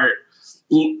my heart,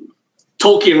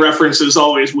 Tolkien references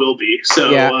always will be. So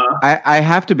yeah, I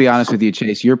have to be honest with you,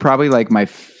 Chase. You're probably like my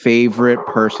favorite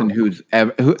person who's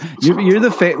ever. You're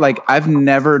the like I've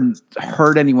never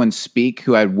heard anyone speak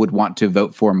who I would want to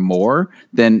vote for more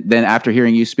than after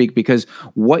hearing you speak, because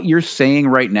what you're saying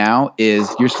right now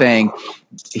is you're saying,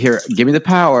 here, give me the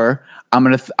power. I'm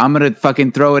gonna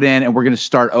fucking throw it in and we're gonna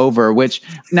start over, which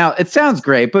now it sounds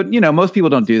great, but most people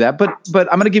don't do that. But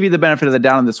I'm gonna give you the benefit of the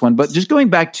doubt on this one. But just going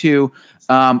back to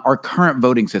our current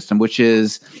voting system, which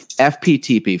is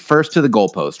FPTP, first to the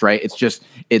goalpost, right? It's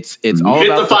all hit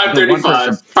about the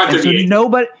 535. 538.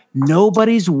 So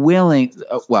nobody's willing.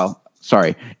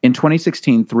 Sorry, in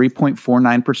 2016,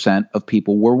 3.49% of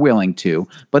people were willing to,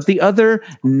 but the other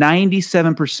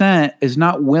 97% is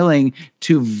not willing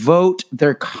to vote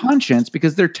their conscience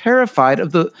because they're terrified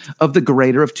of the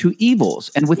greater of two evils.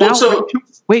 And without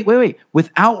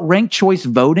without ranked choice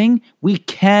voting, we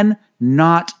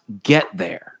cannot get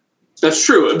there. That's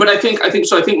true, but I think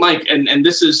so. I think Mike, and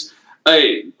this is,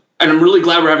 and I'm really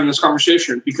glad we're having this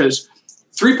conversation because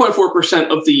 3.4%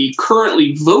 of the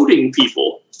currently voting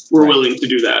people were willing to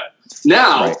do that.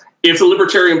 Now, if the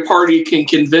Libertarian Party can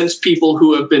convince people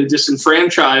who have been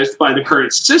disenfranchised by the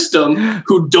current system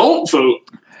who don't vote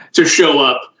to show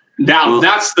up, now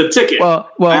that's the ticket. Well,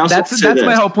 that's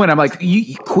my whole point. I'm like,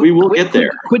 we will get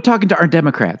there. Quit talking to our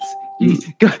Democrats.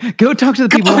 Go talk to the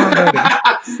people who are voting.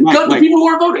 The people who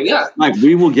are voting, yeah. Mike,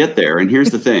 we will get there. And here's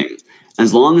the thing.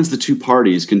 As long as the two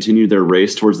parties continue their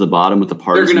race towards the bottom with the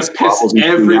parties, they're going to piss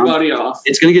everybody off.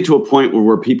 It's going to get to a point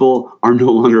where people are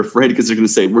no longer afraid because they're going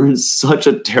to say, we're in such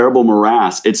a terrible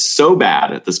morass. It's so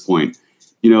bad at this point.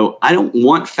 I don't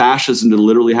want fascism to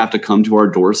literally have to come to our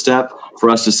doorstep for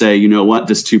us to say, you know what,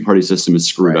 this two-party system is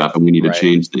screwed up and we need to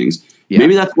change things. Yeah.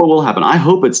 Maybe that's what will happen. I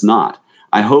hope it's not.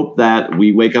 I hope that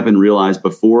we wake up and realize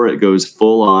before it goes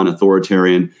full-on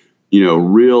authoritarian, the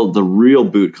real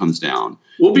boot comes down.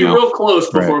 We'll be real close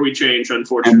before we change,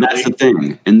 unfortunately. And that's the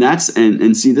thing.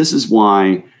 And see, this is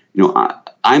why,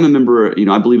 I'm a member,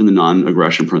 I believe in the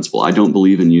non-aggression principle. I don't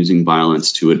believe in using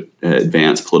violence to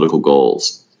advance political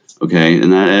goals. Okay.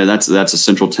 And that's a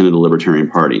central tenet of the Libertarian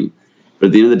Party. But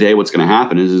at the end of the day, what's going to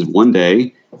happen is one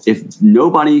day, if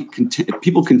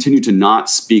people continue to not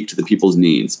speak to the people's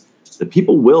needs, the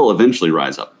people will eventually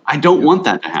rise up. I don't want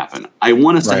that to happen. I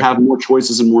want us to have more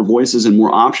choices and more voices and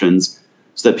more options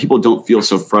so that people don't feel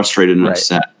so frustrated and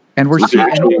upset. And we're seeing,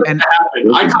 I kind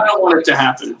of want it to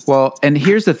happen. Well, and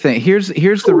here's the thing. Here's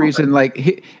the reason.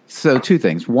 So two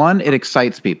things. One, it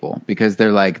excites people because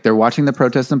they're watching the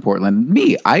protests in Portland.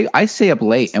 I stay up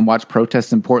late and watch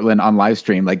protests in Portland on live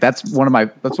stream. Like that's one of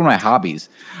my hobbies.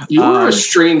 You're a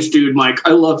strange dude, Mike.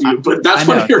 I love you, but that's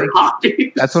one of your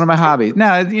hobbies. That's one of my hobbies.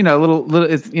 Now, little.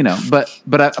 It's but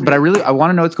I really want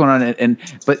to know what's going on.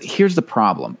 But here's the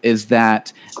problem: is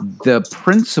that the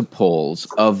principles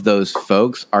of those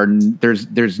folks are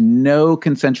there's no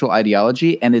consensual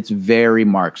ideology, and it's very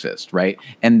Marxist, right?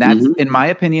 And that's, in my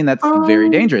opinion, that's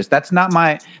very dangerous. That's not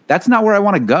where I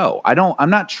want to go. I'm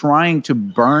not trying to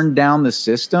burn down the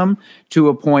system to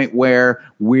a point where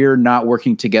we're not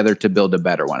working together to build a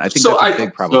better one. I think that's a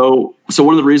big problem. So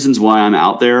one of the reasons why I'm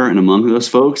out there and among those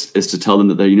folks is to tell them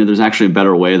that there's actually a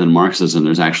better way than Marxism.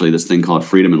 There's actually this thing called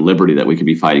freedom and liberty that we could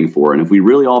be fighting for. And if we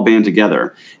really all band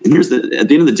together, and at the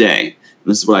end of the day,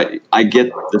 this is what I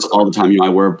get this all the time. I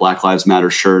wear a Black Lives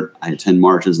Matter shirt. I attend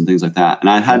marches and things like that. And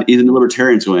I've had even the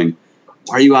libertarians going,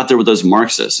 why are you out there with those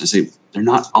Marxists? I say, they're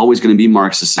not always going to be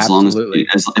Marxists as long as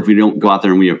if we don't go out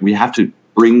there and we have to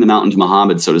bring them out into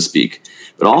Muhammad, so to speak.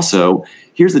 But also,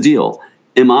 here's the deal.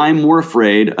 Am I more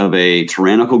afraid of a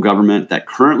tyrannical government that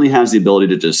currently has the ability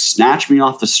to just snatch me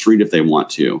off the street if they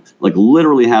want to, like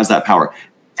literally has that power?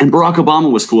 And Barack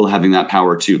Obama was cool having that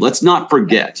power too. Let's not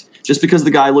forget. Just because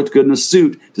the guy looked good in a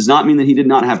suit does not mean that he did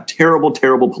not have terrible,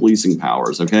 terrible policing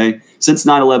powers, okay? Since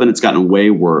 9/11, it's gotten way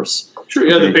worse. Sure,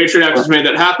 yeah, the Patriot Act has made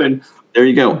that happen. There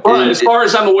you go. But as far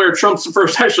as I'm aware, Trump's the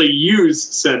first to actually use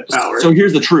said power. So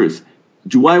here's the truth.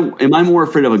 Am I more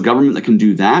afraid of a government that can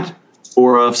do that,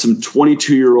 or of some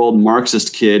 22-year-old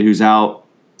Marxist kid who's out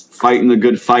fighting the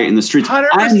good fight in the streets? I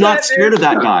am not scared of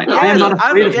that guy. I am not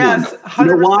afraid of him. You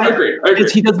know why? I agree.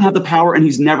 Because he doesn't have the power, and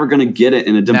he's never going to get it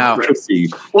in a democracy.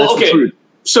 Well, okay.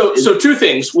 So two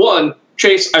things. One,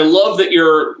 Chase, I love that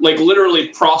you're like literally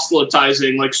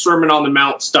proselytizing, like Sermon on the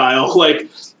Mount style. Like,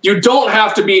 you don't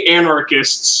have to be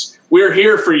anarchists. We're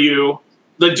here for you.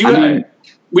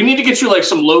 We need to get you like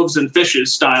some loaves and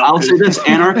fishes style. I'll say this: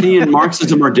 anarchy and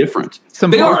Marxism are different.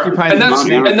 They are, and that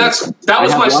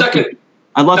was my second.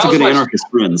 I love to get anarchist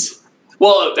friends.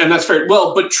 Well, and that's fair.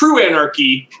 Well, but true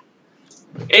anarchists.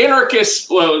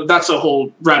 Well, that's a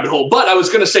whole rabbit hole. But I was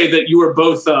going to say that you are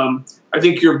both. I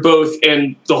think you're both,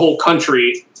 and the whole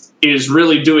country is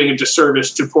really doing a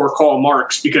disservice to poor Karl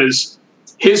Marx, because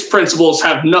his principles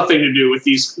have nothing to do with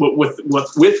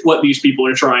what these people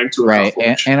are trying to accomplish.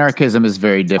 Right, anarchism is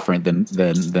very different than.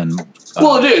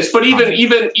 Well, it is, but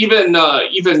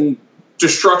even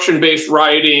destruction-based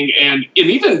rioting and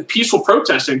even peaceful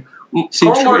protesting.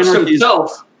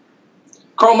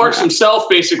 Karl Marx himself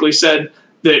basically said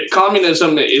that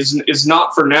communism is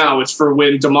not for now; it's for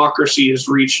when democracy has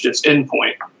reached its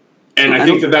endpoint. And I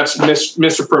think that's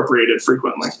misappropriated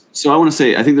frequently. So I want to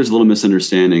say, I think there's a little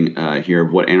misunderstanding here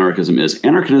of what anarchism is.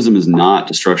 Anarchism is not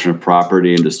destruction of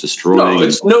property and just destroying. No,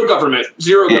 it's no government,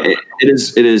 zero government.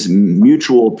 It is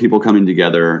mutual people coming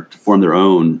together to form their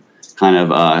own kind of,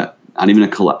 not even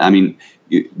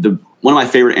one of my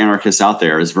favorite anarchists out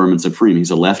there is Vermin Supreme.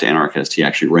 He's a left anarchist. He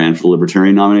actually ran for the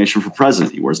Libertarian nomination for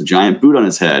president. He wears a giant boot on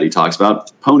his head. He talks about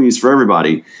ponies for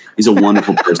everybody. He's a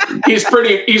wonderful person. He's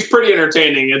pretty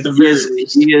entertaining at the very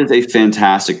least. He is a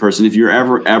fantastic person. If you're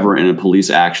ever in a police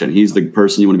action, he's the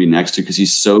person you want to be next to, because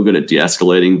he's so good at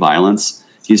de-escalating violence.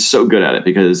 He's so good at it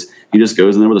because he just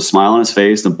goes in there with a smile on his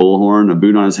face, and a bullhorn, a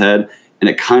boot on his head, and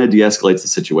it kind of de-escalates the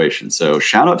situation. So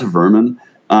shout out to Vermin.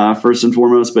 First and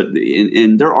foremost, but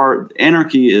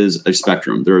anarchy is a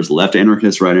spectrum. There's left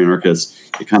anarchists, right anarchists.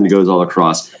 It kind of goes all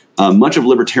across. Much of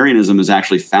libertarianism is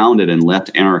actually founded in left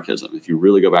anarchism. If you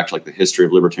really go back to like the history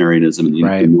of libertarianism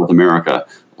in North America,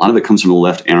 a lot of it comes from the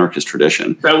left anarchist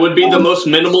tradition. That would be the most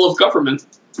minimal of government.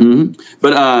 Mm-hmm.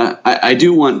 But I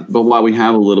do want, but while we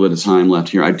have a little bit of time left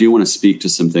here, I do want to speak to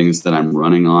some things that I'm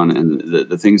running on, and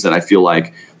the things that I feel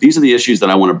like these are the issues that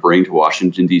I want to bring to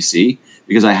Washington, D.C.,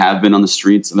 because I have been on the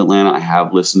streets of Atlanta. I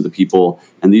have listened to the people,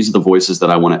 and these are the voices that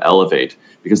I want to elevate,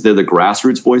 because they're the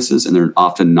grassroots voices, and they're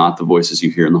often not the voices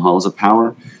you hear in the halls of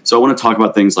power. So I want to talk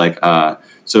about things like,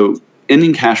 so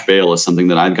ending cash bail is something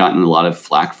that I've gotten a lot of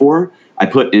flack for. I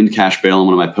put end cash bail on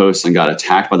one of my posts and got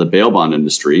attacked by the bail bond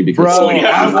industry because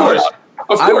of course.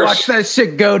 I watched that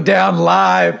shit go down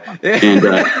live. And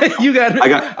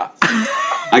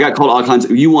I got called all kinds.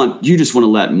 You just want to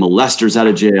let molesters out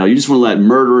of jail. You just want to let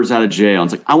murderers out of jail.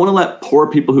 It's like, I want to let poor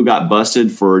people who got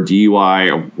busted for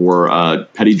DUI or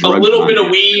petty drug. A little bit of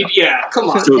weed, yeah. Come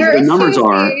on. So their the numbers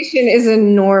association is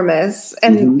enormous,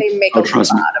 and they make a lot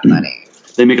of money.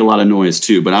 They make a lot of noise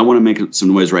too, but I want to make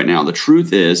some noise right now. The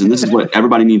truth is, and this is what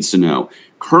everybody needs to know,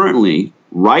 currently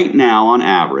Right now, on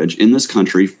average, in this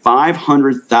country,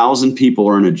 500,000 people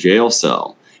are in a jail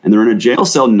cell. And they're in a jail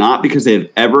cell not because they have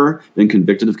ever been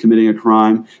convicted of committing a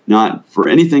crime, not for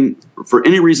anything, for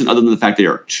any reason other than the fact they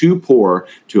are too poor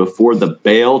to afford the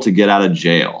bail to get out of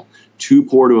jail, too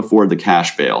poor to afford the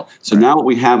cash bail. So now what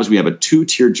we have is we have a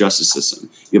two-tier justice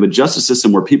system. You have a justice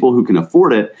system where people who can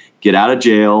afford it get out of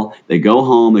jail, they go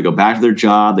home, they go back to their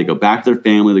job, they go back to their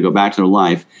family, they go back to their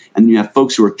life. And then you have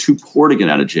folks who are too poor to get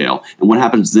out of jail. And what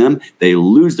happens to them? They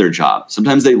lose their job.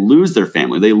 Sometimes they lose their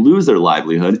family. They lose their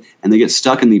livelihood, and they get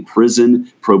stuck in the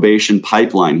prison probation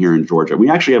pipeline here in Georgia.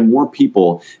 We actually have more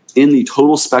people in the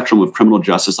total spectrum of criminal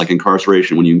justice, like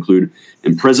incarceration, when you include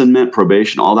imprisonment,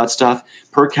 probation, all that stuff.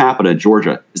 Per capita,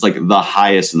 Georgia is like the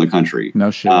highest in the country.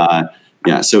 No shit.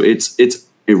 So it's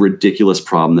a ridiculous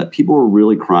problem that people are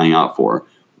really crying out for.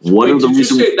 What Wait, are the did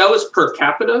reasons? you say that was per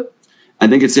capita? I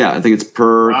think it's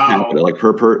per capita, like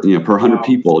per 100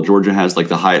 people. Georgia has like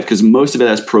the highest, because most of it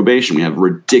has probation. We have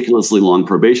ridiculously long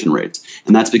probation rates,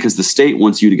 and that's because the state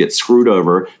wants you to get screwed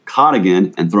over, caught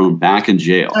again, and thrown back in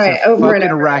jail. All right, over and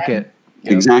Fucking over. racket.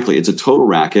 Yep. Exactly. It's a total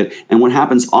racket. And what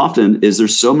happens often is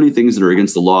there's so many things that are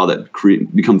against the law that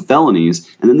become felonies,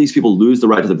 and then these people lose the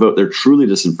right to the vote. They're truly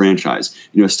disenfranchised.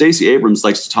 Stacey Abrams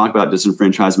likes to talk about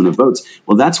disenfranchisement of votes.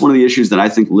 Well, that's one of the issues that I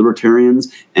think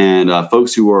libertarians and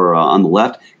folks who are on the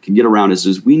left can get around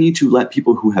is we need to let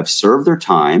people who have served their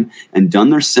time and done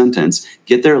their sentence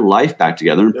get their life back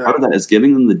together. And part of that is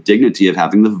giving them the dignity of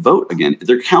having the vote again. If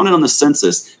they're counted on the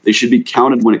census, they should be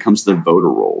counted when it comes to the voter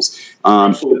rolls.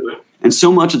 Absolutely. And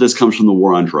so much of this comes from the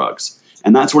war on drugs.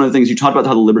 And that's one of the things you talked about,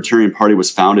 how the Libertarian Party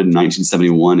was founded in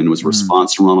 1971 and was a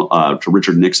response to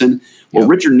Richard Nixon. Well,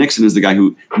 Richard Nixon is the guy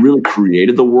who really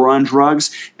created the war on drugs.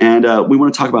 And we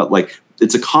want to talk about,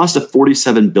 it's a cost of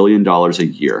 $47 billion a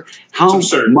year. How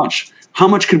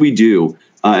much could we do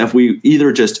if we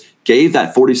either just gave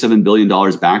that $47 billion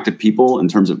back to people in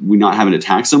terms of we not having to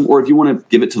tax them, or if you want to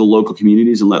give it to the local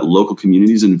communities and let local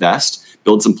communities invest,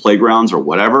 build some playgrounds or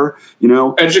whatever,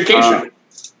 Education.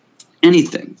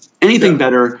 Anything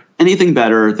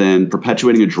better than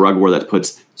perpetuating a drug war that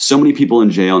puts so many people in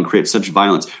jail and creates such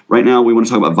violence. Right now, we want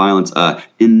to talk about violence.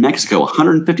 In Mexico,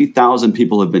 150,000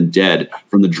 people have been dead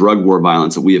from the drug war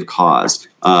violence that we have caused.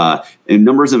 And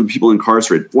numbers of people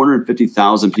incarcerated,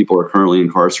 450,000 people are currently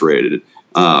incarcerated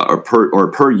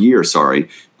per year,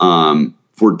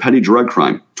 for petty drug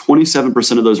crime.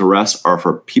 27% of those arrests are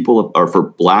for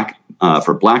black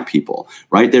people,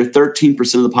 right? They're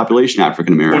 13% of the population,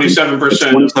 African American.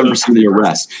 27% of the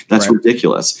arrests. That's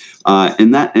ridiculous.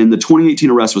 And the 2018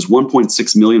 arrest was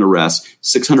 1.6 million arrests,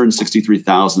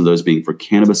 663,000 of those being for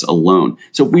cannabis alone.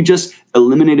 So if we just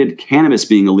eliminated cannabis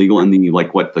being illegal in the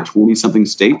 20-something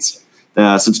states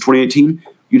since 2018,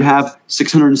 you'd have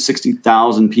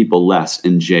 660,000 people less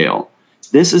in jail.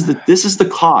 This is the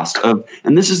cost of,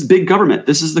 and this is big government.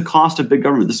 This is the cost of big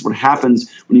government. This is what happens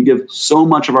when you give so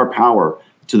much of our power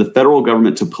to the federal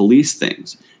government to police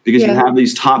things, because you have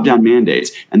these top-down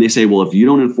mandates, and they say, well, if you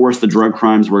don't enforce the drug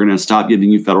crimes, we're going to stop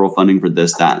giving you federal funding for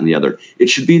this, that, and the other. It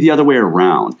should be the other way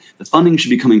around. The funding should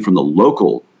be coming from the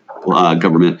local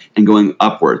government and going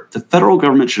upward. The federal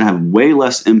government should have way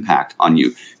less impact on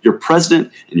you. Your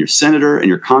president and your senator and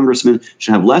your congressman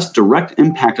should have less direct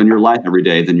impact on your life every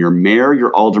day than your mayor,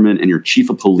 your alderman, and your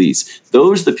chief of police.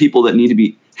 Those are the people that need to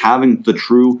be having the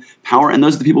true power, and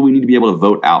those are the people we need to be able to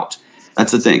vote out.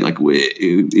 That's the thing.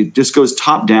 It just goes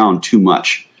top down too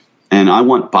much, and I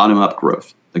want bottom up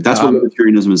growth. That's what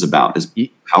libertarianism is about, is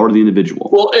power to the individual.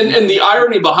 Well, and the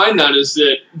irony behind that is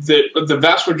that the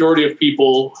vast majority of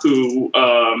people who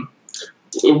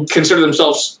consider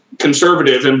themselves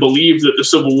conservative and believe that the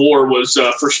Civil War was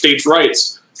for states'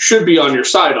 rights should be on your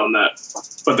side on that,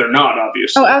 but they're not,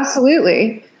 obviously. Oh,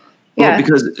 absolutely. Yeah.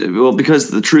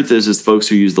 Because the truth is folks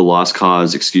who use the lost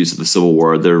cause excuse of the Civil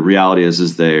War, the reality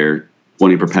is they're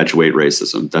wanting to perpetuate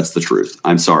racism. That's the truth.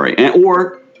 I'm sorry.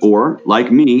 Or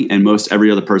like me and most every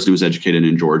other person who was educated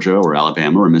in Georgia or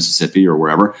Alabama or Mississippi or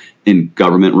wherever in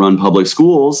government-run public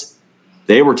schools,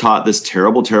 they were taught this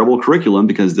terrible, terrible curriculum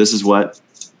because this is what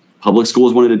public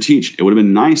schools wanted to teach. It would have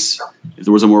been nice if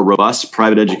there was a more robust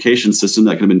private education system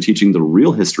that could have been teaching the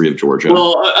real history of Georgia.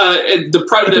 Well, the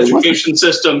private education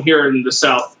system here in the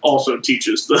South also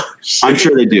teaches the. I'm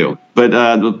sure they do, but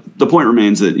the point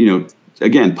remains that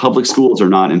again, public schools are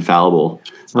not infallible.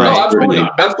 Right? No,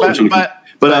 absolutely not.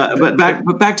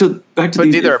 But back to but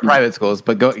these neither are private schools.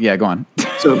 But go on.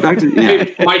 So back to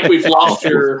Hey, Mike, we've lost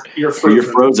your frozen. You're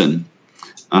frozen.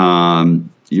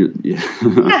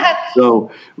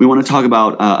 So we want to talk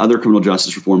about other criminal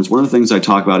justice reforms. One of the things I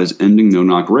talk about is ending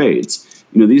no-knock raids.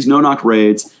 These no-knock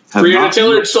raids Breonna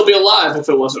Taylor would still be alive if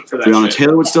it wasn't for that. Breonna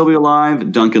Taylor would still be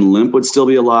alive. Duncan Limp would still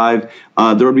be alive.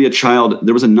 There would be a child.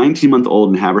 There was a 19-month-old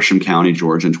in Habersham County,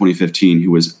 Georgia, in 2015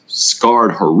 who was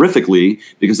scarred horrifically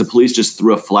because the police just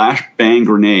threw a flashbang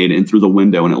grenade in through the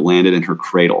window and it landed in her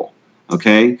cradle.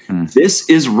 Okay? This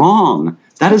is wrong.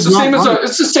 That is not wrong.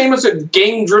 It's the same as a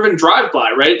gang-driven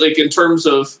drive-by, right? Like in terms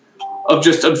of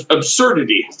just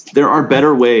absurdity. There are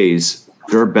better ways.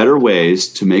 There are better ways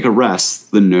to make arrests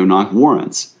than no-knock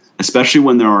warrants, especially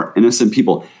when there are innocent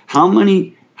people. How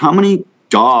many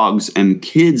dogs and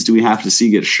kids do we have to see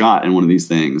get shot in one of these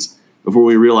things before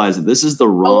we realize that this is the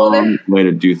wrong way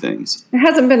to do things? There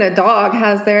hasn't been a dog,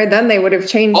 has there? Then they would have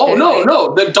changed it.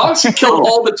 No. The dogs get killed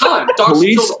all the time.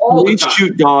 Police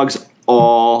shoot dogs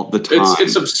all the time.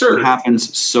 It's absurd. It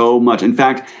happens so much. In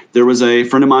fact, there was a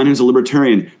friend of mine who's a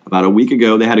libertarian. About a week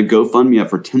ago, they had a GoFundMe up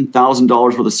for $10,000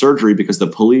 worth of surgery because the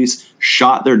police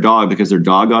shot their dog because their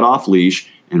dog got off leash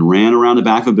and ran around the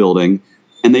back of a building,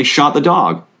 and they shot the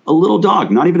dog. A little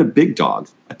dog, not even a big dog,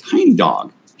 a tiny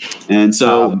dog. And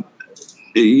so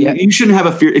you shouldn't have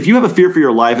a fear. If you have a fear for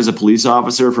your life as a police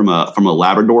officer from a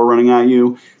Labrador running at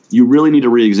you, you really need to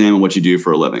re-examine what you do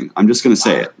for a living. I'm just going to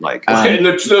say it. And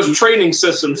those training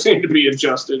systems seem to be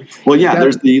adjusted. Well, yeah,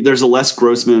 there's a Les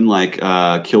Grossman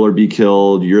kill or be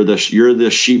killed. You're the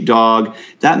sheepdog.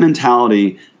 That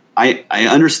mentality, I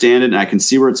understand it and I can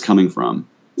see where it's coming from.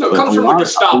 No, it comes from a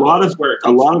lot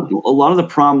of the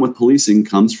problem with policing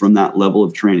comes from that level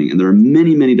of training, and there are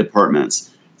many, many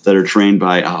departments that are trained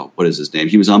by what is his name?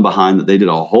 He was on Behind that. They did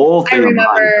a whole thing. I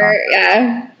remember,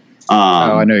 yeah.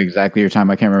 I know exactly your time.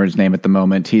 I can't remember his name at the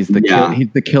moment. He's the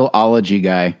Killology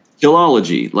guy.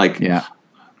 Killology,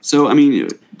 So I mean,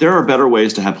 there are better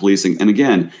ways to have policing, and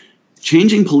again,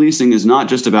 changing policing is not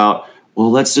just about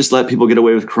let's just let people get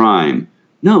away with crime.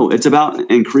 No, it's about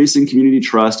increasing community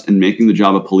trust and making the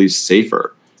job of police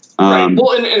safer. Right.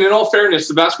 Well, and in all fairness,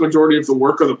 the vast majority of the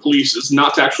work of the police is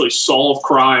not to actually solve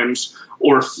crimes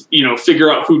or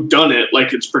figure out who done it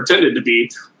like it's pretended to be.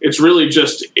 It's really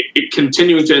just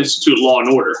continuing to institute law and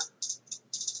order.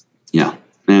 Yeah,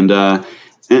 and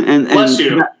Bless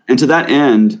you. And to that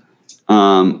end,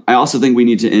 I also think we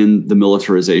need to end the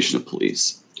militarization of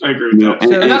police. I agree with that,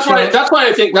 and that's why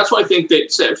I think that.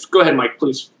 Go ahead, Mike,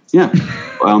 please. Yeah,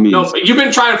 by all means. No, you've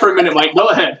been trying for a minute, Mike. Go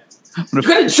ahead. You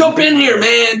gotta jump in here,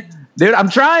 man. Dude, I'm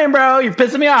trying, bro. You're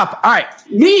pissing me off. All right.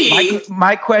 Me?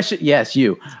 My question, yes,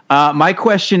 you. My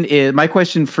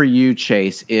question for you,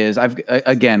 Chase, is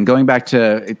again going back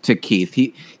to Keith.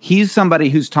 He's somebody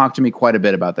who's talked to me quite a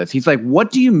bit about this. He's like,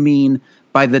 what do you mean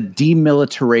by the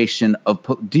demilitarization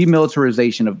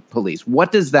of police?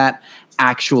 What does that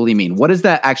actually mean? What does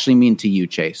that actually mean to you,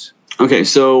 Chase? Okay,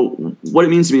 so what it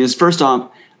means to me is, first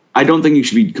off, I don't think you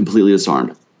should be completely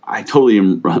disarmed. I totally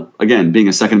am, again, being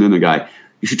a Second Amendment guy,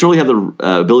 you should totally have the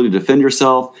ability to defend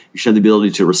yourself. You should have the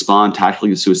ability to respond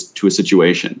tactically to a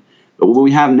situation. But what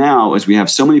we have now is we have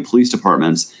so many police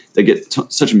departments that get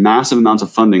such massive amounts of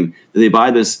funding that they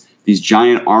buy these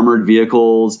giant armored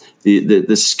vehicles,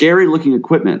 the scary looking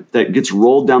equipment that gets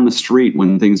rolled down the street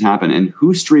when things happen. And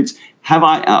whose streets have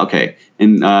I? Okay,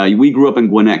 and we grew up in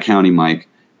Gwinnett County, Mike.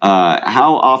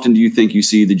 How often do you think you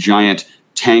see the giant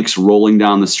tanks rolling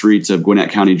down the streets of Gwinnett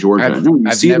County, Georgia?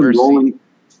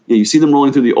 You see them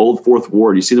rolling through the old Fourth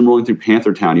Ward. You see them rolling through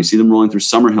Panthertown. You see them rolling through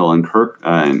Summerhill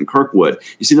and Kirkwood.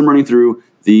 You see them running through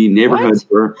the neighborhoods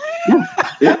where.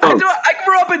 Yeah, I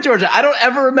grew up in Georgia. I don't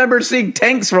ever remember seeing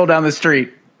tanks roll down the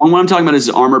street. And what I'm talking about is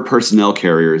armored personnel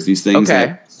carriers. These things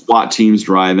that SWAT teams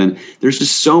drive in. There's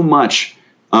just so much,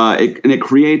 and it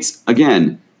creates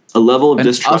again a level of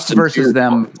distrust us versus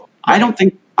them. I don't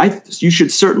think you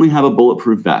should certainly have a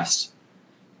bulletproof vest,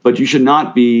 but you should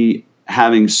not be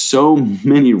having so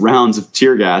many rounds of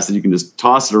tear gas that you can just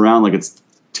toss it around like it's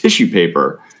tissue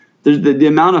paper. The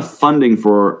amount of funding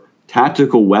for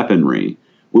tactical weaponry,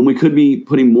 when we could be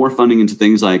putting more funding into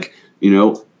things like,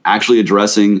 actually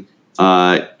addressing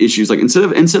issues like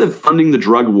instead of funding the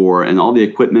drug war and all the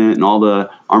equipment and all the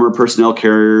armored personnel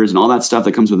carriers and all that stuff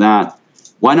that comes with that,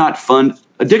 why not fund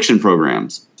addiction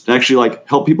programs to actually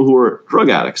help people who are drug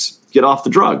addicts get off the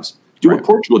drugs? What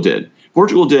Portugal did.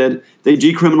 They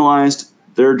decriminalized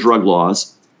their drug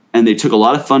laws, and they took a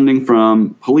lot of funding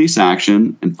from police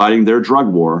action and fighting their drug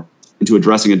war into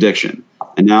addressing addiction.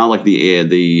 And now,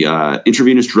 the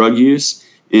intravenous drug use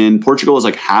in Portugal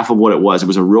is half of what it was. It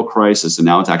was a real crisis, and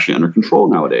now it's actually under control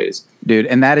nowadays. Dude,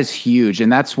 and that is huge.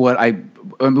 And that's what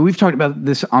we've talked about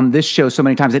this on this show so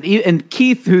many times. And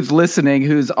Keith, who's listening,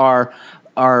 who's our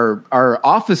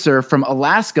officer from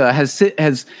Alaska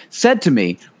has said to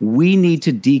me, we need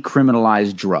to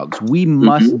decriminalize drugs. We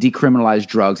must decriminalize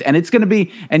drugs. And it's going to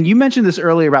be, and you mentioned this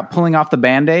earlier about pulling off the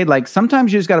Band-Aid. Like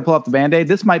sometimes you just got to pull off the Band-Aid.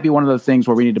 This might be one of those things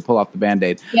where we need to pull off the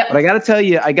Band-Aid. Yep. But I got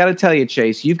to tell you,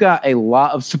 Chase, you've got a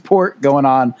lot of support going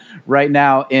on right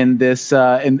now in this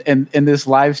in this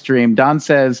live stream. Don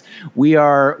says, we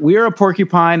are a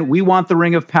porcupine. We want the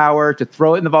ring of power to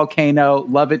throw it in the volcano.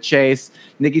 Love it, Chase.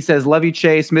 Nikki says, love you,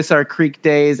 Chase. Miss our Creek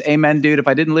days. Amen, dude. If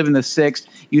I didn't live in the 6th,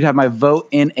 you'd have my vote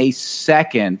in a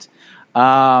second.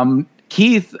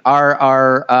 Keith,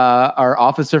 our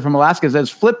officer from Alaska, says,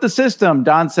 flip the system.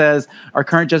 Don says, our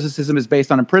current justice system is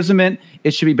based on imprisonment.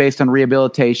 It should be based on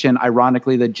rehabilitation.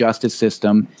 Ironically, the justice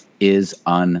system is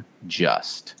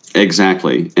unjust.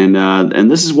 Exactly.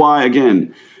 And this is why,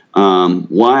 again,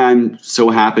 why I'm so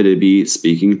happy to be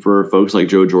speaking for folks like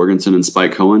Joe Jorgensen and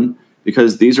Spike Cohen,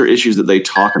 because these are issues that they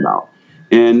talk about.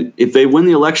 And if they win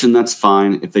the election, that's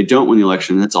fine. If they don't win the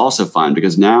election, that's also fine,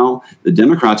 because now the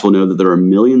Democrats will know that there are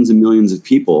millions and millions of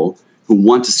people who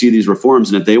want to see these reforms.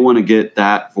 And if they want to get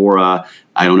that for, I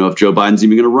don't know if Joe Biden's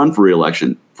even going to run for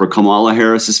re-election, for Kamala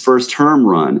Harris's first term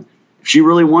run, if she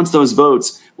really wants those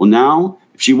votes, well, now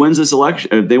if she wins this election,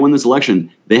 if they win this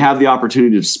election, they have the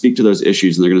opportunity to speak to those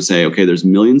issues. And they're going to say, okay, there's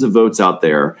millions of votes out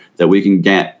there that we can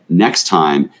get next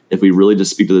time if we really just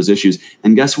speak to those issues.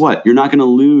 And guess what? You're not going to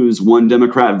lose one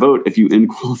Democrat vote if you end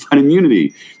qualified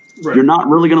immunity. Right. You're not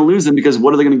really going to lose them, because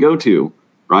what are they going to go to?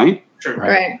 Right? Sure.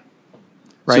 Right.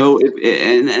 So,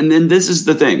 and then this is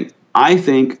the thing. I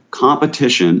think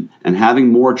competition and having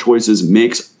more choices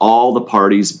makes all the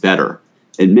parties better.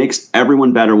 It makes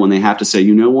everyone better when they have to say,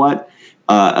 you know what?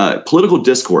 Political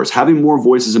discourse, having more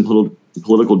voices in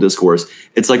political discourse,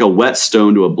 it's like a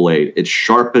whetstone to a blade. It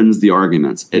sharpens the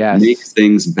arguments. It makes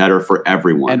things better for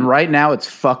everyone. And right now it's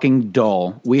fucking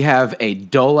dull. We have a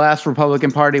dull-ass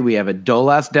Republican Party. We have a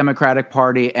dull-ass Democratic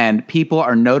Party, and people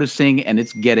are noticing, and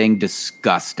it's getting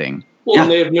disgusting. Well,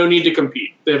 and they have no need to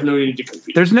compete. There's no,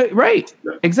 right.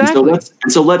 Exactly.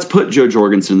 So let's put Joe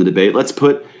Jorgensen in the debate. Let's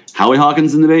put Howie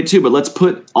Hawkins in the debate too, but let's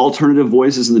put alternative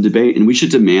voices in the debate, and we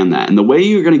should demand that. And the way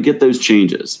you're going to get those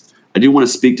changes, I do want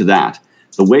to speak to that.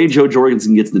 The way Joe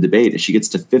Jorgensen gets in the debate is she gets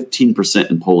to 15%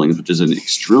 in polling, which is an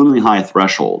extremely high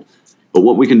threshold. But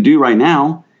what we can do right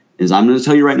now is, I'm going to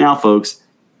tell you right now, folks,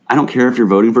 I don't care if you're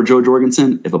voting for Joe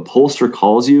Jorgensen. If a pollster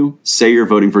calls you, say you're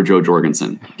voting for Joe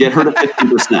Jorgensen. Get her to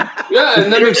 15%. Yeah,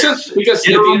 and that makes sense, because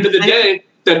at the end of the day,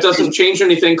 that doesn't change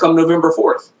anything come November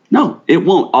 4th. No, it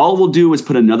won't. All we'll do is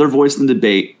put another voice in the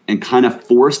debate and kind of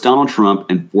force Donald Trump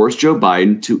and force Joe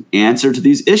Biden to answer to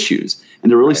these issues and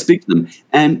to really speak to them.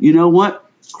 And you know what?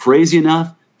 Crazy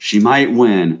enough, she might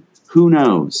win. Who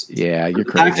knows? Yeah, you're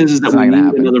crazy. The fact is that we need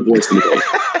another voice in the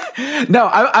debate. No,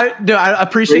 I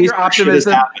appreciate your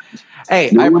optimism.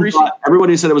 Hey, I appreciate.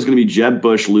 Everybody said it was going to be Jeb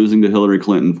Bush losing to Hillary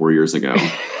Clinton 4 years ago.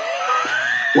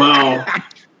 Well,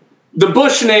 the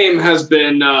Bush name has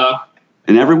been.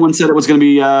 And everyone said it was going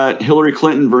to be Hillary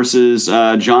Clinton versus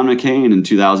John McCain in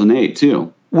 2008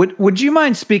 too. Would you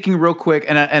mind speaking real quick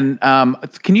and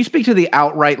can you speak to the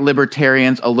outright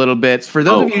libertarians a little bit? For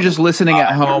those of you just listening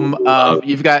at home,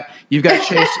 you've got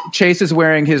Chase is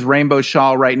wearing his rainbow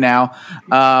shawl right now.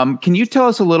 Can you tell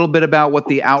us a little bit about what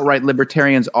the outright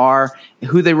libertarians are,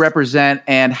 who they represent,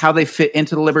 and how they fit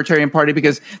into the Libertarian Party?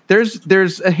 Because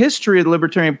there's a history of the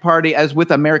Libertarian Party, as with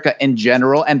America in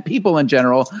general and people in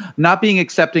general, not being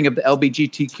accepting of the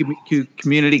LGBTQ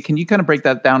community. Can you kind of break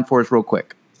that down for us real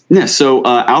quick? Yeah, so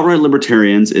Outright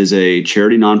Libertarians is a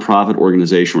charity nonprofit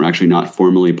organization. We're actually not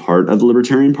formally part of the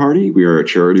Libertarian Party. We are a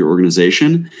charity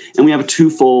organization, and we have a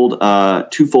twofold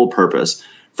purpose.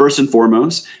 First and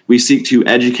foremost, we seek to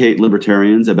educate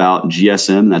libertarians about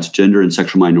GSM, that's gender and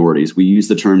sexual minorities. We use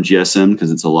the term GSM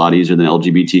because it's a lot easier than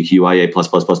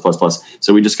LGBTQIA+++++.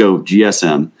 So we just go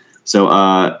GSM.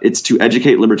 So it's to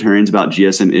educate libertarians about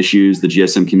GSM issues, the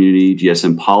GSM community,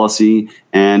 GSM policy,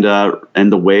 and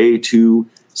the way to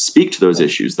speak to those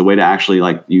issues, the way to actually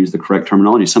use the correct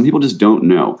terminology. Some people just don't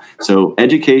know. So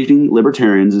educating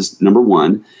libertarians is number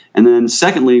one. And then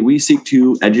secondly, we seek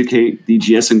to educate the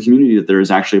GSM community that there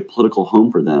is actually a political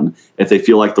home for them. If they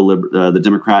feel like the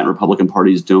Democrat and Republican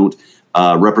parties don't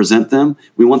represent them,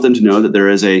 we want them to know that there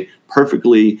is a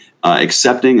perfectly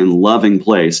accepting and loving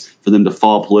place for them to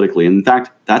fall politically. And in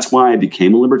fact, that's why I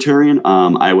became a libertarian.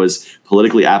 I was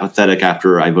politically apathetic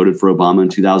after I voted for Obama in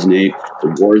 2008.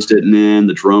 The wars didn't end,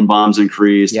 the drone bombs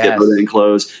increased, Yes. Hitler didn't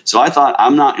close. So I thought,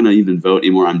 I'm not going to even vote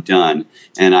anymore. I'm done.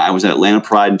 And I was at Atlanta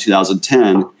Pride in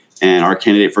 2010, and our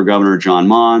candidate for governor, John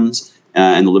Mons,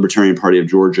 and the Libertarian Party of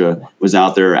Georgia was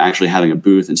out there actually having a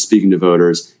booth and speaking to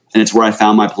voters. and it's where I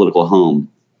found my political home.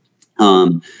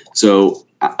 So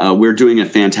we're doing a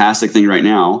fantastic thing right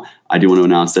now. I do want to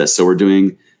announce this. So we're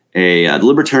doing the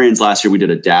Libertarians last year, we did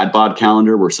a dad bod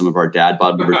calendar where some of our dad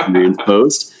bod Libertarians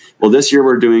post. Well, this year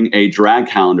we're doing a drag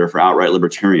calendar for outright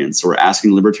Libertarians. So we're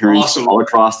asking Libertarians all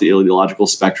across the ideological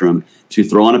spectrum to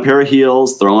throw on a pair of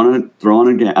heels, throw on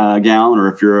a gown,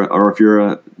 or if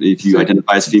you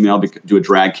identify as female, do a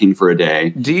drag king for a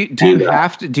day. Do you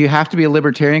have to be a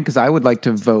Libertarian? Because I would like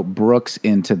to vote Brooks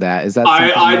into that. Is that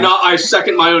I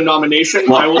second my own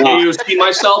nomination. I will AOC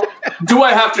myself. Do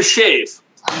I have to shave?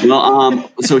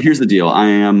 Well, so here's the deal.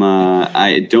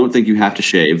 I don't think you have to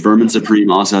shave. Vermin Supreme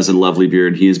also has a lovely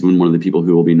beard. He has been one of the people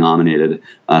who will be nominated,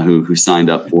 who signed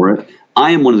up for it.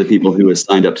 I am one of the people who has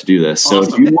signed up to do this. So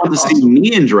if you want to see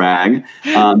me in drag,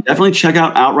 definitely check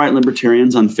out Outright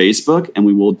Libertarians on Facebook, and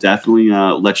we will definitely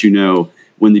let you know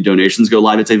when the donations go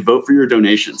live. It's a vote for your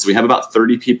donations. So we have about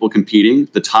 30 people competing.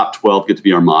 The top 12 get to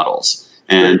be our models.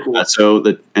 And cool.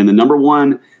 The number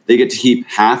one, they get to keep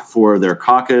half for their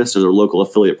caucus or their local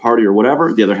affiliate party or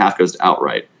whatever. The other half goes to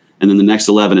outright. And then the next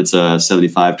 11, it's a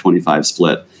 75-25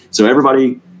 split. So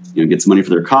everybody gets money for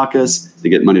their caucus. They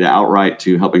get money to outright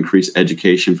to help increase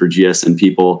education for GSN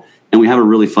people. And we have a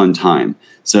really fun time.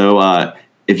 So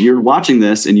if you're watching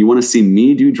this and you want to see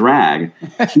me do drag,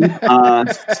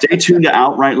 stay tuned to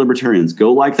Outright Libertarians.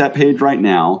 Go like that page right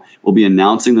now. We'll be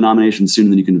announcing the nomination soon,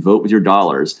 and then you can vote with your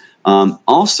dollars.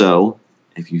 Also,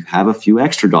 if you have a few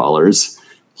extra dollars,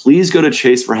 please go to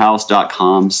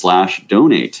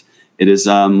chaseforhouse.com/donate. It is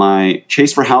my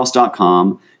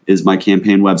chaseforhouse.com is my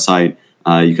campaign website.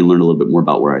 You can learn a little bit more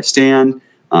about where I stand,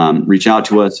 reach out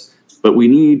to us. But we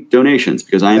need donations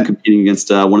because I am competing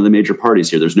against one of the major parties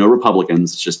here. There's no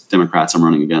Republicans. It's just Democrats I'm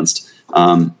running against.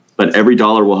 But every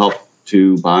dollar will help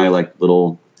to buy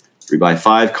we buy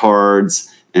 5 cards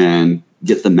and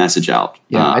get the message out.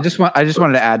 Yeah, I just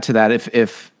wanted to add to that.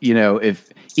 If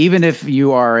even if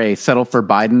you are a settle for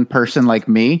Biden person like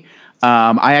me,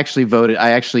 I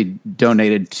actually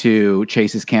donated to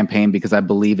Chase's campaign because I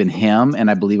believe in him and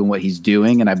I believe in what he's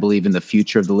doing and I believe in the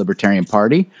future of the Libertarian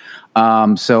Party.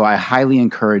 So I highly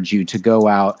encourage you to go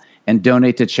out and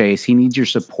donate to Chase. He needs your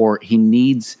support. He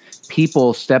needs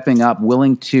people stepping up,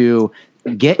 willing to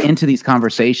get into these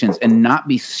conversations and not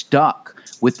be stuck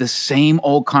with the same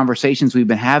old conversations we've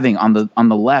been having on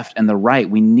the left and the right.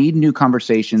 We need new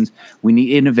conversations. We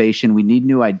need innovation. We need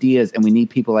new ideas, and we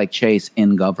need people like Chase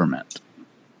in government.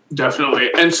 Definitely.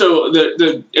 And so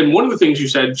and one of the things you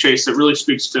said, Chase, that really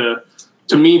speaks to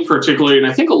me particularly, and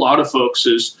I think a lot of folks,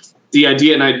 is the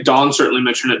idea, and Don certainly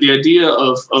mentioned it, the idea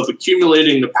of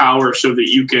accumulating the power so that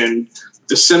you can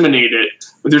disseminate it.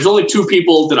 But there's only 2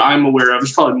 people that I'm aware of.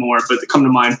 There's probably more, but that come to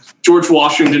mind. George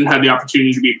Washington had the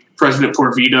opportunity to be president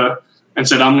por vida and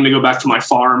said, I'm going to go back to my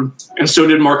farm. And so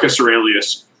did Marcus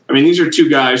Aurelius. I mean, these are 2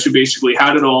 guys who basically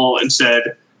had it all and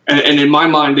said, and in my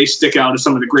mind, they stick out as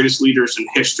some of the greatest leaders in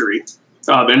history.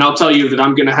 And I'll tell you that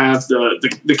I'm going to have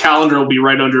the calendar will be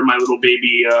right under my little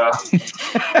baby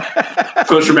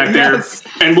poster back there,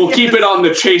 and we'll keep it on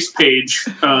the Chase page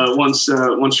once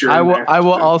you're. I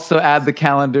will also add the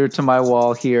calendar to my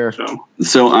wall here.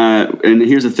 So and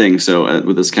here's the thing. So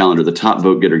with this calendar, the top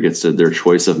vote getter gets their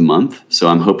choice of month. So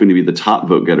I'm hoping to be the top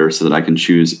vote getter so that I can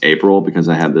choose April because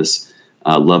I have this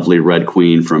lovely Red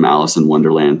Queen from Alice in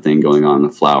Wonderland thing going on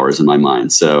with flowers in my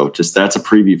mind. So just that's a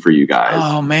preview for you guys.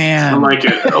 Oh man, I like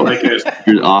it.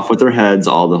 You're off with their heads,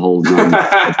 all the whole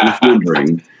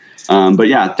wondering. But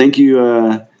yeah, thank you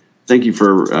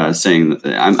for saying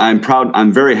that. I'm proud.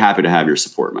 I'm very happy to have your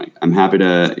support, Mike. I'm happy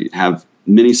to have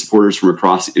many supporters from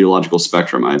across the ideological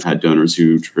spectrum. I've had donors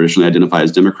who traditionally identify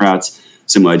as Democrats,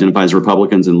 some who identify as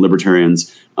Republicans, and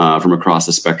Libertarians from across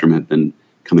the spectrum have been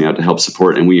coming out to help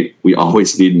support, and we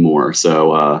always need more.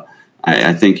 So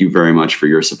I thank you very much for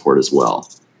your support as well.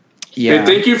 Yeah, and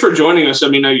thank you for joining us. I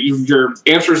mean, your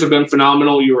answers have been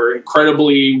phenomenal. You are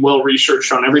incredibly well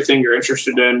researched on everything you're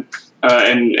interested in,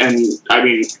 and I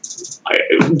mean,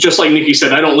 just like Nikki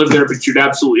said, I don't live there, but you'd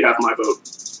absolutely have my vote.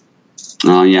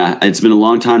 Yeah, it's been a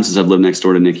long time since I've lived next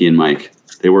door to Nikki and Mike.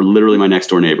 They were literally my next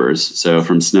door neighbors. So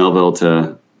from Snellville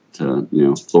to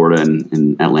Florida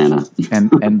and Atlanta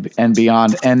and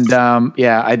beyond. And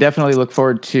I definitely look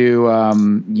forward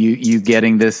to you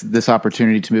getting this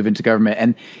opportunity to move into government.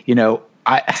 And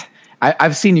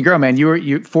I've seen you grow, man.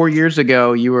 You 4 years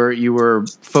ago you were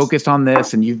focused on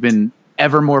this, and you've been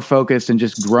ever more focused and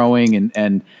just growing.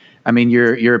 And I mean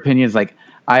your opinions. Like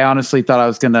I honestly thought I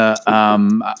was gonna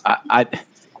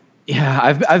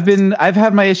Yeah, I've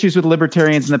had my issues with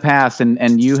libertarians in the past,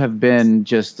 and you have been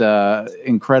just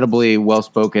incredibly well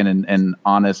spoken and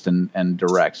honest and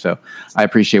direct. So I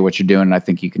appreciate what you're doing, and I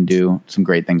think you can do some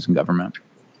great things in government.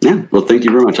 Yeah, well, thank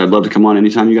you very much. I'd love to come on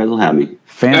anytime you guys will have me.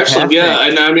 Fantastic. Excellent. Yeah,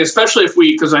 and I mean, especially if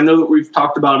because I know that we've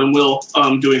talked about and will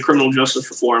doing criminal justice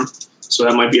reform. So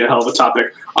that might be a hell of a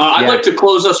topic. I'd like to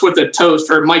close us with a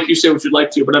toast. Or Mike, you say what you'd like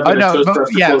to, but I've got a toast for us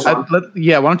to close on.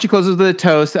 Why don't you close us with a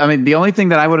toast? I mean, the only thing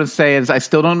that I would say is I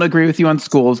still don't agree with you on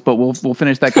schools, but we'll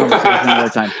finish that conversation another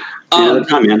time.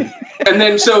 And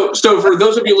then, so for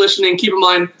those of you listening, keep in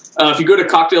mind, if you go to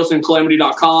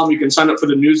cocktailsandcalamity.com, you can sign up for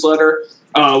the newsletter.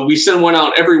 We send one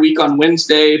out every week on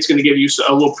Wednesday. It's going to give you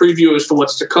a little preview as to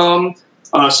what's to come,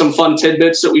 some fun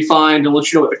tidbits that we find, and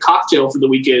let you know what the cocktail for the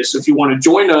week is. So if you want to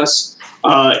join us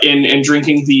in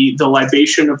drinking the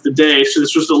libation of the day. So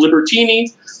this was the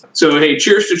Libertini. So, hey,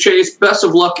 cheers to Chase. Best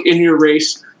of luck in your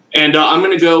race. And I'm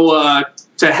going to go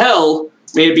to hell.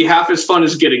 May it be half as fun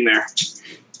as getting there.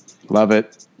 Love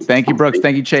it. Thank you, Brooks.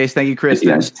 Thank you, Chase. Thank you,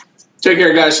 Kristen. Take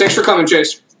care, guys. Thanks for coming,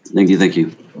 Chase. Thank you.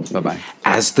 Bye-bye.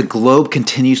 As the globe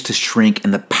continues to shrink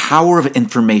and the power of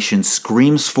information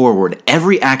screams forward,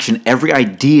 every action, every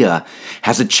idea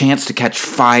has a chance to catch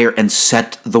fire and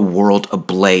set the world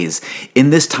ablaze.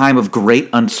 In this time of great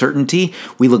uncertainty,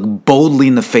 we look boldly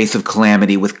in the face of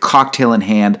calamity with cocktail in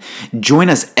hand. Join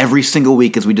us every single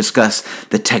week as we discuss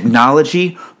the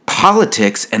technology,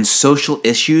 politics, and social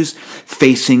issues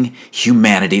facing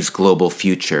humanity's global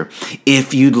future.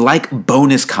 If you'd like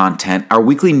bonus content, our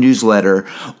weekly newsletter,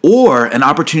 or an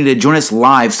opportunity to join us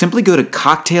live, simply go to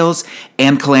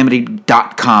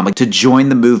cocktailsandcalamity.com to join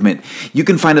the movement. You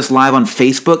can find us live on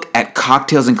Facebook at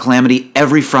Cocktails and Calamity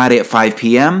every Friday at 5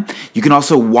 p.m. You can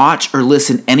also watch or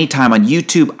listen anytime on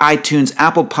YouTube, iTunes,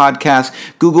 Apple Podcasts,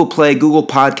 Google Play, Google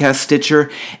Podcasts, Stitcher,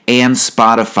 and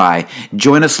Spotify.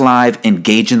 Join us live,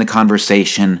 engage in the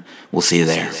conversation. We'll see you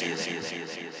there.